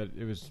 Remember that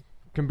it was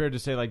compared to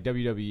say like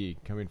WWE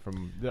coming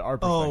from our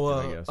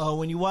perspective, I guess.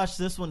 When you watch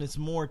this one, it's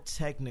more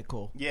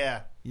technical.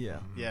 Yeah. Yeah.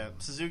 Yeah,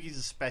 Suzuki's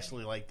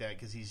especially like that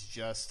because he's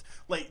just...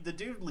 Like, the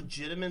dude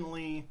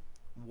legitimately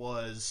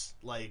was,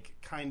 like,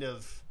 kind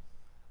of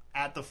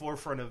at the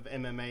forefront of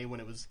MMA when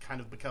it was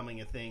kind of becoming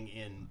a thing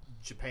in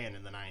Japan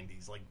in the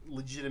 90s. Like,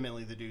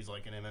 legitimately, the dude's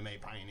like an MMA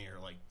pioneer.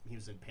 Like, he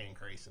was in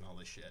Pancrase and all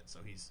this shit. So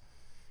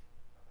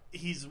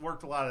he's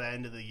worked a lot of that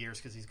into the years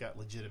because he's got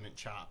legitimate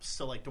chops.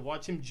 So, like, to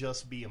watch him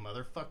just be a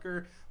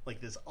motherfucker, like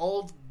this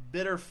old,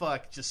 bitter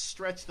fuck, just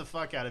stretch the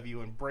fuck out of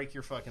you and break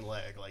your fucking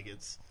leg. Like,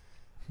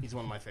 he's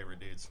one of my favorite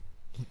dudes.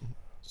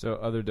 So,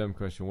 other dumb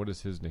question: what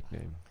is his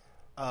nickname?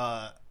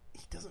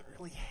 He doesn't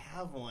really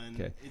have one.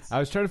 Okay, I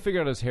was trying to figure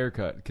out his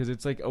haircut because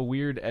it's like a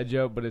weird edge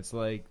out, but it's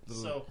like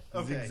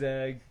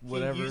zigzag,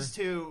 whatever. He used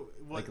to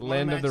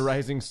Land of the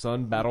Rising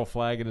Sun battle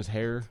flag in his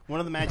hair.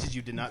 One of the matches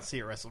you did not see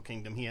at Wrestle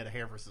Kingdom, he had a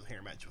hair versus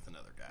hair match with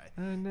another guy,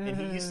 and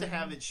he used to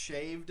have it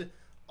shaved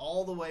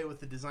all the way with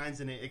the designs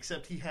in it,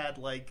 except he had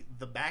like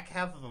the back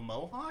half of a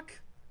mohawk.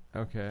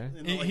 Okay,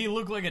 And, He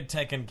looked like a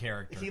Tekken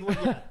character. He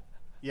looked,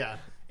 yeah.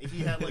 He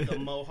had like a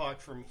mohawk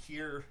from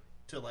here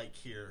to like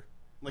here.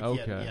 Like,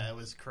 okay. Yeah, it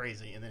was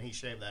crazy. And then he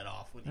shaved that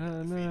off when he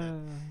got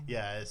defeated.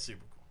 Yeah, it's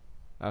super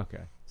cool.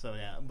 Okay. So,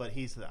 yeah, but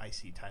he's the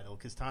IC title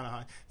because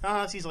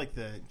Tanahashi's like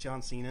the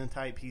John Cena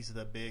type. He's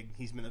been the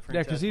franchise.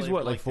 Yeah, because he's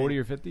what, like 40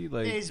 or 50?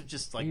 Yeah, he's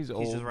just like, he's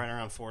old. just right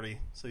around 40.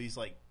 So he's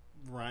like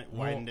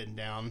winding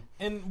down.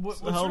 And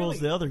How old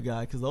was the other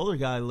guy? Because the older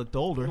guy looked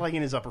older. Like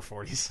in his upper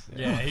 40s.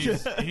 Yeah,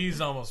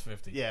 he's almost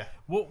 50. Yeah.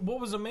 What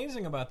was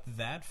amazing about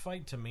that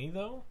fight to me,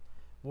 though,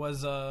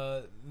 was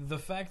the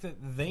fact that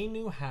they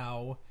knew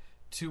how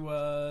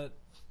to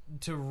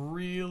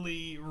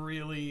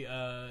really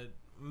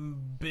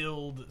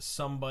build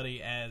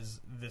somebody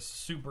as this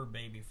super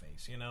baby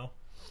face, you know.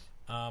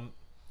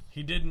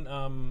 He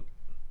didn't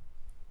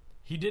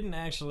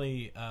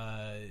actually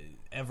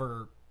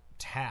ever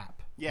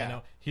tap. Yeah. You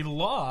know? He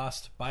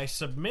lost by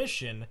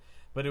submission,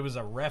 but it was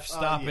a ref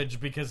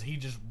stoppage because he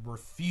just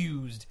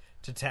refused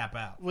to tap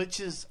out. Which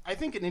is, I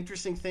think, an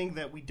interesting thing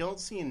that we don't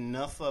see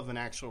enough of in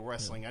actual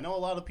wrestling. I know a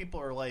lot of people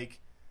are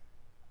like,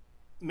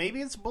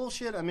 maybe it's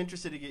bullshit. I'm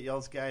interested to get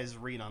y'all's guys'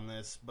 read on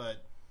this,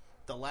 but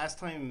the last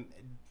time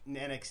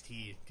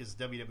NXT, because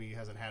WWE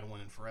hasn't had one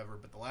in forever,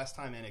 but the last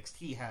time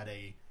NXT had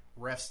a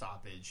ref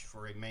stoppage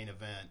for a main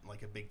event,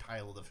 like a big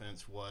title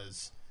defense,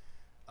 was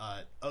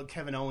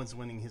Kevin Owens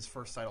winning his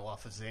first title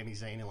off of Sami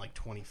Zayn in like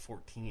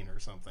 2014 or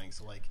something.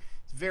 So like,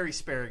 it's very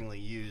sparingly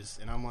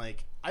used, and I'm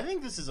like, I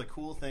think this is a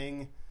cool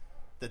thing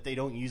that they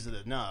don't use it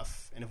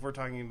enough. And if we're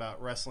talking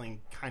about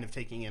wrestling kind of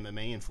taking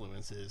MMA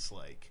influences,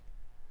 like,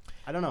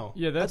 I don't know.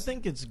 Yeah, I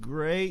think it's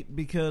great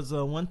because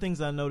one thing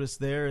I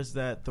noticed there is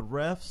that the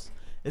refs,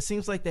 it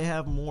seems like they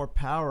have more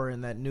power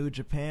in that New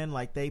Japan.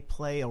 Like, they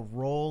play a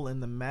role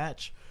in the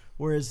match,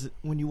 whereas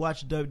when you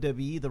watch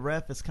WWE, the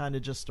ref is kind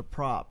of just a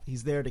prop.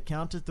 He's there to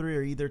count to 3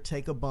 or either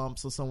take a bump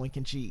so someone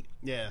can cheat.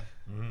 Yeah.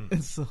 Mm-hmm.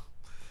 So,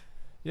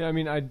 yeah, I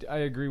mean, I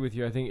agree with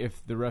you. I think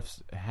if the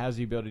refs has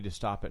the ability to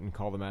stop it and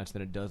call the match,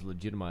 then it does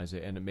legitimize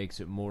it, and it makes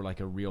it more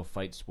like a real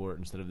fight sport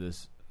instead of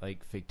this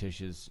like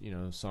fictitious,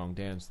 song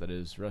dance that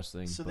is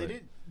wrestling. So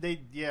they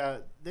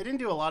didn't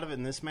do a lot of it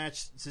in this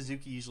match.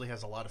 Suzuki usually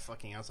has a lot of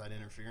fucking outside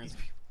interference.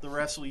 The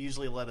refs will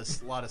usually let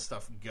a lot of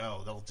stuff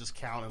go. They'll just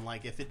count, and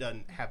like, if it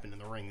doesn't happen in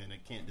the ring, then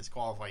it can't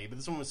disqualify you. But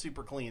this one was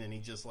super clean, and he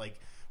just like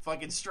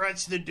fucking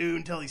stretched the dude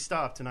until he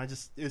stopped. And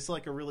it's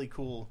like a really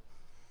cool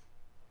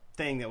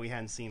thing that we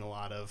hadn't seen a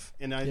lot of.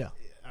 And I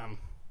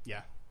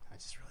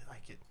just really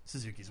like it.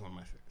 Suzuki's one of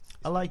my favorites.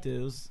 I liked it.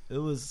 It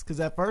was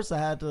because at first I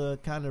had to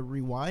kind of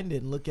rewind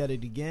it and look at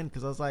it again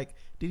because I was like,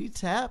 did he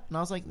tap? And I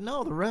was like,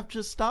 no, the ref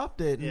just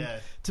stopped it. And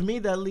to me,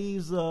 that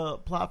leaves a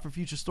plot for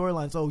future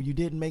storylines. Oh, you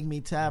didn't make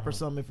me tap or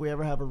something if we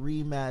ever have a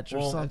rematch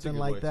or something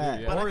like that.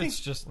 Too, yeah. Or it's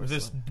just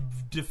this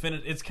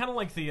definite. It's kind of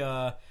like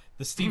the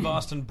Steve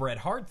Austin Bret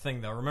Hart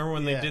thing, though. Remember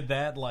when they did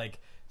that like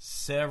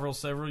several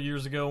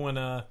years ago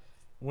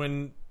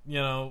when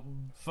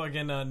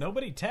fucking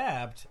nobody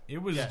tapped.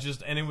 It was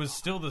just, and it was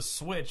still the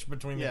switch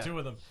between the two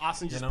of them.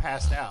 Austin just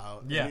passed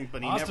out. Yeah,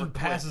 but he Austin never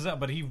passes out,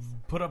 but he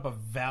put up a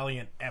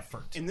valiant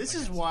effort. And this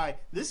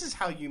is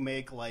how you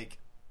make like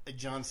a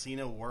John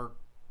Cena work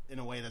in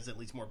a way that's at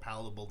least more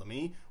palatable to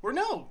me. Where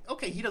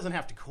he doesn't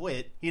have to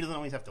quit. He doesn't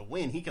always have to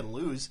win. He can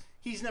lose.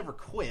 he's never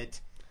quit.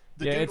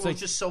 The Yeah, dude it's was like-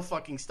 just so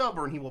fucking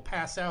stubborn he will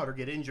pass out or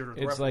get injured, or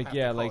the It's ref will like, have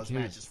yeah, to call like his he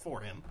was- matches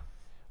for him.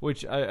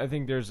 Which I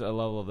think there's a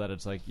level of that.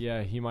 It's like,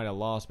 yeah, he might have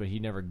lost, but he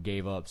never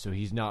gave up, so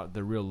he's not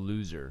the real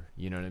loser.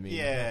 You know what I mean?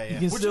 Yeah, You yeah.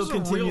 can Which still is a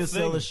continue real to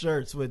sell thing. his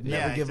shirts with never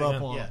Yeah, give exactly.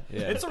 up on. Yeah. Yeah.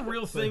 It's a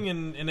real thing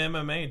in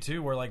MMA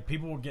too, where like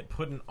people will get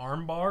put in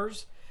arm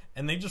bars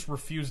and they just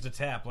refuse to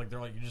tap. Like they're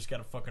like, you just got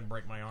to fucking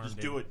break my arm. Just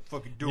dude. do it.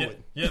 Fucking do Yeah,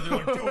 it. yeah, they're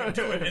like,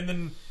 do it,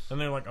 and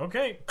they're like,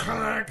 okay,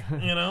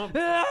 you know.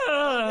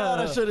 God,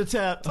 I should have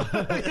tapped.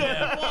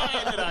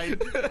 Why did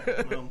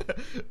I? Well,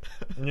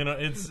 You know,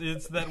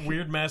 it's that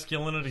weird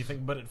masculinity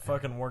thing, but it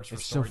fucking works for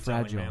It's so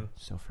storytelling, fragile. man.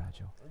 So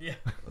fragile. Yeah,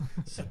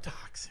 so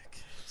toxic.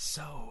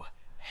 so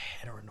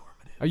heteronormative.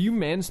 Are you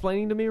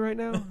mansplaining to me right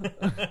now?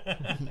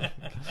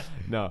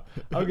 No.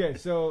 Okay,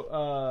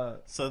 so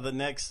So the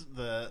next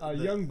the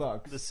Young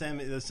Bucks. the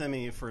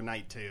semi for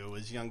night 2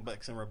 was Young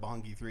Bucks and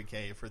Roppongi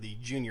 3K for the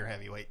junior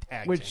heavyweight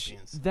tag which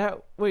champions.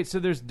 so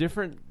there's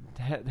different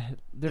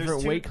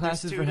There's weight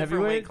classes there's for two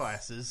different weight heavyweights.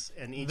 classes,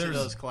 and each of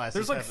those classes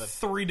there's like have a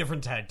 3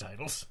 different tag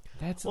titles.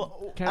 That's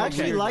Well, kinda I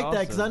actually weird like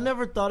that because I also.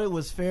 never thought it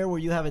was fair where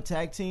you have a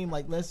tag team.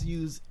 Like, let's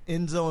use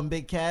Enzo and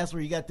Big Cass,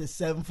 where you got this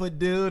 7-foot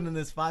dude and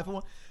this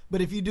 5-foot. But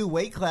if you do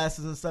weight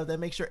classes and stuff, that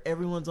makes sure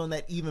everyone's on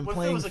that even What if there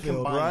playing was a field,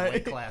 combined right?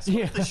 weight class? What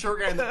if the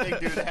short guy and the big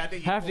dude had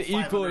to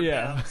equal,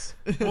 yeah. pounds?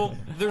 Well,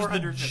 there's the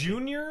 450.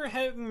 junior,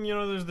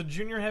 there's the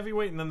junior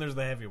heavyweight, and then there's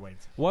the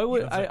heavyweights. Why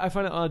would That's it. I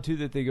find it odd too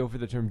that they go for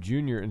the term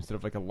junior instead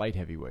of like a light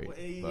heavyweight?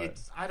 Well, but-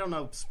 I don't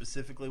know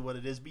specifically what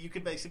it is, but you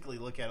could basically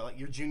look at it like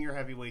your junior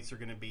heavyweights are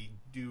going to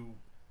do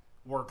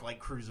work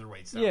like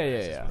cruiserweights. Yeah,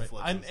 nowadays, yeah. just with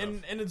flips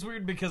and And it's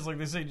weird because like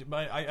they say,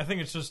 I think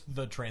it's just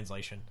the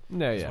translation.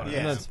 No, yeah, what it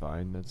and is. that's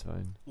fine. That's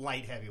fine.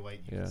 light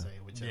heavyweight, you Yeah. could say.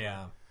 Whichever.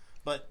 Yeah.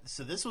 But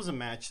so this was a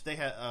match they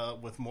had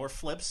with more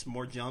flips,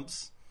 more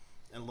jumps,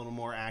 and a little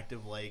more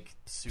active like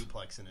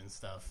suplexing and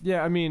stuff.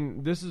 Yeah, I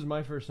mean, this is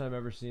my first time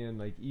ever seeing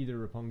like either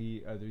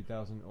Roppongi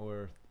 3000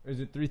 or is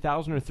it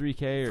 3000 or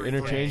 3K or 3K,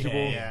 interchangeable?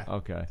 yeah.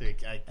 Okay.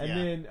 And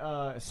And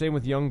then same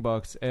with Young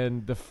Bucks,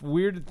 and the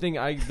weird thing,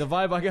 the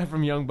vibe I got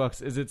from Young Bucks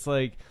is it's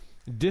like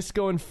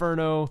Disco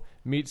Inferno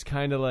meets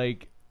kind of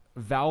like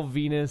Val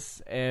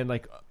Venus and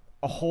like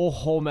a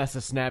whole mess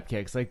of snap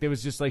kicks. Like there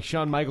was just like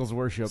Shawn Michaels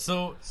worship.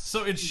 So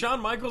it's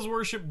Shawn Michaels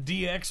worship,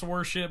 DX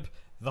worship,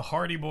 the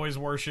Hardy Boys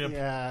worship.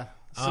 yeah,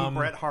 some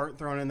Bret Hart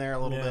thrown in there a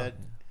little yeah. bit.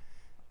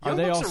 Are Young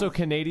they Bucks also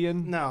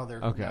Canadian? No,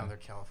 they're Okay. no, they're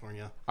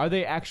California. Are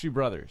they actually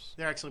brothers?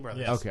 They're actually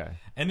brothers. Yes. Okay.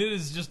 And it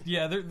is just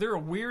they're a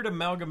weird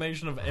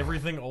amalgamation of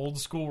everything old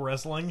school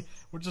wrestling,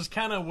 which is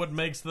kind of what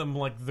makes them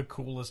like the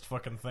coolest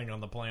fucking thing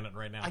on the planet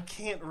right now. I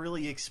can't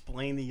really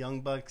explain the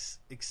Young Bucks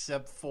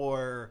except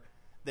for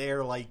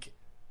they're like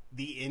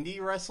the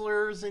indie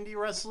wrestlers,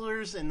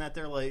 in that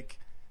they're like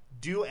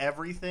do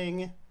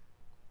everything.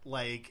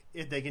 Like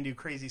if they can do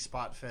crazy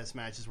spot fest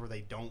matches where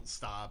they don't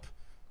stop.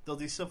 They'll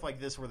do stuff like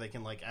this where they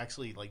can like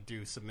actually like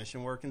do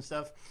submission work and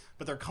stuff,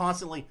 but they're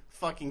constantly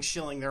fucking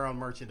shilling their own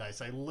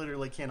merchandise. I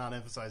literally cannot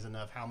emphasize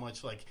enough how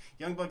much like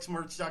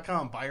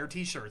YoungBucksMerch.com, buy our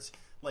t-shirts.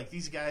 Like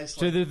these guys,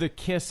 So like, they're the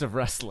Kiss of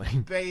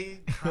wrestling. they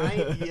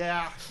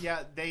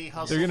they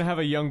hustle. They're gonna have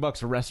a Young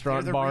Bucks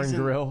restaurant, They're the bar, reason-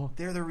 and grill.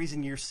 They're the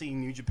reason you're seeing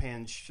New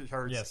Japan shirts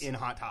Yes. in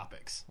Hot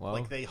Topics. Well,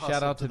 like they shout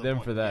hustle out to the them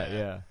point. for that.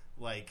 Yeah.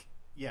 Like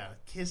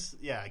Kiss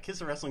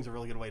of Wrestling's a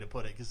really good way to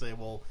put it because they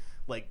will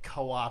like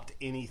co-opt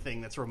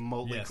anything that's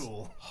remotely Yes.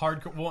 cool.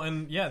 Hardcore. Well,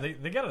 and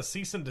they got a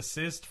cease and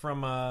desist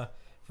from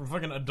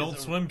fucking Adult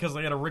Swim because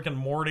they had a Rick and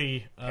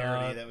Morty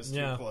Parody that was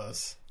too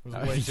close. It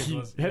was way too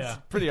close. That's Yeah.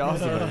 pretty They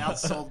awesome.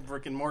 outsold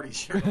Rick and Morty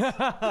shirts.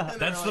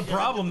 That's the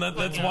problem.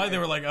 That's why they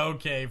were like,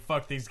 okay,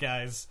 fuck these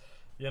guys.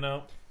 You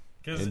know?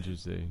 Cause,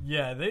 Interesting.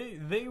 yeah, they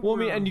Well, I were,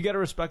 mean, and you got to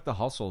respect the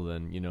hustle.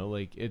 Then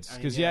like it's I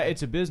mean, because yeah.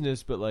 it's a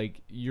business, but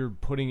like you're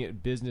putting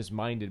it business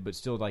minded, but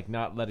still like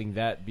not letting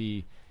that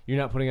be. You're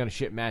not putting on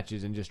shit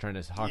matches and just trying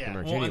to hawk Yeah. the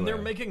merch Well, anyway. and they're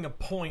making a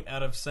point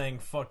out of saying,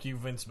 fuck you,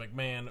 Vince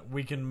McMahon.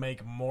 We can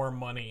make more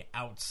money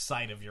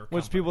outside of your company.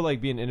 What's people like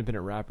being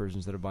independent rappers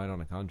instead of buying on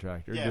a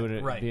contract or Yeah, doing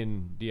it right.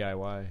 being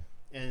DIY.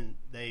 And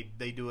they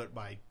do it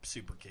by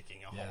super kicking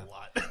a whole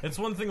lot. It's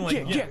one thing like...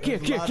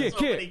 Kick. So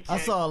many I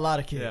kicks. saw a lot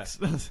of kicks.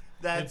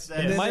 That's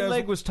And My there's-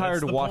 leg was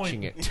tired that's the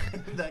watching point.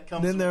 it. that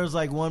comes. Then there was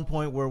like one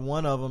point where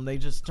one of them, they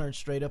just turned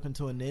straight up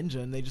into a ninja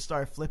and they just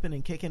started flipping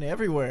and kicking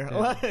everywhere.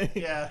 Like,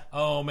 yeah.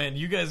 Oh, man,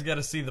 you guys got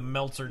to see the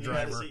Meltzer You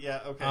gotta driver. see- yeah,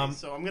 okay.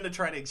 So I'm going to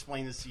try to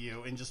explain this to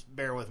you, and just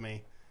bear with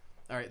me.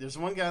 All right, there's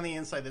one guy on the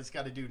inside that's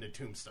got to do a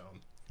tombstone.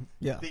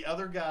 yeah. The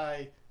other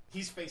guy,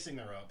 he's facing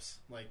the ropes,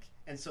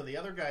 and so the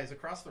other guy is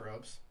across the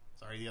ropes.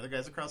 The other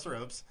guy's across the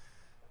ropes.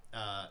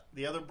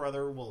 The other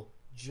brother will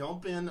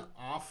jump in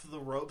off the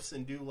ropes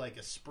and do like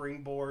a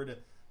springboard,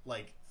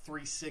 like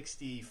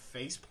 360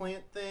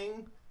 faceplant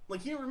thing.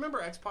 Like, you remember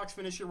X-Pac's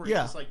finisher where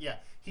Yeah. he's just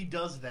he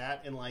does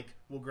that and like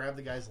will grab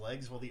the guy's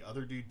legs while the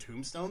other dude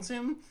tombstones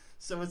him.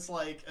 So it's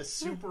like a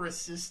super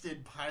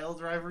assisted pile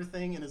driver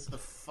thing, and it's the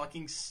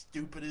fucking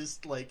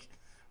stupidest, like,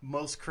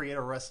 most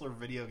creative wrestler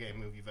video game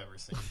move you've ever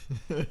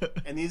seen.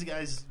 And these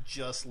guys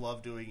just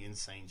love doing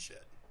insane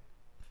shit.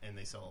 and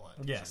they sell a lot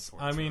of Yes, t-shirts for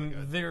it. I It's mean really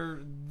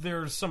good.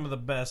 they're some of the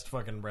best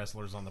fucking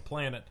wrestlers on the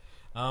planet.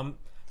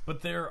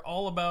 But they're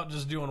all about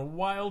just doing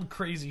wild,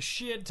 crazy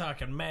shit,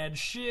 talking mad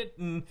shit,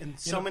 and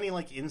so many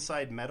like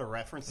inside meta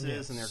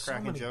references, and they're so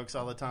cracking many jokes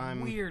all the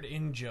time. weird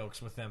in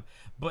jokes with them.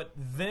 But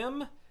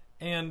them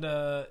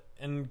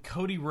and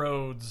Cody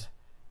Rhodes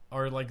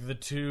are like the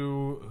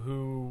two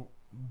who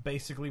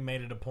basically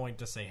made it a point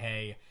to say,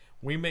 "Hey,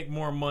 we make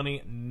more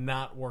money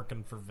not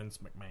working for Vince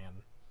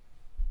McMahon."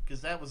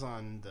 Because that was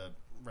on the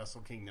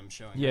Wrestle Kingdom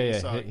showing. Yeah, You yeah,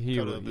 saw he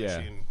Kota was-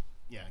 Ibushi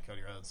yeah. and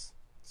Cody Rhodes.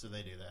 So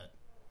they do that.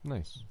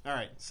 Nice. All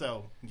right,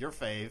 so your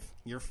fave.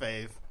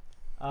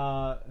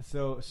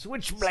 So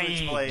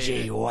Switchblade.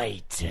 Switchblade.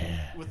 White.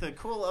 With a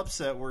cool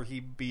upset where he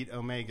beat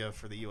Omega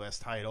for the U.S.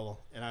 title,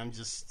 and I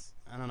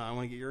don't know. I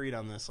want to get your read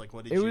on this. Like,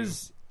 what did you?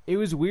 It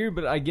was weird,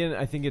 but again,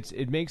 I think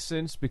it makes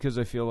sense because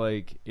I feel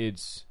like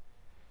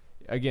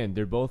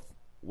they're both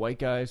white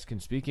guys, can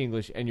speak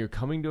English, and you're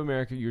coming to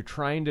America. You're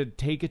trying to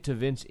take it to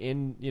Vince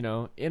in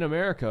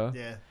America.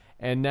 Yeah.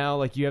 And now,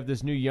 like, you have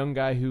this new young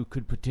guy who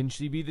could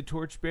potentially be the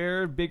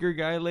torchbearer, bigger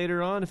guy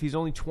later on if he's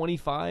only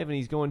 25 and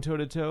he's going toe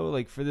to toe,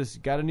 like, for this,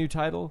 got a new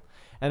title.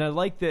 And I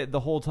like that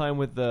the whole time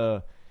with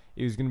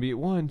he was going to be at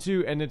 1,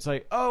 2, and it's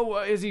like, oh,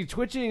 is he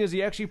twitching? Is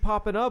he actually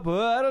popping up?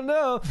 I don't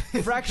know.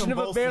 Fraction of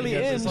a barely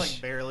inch. It's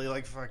like barely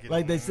like fucking.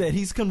 Like they said,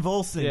 he's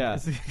convulsing. Yeah,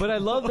 but I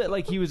love that,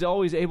 like, he was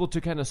always able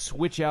to kind of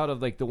switch out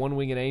of, like, the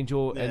one-winged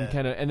angel and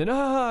kind of, and then,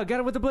 got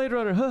him with the Blade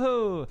Runner,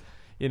 ho-ho,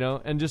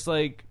 and just,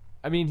 like,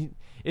 I mean,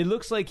 it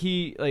looks like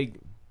he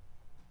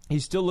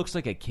still looks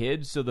like a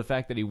kid, so the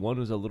fact that he won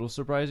was a little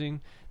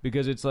surprising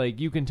because it's like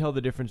you can tell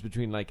the difference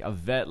between like a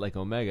vet like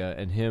Omega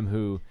and him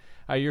who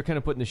you're kind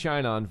of putting the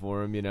shine on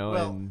for him,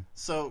 Well,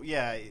 so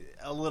yeah,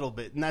 a little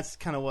bit, and that's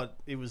kind of what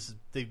it was.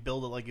 They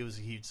build it like it was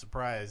a huge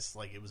surprise,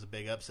 like it was a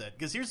big upset.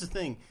 Because here's the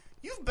thing: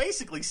 you've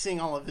basically seen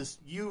all of his.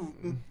 You,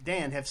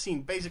 Dan, have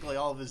seen basically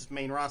all of his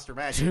main roster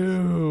matches.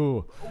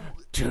 Two.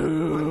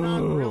 I'm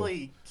not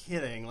really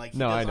kidding. Like he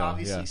No, does I know,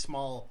 obviously yeah.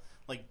 small.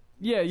 Like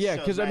Yeah,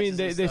 because I mean, matches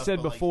they and stuff,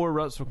 said but, before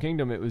Wrestle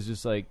Kingdom, it was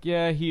just like,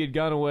 yeah, he had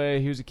gone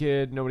away, he was a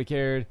kid, nobody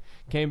cared,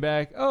 came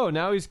back, oh,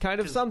 now he's kind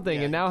of something,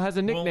 yeah, and now has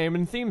a nickname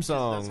and theme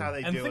song. That's how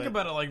they And do think it.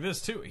 about it like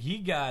this too: he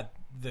got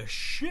the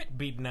shit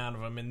beaten out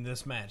of him in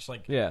this match.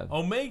 Like, Yeah.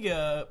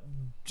 Omega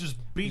just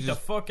beat the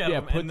fuck out of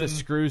him, put and the then,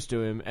 screws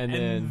to him,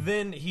 and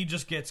then he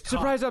just gets caught.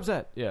 surprise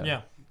upset.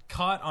 Yeah,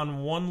 caught on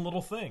one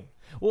little thing.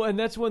 Well, and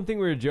that's one thing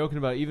we were joking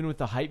about, even with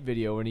the hype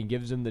video when he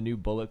gives him the new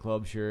Bullet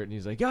Club shirt, and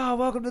he's like, "Oh,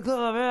 welcome to the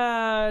club!"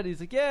 And he's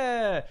like,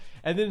 "Yeah."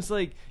 And then it's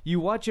like you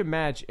watch a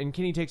match, and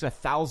Kenny takes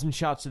 1,000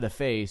 shots to the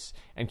face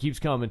and keeps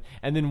coming,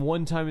 and then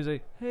one time he's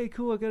like, "Hey,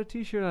 cool, I got a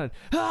T-shirt on."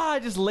 I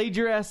just laid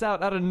your ass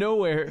out of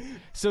nowhere.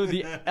 So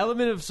the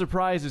element of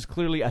surprise is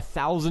clearly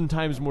 1,000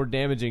 times more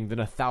damaging than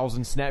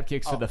 1,000 snap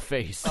kicks to the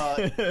face.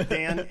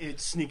 Dan,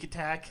 it's sneak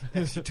attack,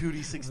 extra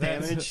 2d6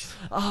 damage.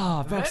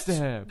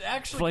 Backstab. That's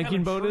actually Flanking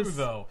kinda bonus. true,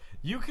 though.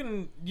 You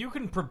can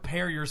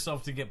prepare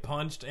yourself to get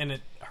punched, and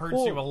it hurts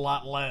you a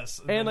lot less.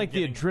 And than like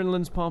the getting-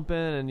 adrenaline's pumping,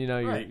 and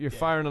you're Right, you're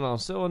firing on all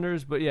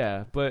cylinders. But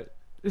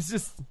it's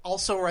just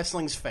Also,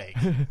 wrestling's fake.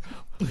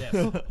 Yes.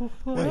 Wait,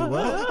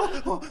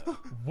 what?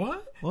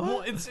 What?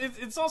 Well,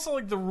 it's also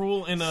like the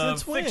rule in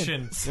Since when?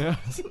 fiction.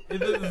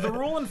 The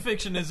rule in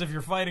fiction is if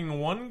you're fighting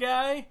one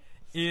guy,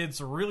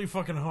 it's really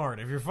fucking hard.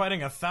 If you're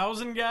fighting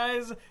 1,000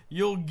 guys,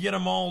 you'll get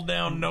them all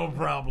down, no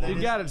problem. you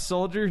got it,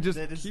 soldier. Just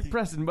that is keep the-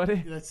 pressing,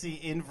 buddy. That's the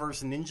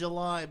inverse ninja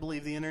law, I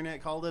believe the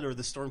internet called it, or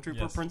the stormtrooper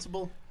Yes.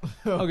 principle.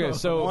 Okay,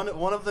 so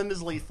One of them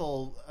is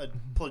lethal. A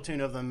platoon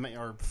of them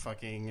are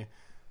fucking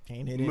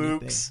Can't hit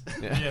mooks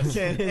Yes.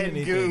 Can't hit and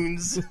anything.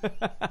 goons.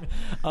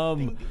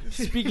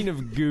 speaking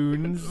of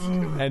goons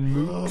and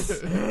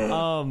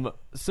mooks,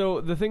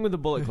 so the thing with the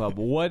Bullet Club,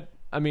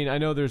 I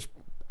know there's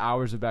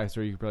hours of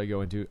backstory you could probably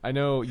go into. I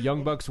know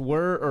Young Bucks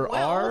were or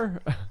Well,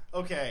 are.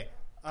 Okay.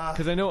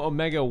 Because I know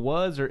Omega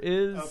was or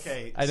is.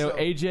 Okay, I know so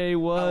AJ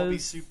I'll be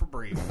was. super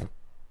brief.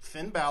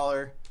 Finn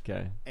Balor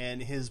Okay.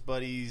 and his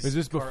buddies. Was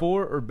this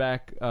before or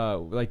back?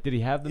 Like, did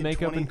he have the in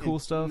makeup 20 and cool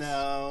stuff?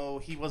 No,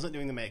 he wasn't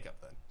doing the makeup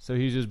then. So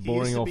he's just He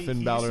boring used to old be- Finn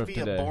he Balor used of to be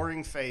today. a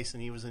boring face,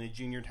 and he was in a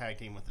junior tag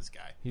team with this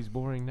guy. He's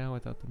boring now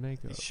without the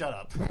makeup. Shut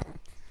up.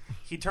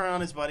 He turned on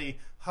his buddy,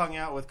 hung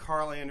out with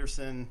Carl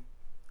Anderson,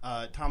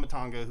 Tama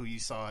Tonga, who you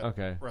saw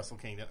at Wrestle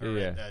Kingdom or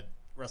Yeah. at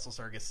Wrestle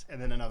Circus,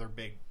 and then another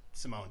big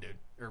Samoan dude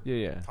or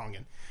Yeah.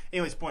 Tongan.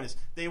 Anyways, point is,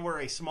 they were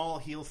a small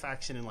heel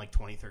faction in like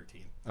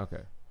 2013.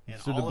 Okay. And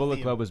So all the of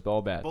Bullet Club was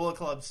all bad. Bullet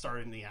Club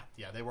started in the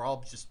they were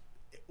all just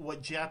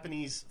what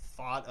Japanese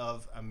thought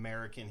of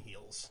American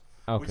heels,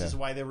 which Okay. is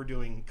why they were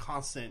doing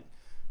constant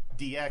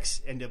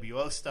DX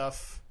NWO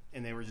stuff,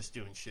 and they were just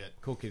doing shit.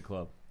 Cool Kid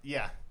Club.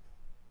 Yeah.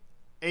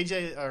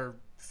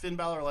 Finn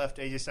Balor left,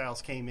 AJ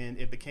Styles came in.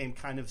 It became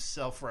kind of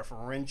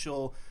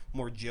self-referential,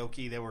 more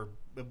jokey. There were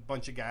a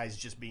bunch of guys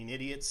just being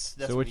idiots.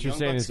 That's So when what the you're Young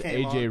saying Bucks is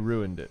came AJ on.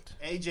 ruined it.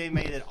 AJ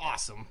made it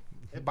awesome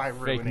by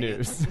Fake ruining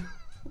news. it.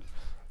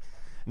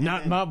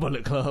 Not my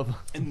Bullet Club.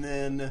 And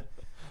then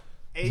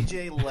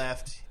AJ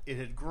left. It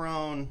had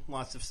grown,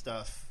 lots of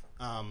stuff.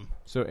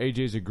 So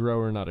AJ's a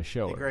grower, not a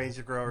shower. Gray's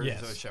a grower,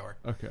 Yes. he's a shower.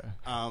 Okay.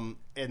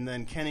 And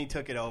then Kenny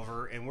took it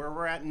over, and where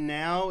we're at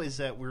now is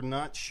that we're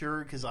not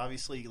sure because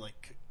obviously,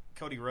 like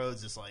Cody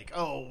Rhodes is like,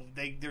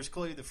 there's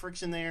clearly the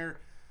friction there,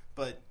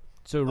 but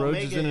So Rhodes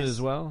Omega is in it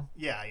as well.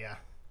 Yeah.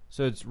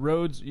 So it's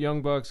Rhodes,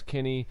 Young Bucks,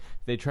 Kenny.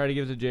 They tried to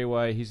give it to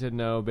JY. He said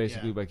no,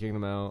 basically by kicking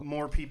him out.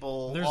 More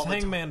people. There's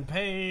Hangman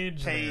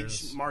Page.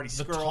 Page, Marty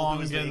the Scurll,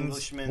 who's the Tongans.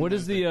 Englishman. What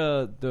is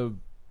the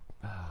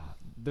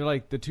they're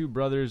like the two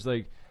brothers,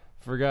 like,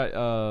 forgot,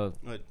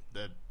 What,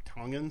 the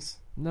Tongans?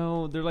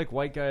 no, they're like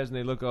white guys and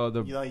they look,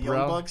 the You like brow-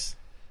 Young Bucks?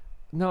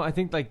 No, I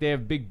think like they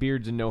have big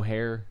beards and no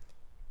hair.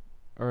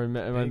 Or am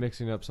I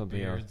mixing up something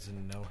Beards else?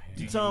 and no hair.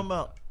 You talking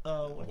about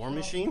War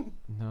Machine?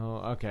 No,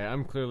 okay,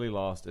 I'm clearly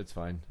lost. It's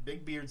fine.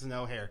 Big beards,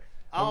 no hair.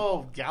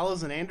 Oh,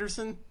 Gallows and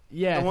Anderson?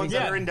 Yeah, The ones so.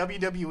 that are in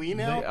WWE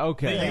now?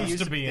 They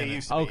used to be in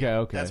it.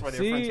 Okay. That's why they're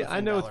friends See, with I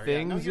Finn know Balor.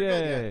 things. Yeah, no, you're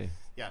good, Yay.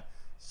 yeah.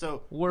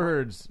 So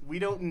Words. we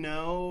don't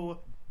know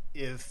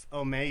if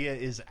Omega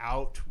is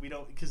out. We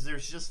don't, because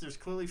there's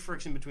clearly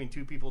friction between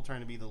two people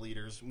trying to be the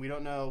leaders. We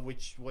don't know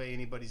which way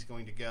anybody's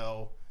going to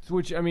go.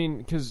 Which, I mean,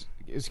 because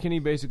is Kenny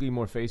basically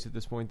more face at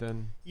this point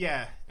then?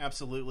 Yeah,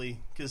 absolutely.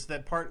 Because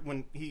that part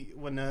when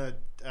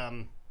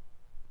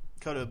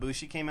Kota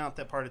Ibushi came out,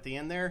 that part at the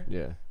end there.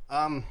 Yeah.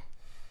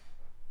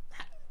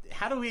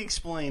 How do we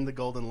explain the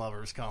Golden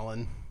Lovers,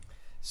 Colin?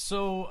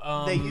 So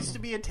They used to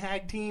be a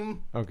tag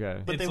team,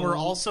 Okay. but It's they were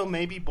also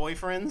maybe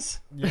boyfriends.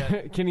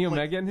 yeah, Kenny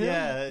Omega and him?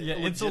 Yeah,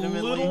 it's a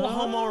legitimately. little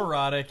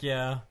homoerotic.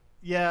 Yeah,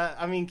 Yeah,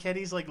 I mean,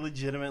 Kenny's like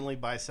legitimately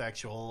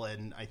bisexual,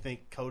 and I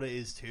think Kota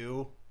is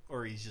too,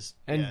 or he's just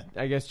And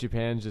I guess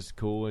Japan's just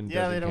cool and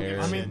Yeah, doesn't they don't care. give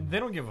a I shit. mean they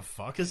don't give a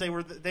fuck, because they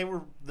were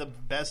the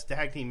best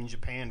tag team in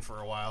Japan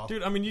for a while.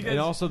 dude. I mean you guys. and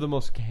also the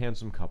most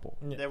handsome couple.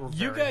 They were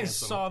you very guys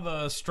handsome. saw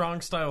the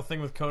strong style thing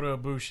with Kota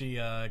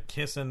Ibushi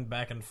kissing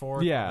back and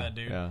forth. Yeah, with that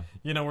dude. yeah.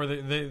 You know where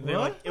they What?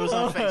 like It was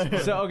on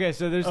Facebook.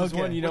 So there's this Okay.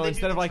 one, you know, Where they do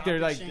instead of the like they're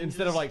chop like exchanges.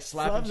 instead of like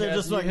slapping They're chest,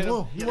 just like, you hit him-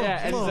 whoa, whoa,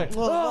 yeah, and whoa, he's like,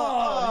 whoa.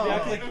 oh, you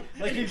act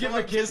like you You give him come a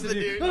up, kiss kiss and the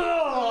you, dude.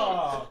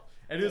 oh!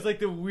 And it was like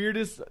the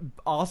weirdest,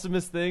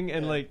 awesomest thing,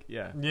 and like,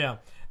 yeah. yeah.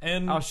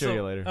 And I'll show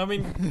you later. I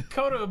mean,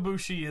 Kota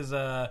Ibushi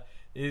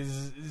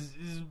is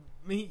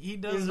he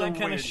does He's that a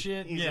kind of weird-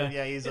 shit. he's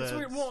Yeah, he's it's a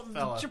weird. Well,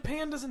 fella.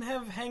 Japan doesn't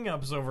have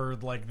hang-ups over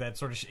like that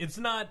sort of shit. It's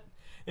not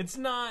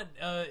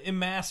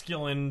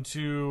emasculine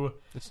to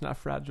It's not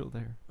fragile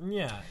there.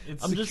 yeah.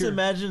 It's I'm just secure.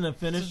 imagining a just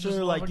finisher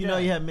love like a you know guy.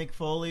 you had Mick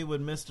Foley with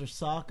Mr.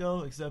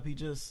 Sacco, except he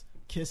just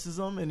kisses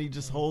them and he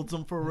just holds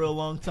them for a real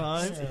long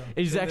time. Yeah.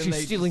 He's And actually then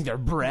they stealing just their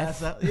breath.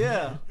 pass out.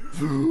 Yeah.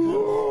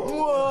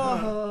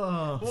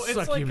 Whoa. Well,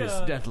 it's like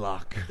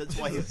deathlock. That's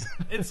why he's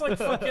it's like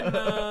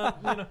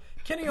fucking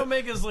Kenny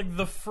Omega's like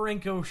the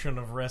Frank Ocean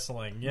of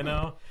wrestling. You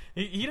know,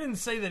 he didn't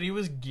say that he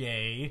was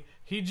gay.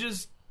 He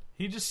just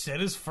said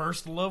his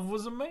first love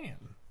was a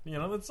man. You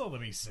know, that's all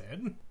that he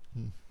said.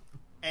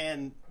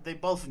 and they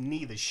both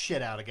knee the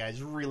shit out of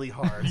guys really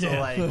hard. So Yeah.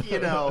 like, you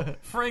know,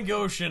 Frank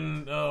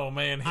Ocean, oh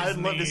man, his I'd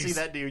love to knees. see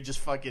that dude just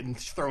fucking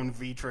throwing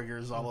V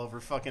triggers all over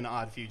fucking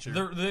Odd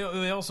Future.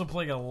 They also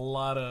play a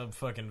lot of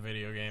fucking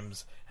video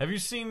games. Have you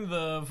seen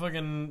the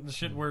fucking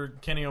shit where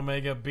Kenny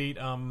Omega beat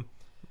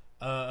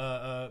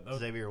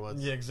Xavier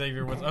Woods. Yeah,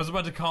 Xavier Woods. I was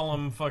about to call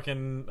him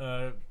fucking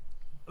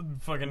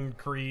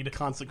Creed.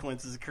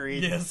 Consequences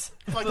Creed. Yes.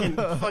 fucking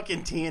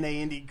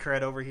TNA indie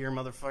cred over here,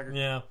 motherfucker.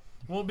 Yeah.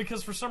 Well,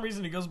 because for some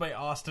reason he goes by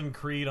Austin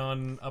Creed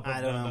on Up I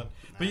Up don't Down know. Down.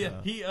 But I yeah,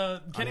 don't he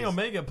Kenny his-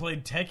 Omega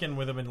played Tekken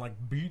with him and like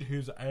beat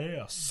his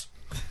ass.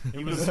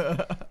 It was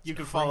You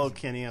can follow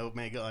Kenny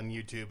Omega on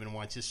YouTube and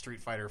watch his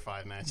Street Fighter V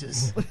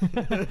matches.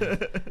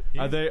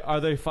 Are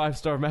they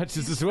 5-star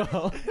matches as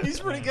well? He's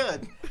pretty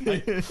good.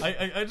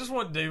 I just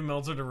want Dave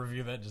Meltzer to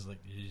review that. Just like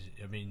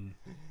I mean,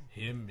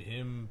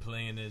 him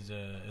playing as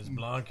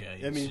Blanca.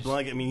 I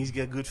mean, he's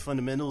got good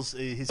fundamentals.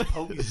 His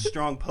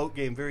strong poke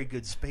game, very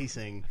good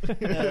spacing.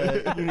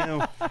 You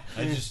know,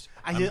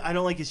 I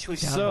don't like his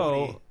choice.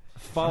 So,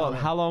 follow.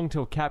 How long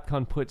till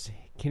Capcom puts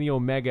Kenny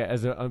Omega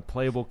as an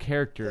unplayable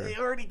character? They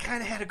already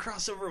kind of had a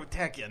crossover with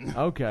Tekken.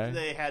 Okay.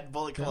 They had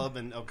Bullet Club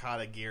and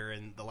Okada gear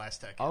in the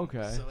last Tekken. Okay.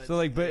 it's- So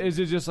like, but is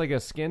it just like a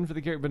skin for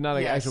the character, but not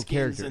like yeah, actual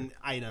skins character? and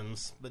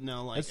items, but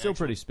no, like It's still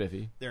actual- pretty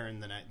spiffy. They're in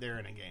they're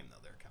in a game though.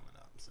 They're coming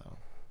up. So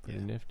Pretty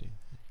yeah. nifty.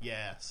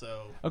 Yeah.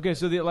 So Okay,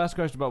 so the last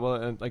question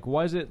about like,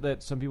 why is it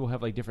that some people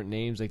have like different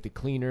names, like the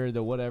cleaner,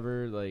 the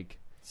whatever, like,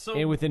 So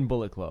and within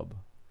Bullet Club?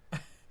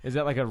 Is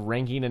that like a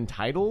ranking and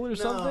title or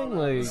something?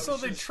 no. Like, So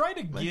they try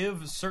to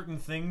give certain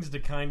things to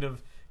kind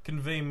of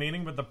convey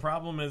meaning, but the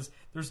problem is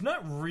there's not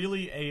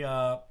really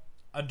a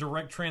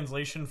direct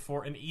translation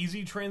for an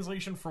easy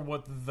translation for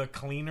what the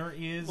cleaner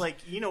is. like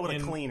you know what a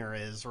in- cleaner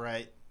is,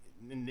 right?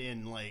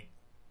 In like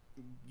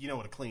you know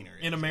what a cleaner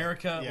is In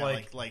America, yeah,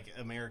 like- like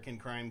American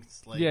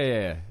crimes. Like,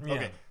 yeah. Yeah.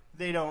 Okay.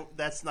 They don't.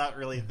 That's not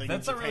really a thing.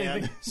 That's in not really a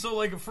Japan. thing. So,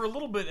 like, for a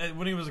little bit,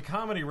 when he was a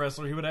comedy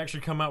wrestler, he would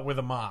actually come out with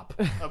a mop.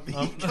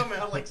 He'd come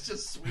out like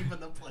just sweeping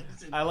the place.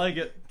 I like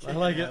it. I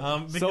like it.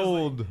 Because,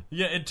 Sold. like,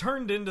 yeah, it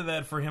turned into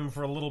that for him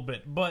for a little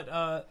bit.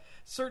 But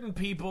certain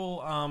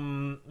people,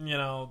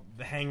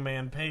 the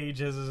Hangman Page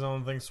has his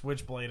own thing,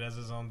 Switchblade has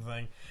his own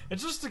thing.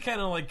 It's just to kind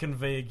of like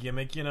convey a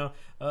gimmick,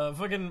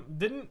 Fucking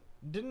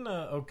didn't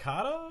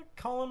Okada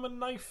call him a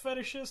knife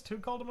fetishist? Who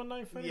called him a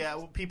knife fetishist? Yeah,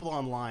 well, people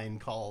online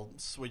call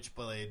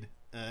Switchblade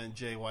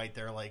Jay White.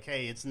 They're like,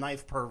 "Hey, it's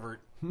knife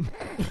pervert."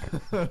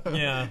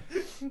 Yeah.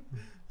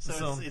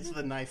 So it's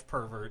the knife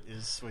pervert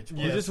is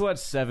Switchblade. You just watched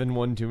 7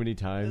 one too many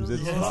times.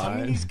 It's I fine.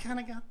 mean, he's kind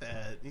of got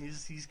that.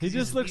 He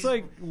just looks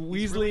like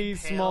he's Weasley really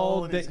pale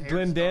small and his hair's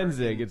Glenn dark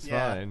Danzig. and- It's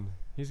yeah. fine.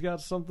 He's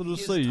got something to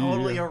He's say.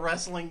 totally a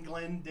wrestling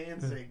Glenn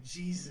Danzig.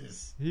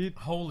 Jesus.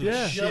 Holy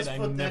Yeah. shit, Just I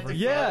put that never...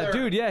 together. Yeah,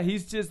 dude. Yeah,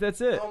 he's just. That's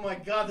it. Oh my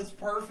god, that's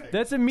perfect.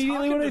 That's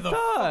immediately Talking what I to the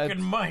thought.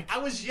 fucking mic. I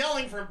was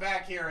yelling from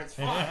back here. It's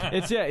fine.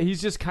 It's he's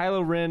just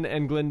Kylo Ren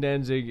and Glenn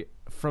Danzig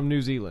from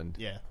New Zealand.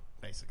 Yeah,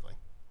 basically.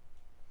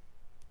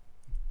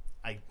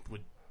 I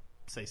would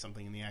say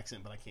something in the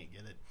accent, but I can't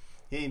get it.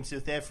 Hey, I'm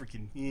South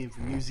African. Yeah, I'm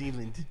from New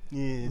Zealand.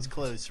 Yeah, it's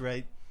close,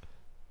 right?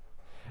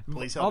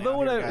 Please help Although me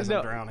when out here, I guys.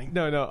 I'm drowning.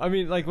 no, I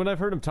mean, like when I've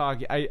heard him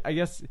talk, I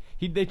guess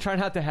they try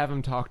not to have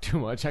him talk too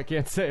much. I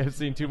can't say I've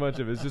seen too much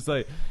of it. It's just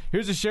like,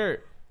 here's a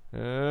shirt,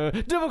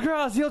 double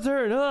cross, heel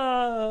turn.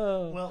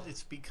 Ah! Well,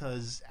 it's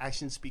because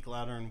actions speak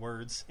louder than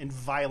words, and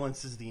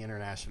violence is the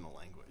international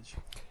language.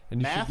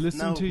 And you Math? should listen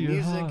No. to your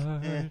Music?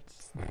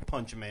 hearts.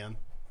 Punch a man.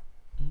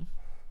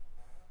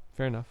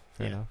 Fair enough.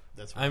 Fair Yeah, enough.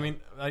 that's I mean,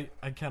 I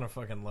kind of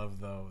fucking love,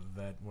 though,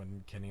 that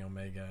when Kenny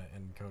Omega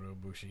and Kota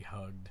Ibushi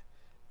hugged,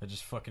 that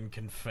just fucking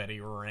confetti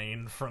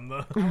rained from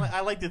the...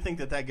 I like to think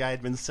that guy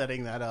had been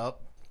setting that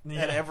up Yeah.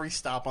 at every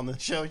stop on the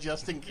show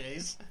just in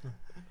case.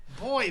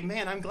 Boy,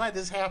 man, I'm glad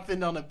this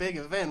happened on a big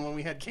event when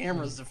we had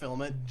cameras to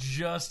film it.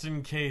 Just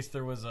in case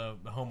there was a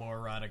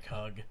homoerotic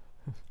hug.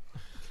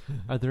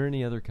 Are there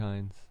any other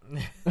kinds?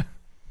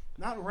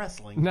 Not in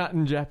wrestling. Not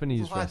in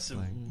Japanese lots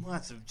wrestling.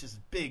 of just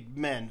big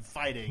men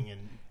fighting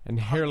And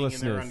hugging in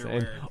their hairlessness and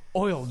underwear.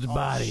 oiled all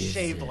bodies.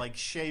 shaved like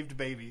shaved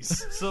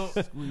babies. So,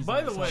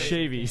 by the way...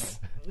 Shavies.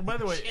 By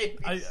the way,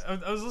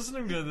 Shavies. I was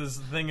listening to this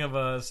thing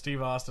of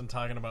Steve Austin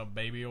talking about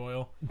baby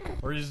oil,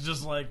 where he's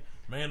just like,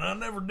 man, I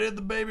never did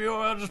the baby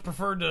oil. I just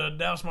preferred to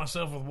douse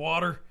myself with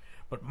water.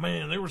 But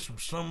man, there were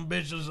some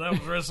bitches I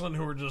was wrestling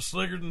who were just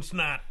slicker than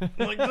snot.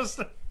 Like just.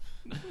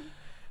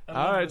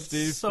 All right,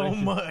 Steve. So Thank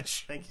you.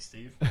 much. Thank you,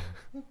 Steve.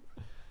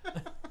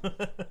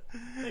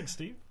 Thanks,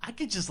 Steve. I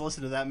could just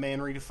listen to that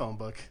man read a phone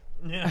book.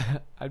 Yeah.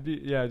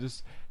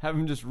 Just have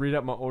him just read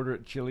out my order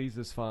at Chili's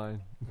is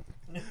fine.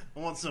 I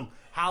want some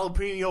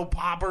jalapeno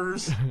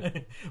poppers.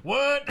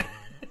 What?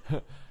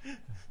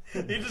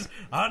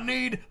 I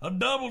need a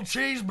double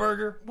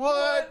cheeseburger.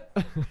 What?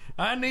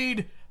 I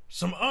need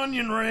some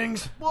onion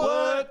rings.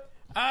 What?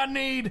 I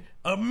need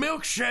a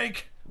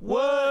milkshake.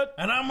 What?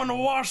 And I'm gonna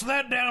wash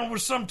that down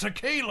with some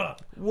tequila.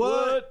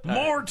 What?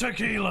 More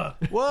tequila.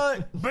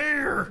 What?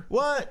 Beer.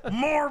 What?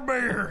 More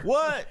beer.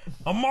 What?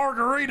 A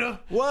margarita.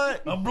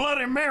 What? A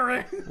Bloody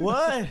Mary.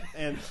 What?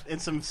 And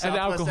some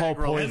Southwest alcohol egg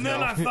rolls. And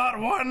then I thought,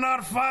 why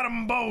not fight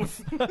them both?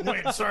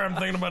 Wait, sorry, I'm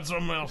thinking about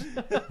something else.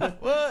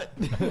 What?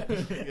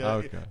 Yeah,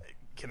 Okay.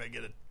 Can I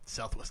get a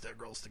Southwest egg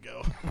rolls to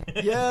go?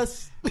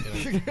 Yes.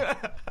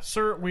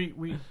 Sir,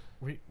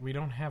 we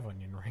don't have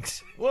onion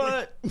rings.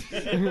 What?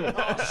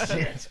 Oh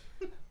shit!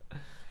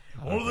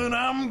 Well, then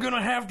I'm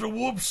gonna have to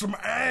whoop some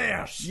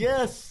ass.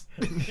 Yes.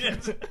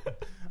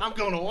 I'm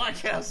going to White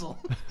Castle.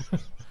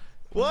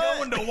 What?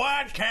 Going to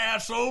White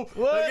Castle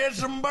What? to get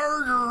some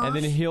burgers. And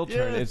then he'll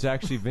turn. Yes. It's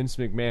actually Vince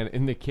McMahon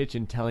in the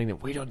kitchen telling them,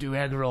 "We don't do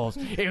egg rolls.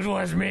 It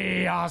was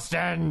me,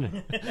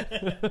 Austin."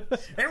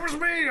 It was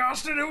me,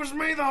 Austin. It was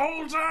me the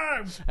whole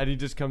time. And he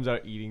just comes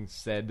out eating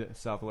said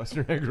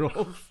Southwestern egg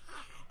rolls.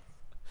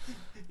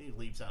 He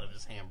leaps out of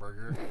his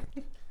hamburger.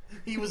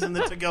 He was in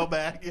the to-go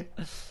bag.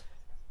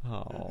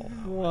 Oh,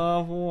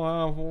 wah,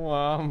 wah,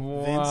 wah,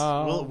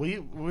 wah.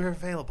 Vince, we're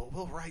available.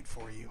 We'll write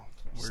for you.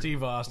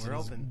 Steve Austin's we're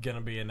open.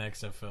 gonna be an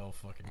XFL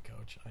fucking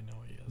coach. I know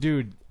he is.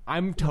 Dude,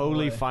 I'm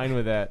totally boy. fine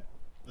with that.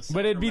 The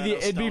But it'd Sacramento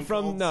be Stone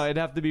from Colds. no, it'd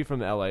have to be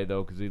from L.A.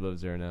 though, because he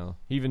lives there now.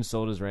 He even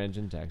sold his ranch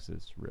in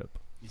Texas. Rip.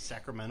 Is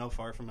Sacramento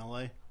far from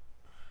L.A.?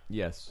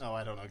 Yes. Oh,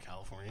 I don't know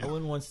California. I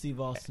wouldn't want Steve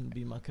Austin to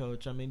be my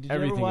coach. I mean, did you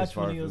Everything ever is watch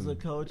far when he was from a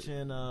coach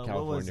in what was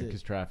California, it?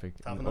 because traffic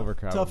Tough and Enough?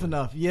 overcrowded. Tough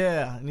Enough,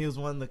 yeah. And he was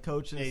one of the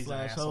coaches Yeah, he's an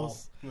slash asshole.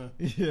 hosts. Yeah.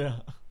 Yeah.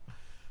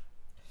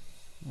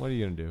 What are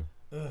you gonna do?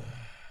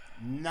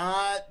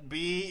 Not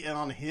be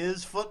on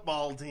his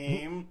football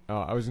team. Oh,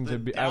 I was The going to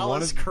be. I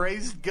Dallas wanted.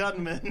 crazed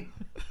gunman.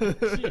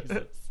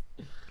 Jesus.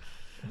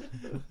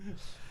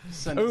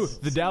 Send Ooh, us-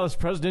 the Dallas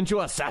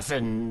Presidential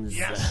Assassins.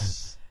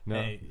 Yes. No.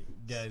 Hey,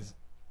 guys,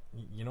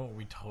 you know what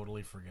we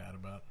totally forgot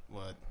about?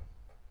 What?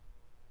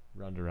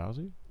 Ronda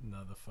Rousey.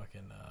 No, the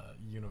fucking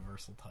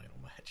Universal title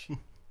match.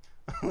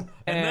 And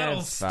that'll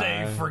It's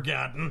stay fine.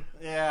 forgotten.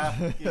 Yeah.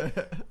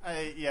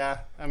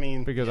 I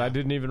mean, Because yeah. I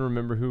didn't even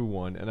remember who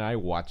won, and I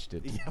watched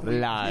it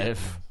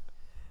live.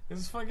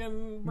 It's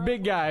fucking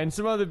Big guy and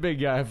some other big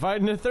guy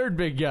fighting a third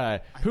big guy.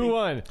 Who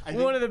won?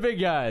 One of the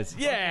big guys.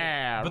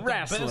 Yeah, But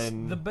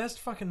wrestling. the best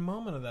fucking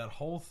moment of that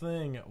whole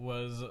thing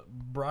was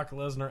Brock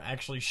Lesnar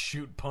actually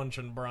shoot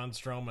punching Braun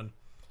Strowman.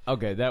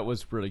 Okay, that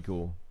was really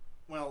cool.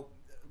 Well,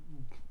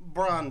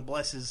 Braun,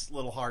 bless his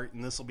little heart,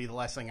 and this will be the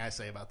last thing I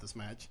say about this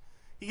match.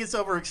 He gets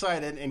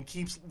overexcited and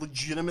keeps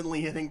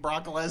legitimately hitting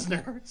Brock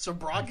Lesnar. So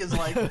Brock is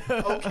like,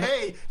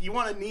 okay, you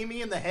want to knee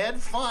me in the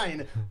head?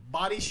 Fine.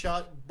 Body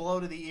shot,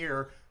 blow to the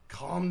ear.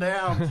 Calm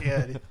down,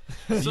 kid.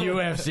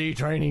 UFC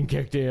training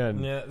kicked in.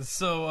 Yeah.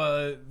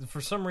 So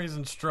for some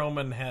reason,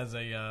 Strowman has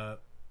a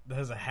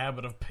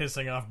habit of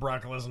pissing off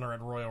Brock Lesnar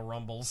at Royal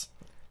Rumbles.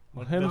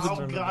 Him That's Oh,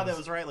 what God, it that is.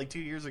 was right. Like 2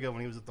 years ago when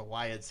he was at the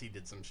Wyatts, he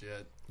did some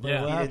shit. Yeah.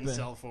 What He happened? didn't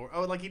sell for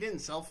he didn't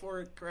sell for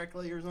it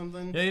correctly or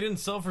something? Yeah, he didn't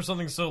sell for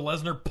something, so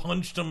Lesnar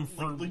punched him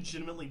for. Like,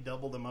 legitimately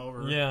doubled him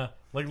over. Yeah,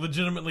 like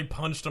legitimately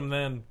punched him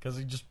then because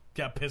he just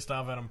got pissed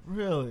off at him.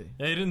 Really?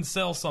 Yeah, he didn't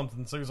sell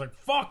something, so he was like,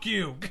 "Fuck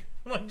you!"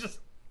 Like just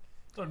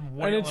started And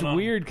wailing it's on him.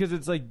 weird because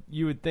it's like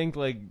you would think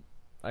like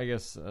I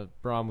guess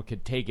Braun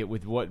could take it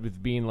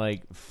with being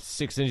like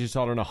 6 inches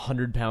taller and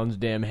 100 pounds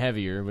damn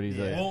heavier, but he's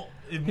like Well,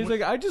 he's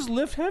like I just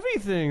lift heavy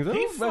things. I he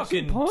don't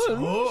actually fucking punch.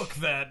 took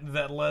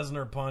that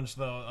Lesnar punch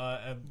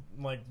though,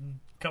 like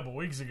a couple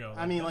weeks ago.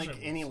 I mean, that like, shit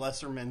was- any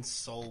lesser man's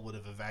soul would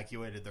have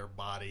evacuated their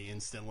body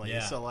instantly. Yeah.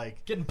 So,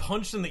 like, getting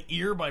punched in the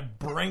ear by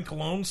Brink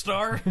Lone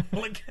Star.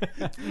 Like,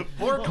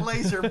 Bork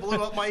Laser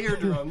blew up my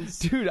eardrums.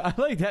 Dude, I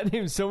like that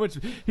name so much.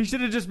 He should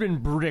have just been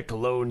Brick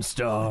Lone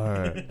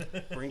Star.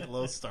 Brink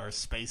Lowstar,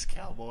 Space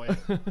Cowboy.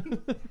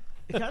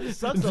 It kind of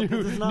sucks though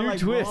because it's not New like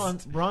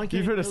twist. Braun can't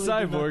You've heard of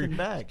really do nothing Cyborg.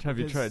 back. Have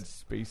you because tried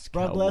Space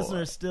Brock Cowboy?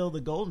 Lesnar is still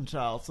the golden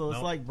child, so it's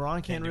Nope. like Braun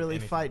Can't can't do really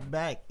anything. fight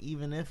back,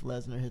 even if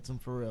Lesnar hits him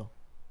for real.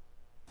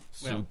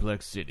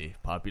 Suplex City,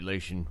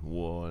 population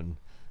 1.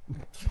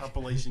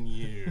 Population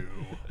U.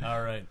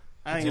 all right,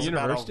 I think It's it's a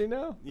about university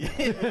now?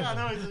 Yeah,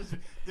 no,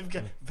 they've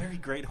got a very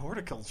great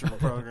horticultural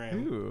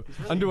program. Ooh. It's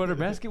really Underwater good.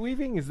 basket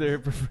weaving is their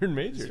preferred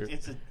major.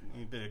 It's a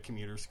bit of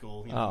commuter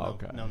school. You Oh, know,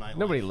 okay. No nightlife.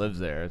 Nobody lives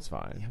there. It's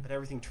fine. Yeah, but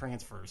everything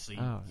transfers, so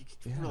Oh, it's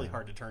yeah. really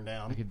hard to turn I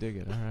down. could dig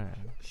it. All right.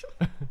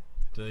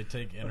 do they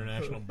take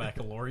international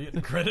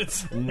baccalaureate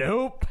credits?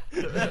 Nope.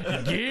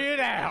 Get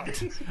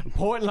out.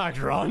 Pointing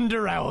like Ronda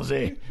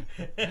Rousey.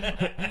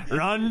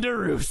 Ronda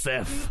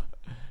Rusev.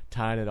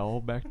 Tying it all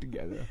back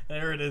together.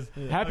 There it is.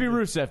 Happy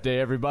Rusev Day,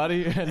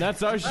 everybody. And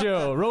that's our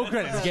show. Roll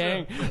credits,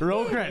 gang.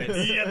 Roll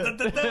credits. Yeah,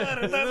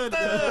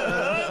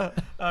 da-da-da-da-da-da.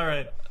 All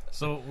right.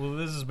 So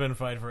this has been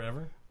Fight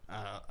Forever.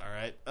 All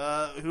right.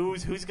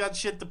 Who's got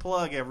shit to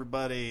plug,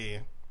 everybody?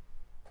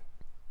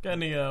 Got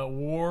any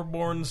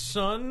Warborn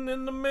Son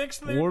in the mix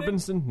there? Nick?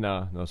 Warbinson?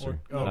 No, sir.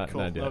 Oh, not,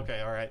 Cool. not yet.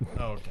 Okay, all right.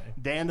 Oh, okay.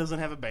 Dan doesn't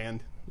have a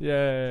band.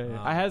 Yay.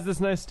 I has this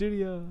nice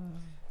studio.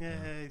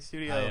 Yay,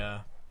 studio.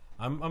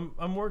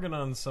 I'm working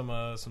on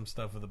some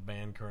stuff with a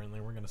band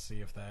currently. We're gonna see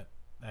if that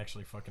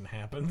actually fucking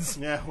happens.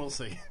 Yeah, we'll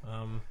see.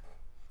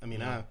 I mean,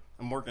 Yeah.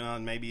 I'm working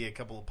on maybe a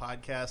couple of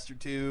podcasts or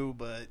two,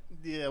 but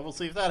yeah, we'll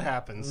see if that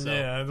happens. So.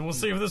 Yeah, we'll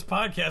see if this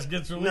podcast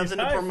gets released. Nothing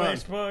to Hi, promote.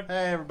 Facebook.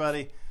 Hey,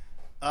 everybody.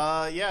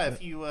 Yeah,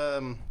 if you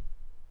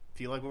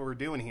like what we're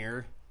doing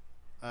here,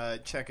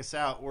 check us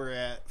out. We're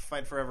at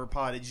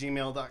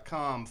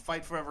fightforeverpod@gmail.com.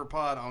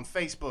 Fightforeverpod on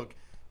Facebook,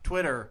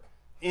 Twitter,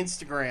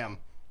 Instagram.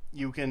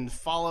 You can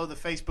follow the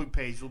Facebook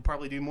page. We'll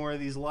probably do more of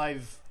these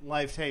live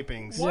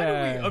tapings. Why do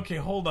Yeah. we? Okay,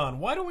 hold on.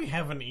 Why do we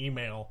have an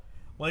email?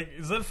 Like,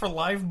 is that for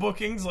live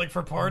bookings? Like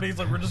for parties?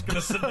 Like we're just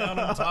gonna sit down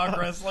and talk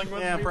wrestling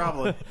with Yeah, people?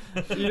 probably.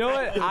 You know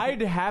what?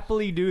 I'd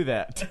happily do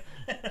that.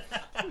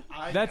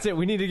 That's it.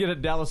 We need to get a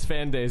Dallas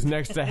Fan Days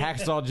next to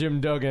Hacksaw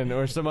Jim Duggan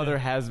or some other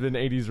has-been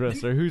 80s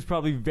wrestler who's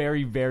probably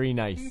very, very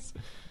nice.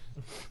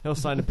 He'll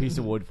sign a piece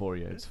of wood for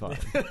you. It's fine.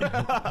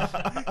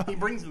 He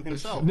brings them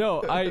himself.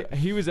 No,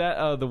 he was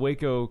at the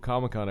Waco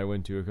Comic-Con I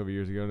went to a couple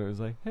years ago, and it was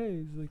like, hey,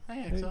 he's like,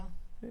 Hey, Axel.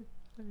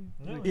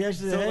 He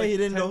actually So, said, like, hey, he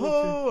didn't go,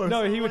 oh, or no,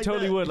 something he would like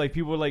totally that. would. Like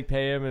people would like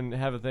pay him and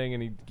have a thing,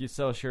 and he'd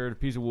sell a shirt, a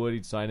piece of wood,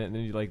 he'd sign it, and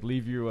then he'd like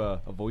leave you a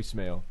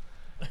voicemail.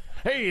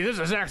 Hey, this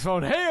is Zach's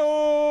phone.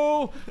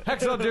 Hey-oh!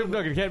 Hacksaw Jim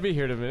Duggan can't be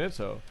here in a minute,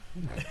 so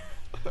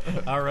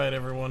All right,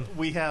 everyone.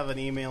 We have an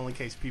email in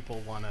case people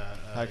want to.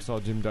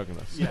 Hacksaw Jim Duggan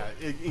us. Yeah,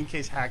 in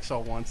case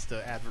Hacksaw wants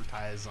to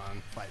advertise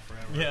on Fight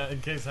Forever. Yeah,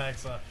 in case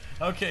Hacksaw.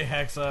 Okay,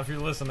 Hacksaw, if you're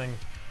listening,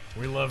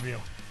 we love you.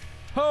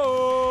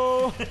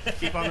 Ho!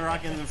 Keep on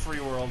rocking in the free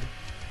world.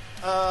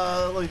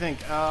 Let me think.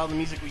 The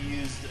music we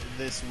used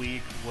this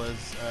week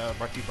was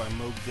brought to you by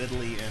Mo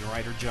Goodley and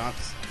Ryder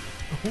Johnson.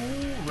 Ooh,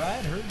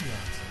 right, Herb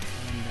Johnson.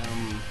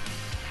 And,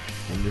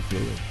 Wonderful.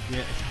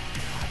 yeah.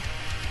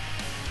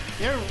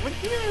 Yeah,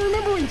 you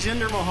remember when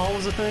Jinder Mahal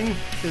was a thing?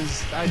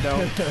 Because I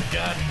don't.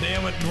 God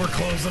damn it, we're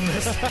closing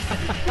this.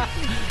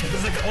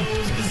 Is it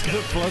closed?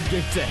 The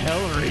floodgates of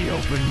hell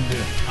reopened.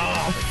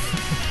 Oh.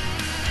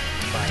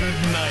 Good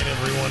night,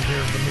 everyone.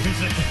 Here's the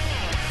music.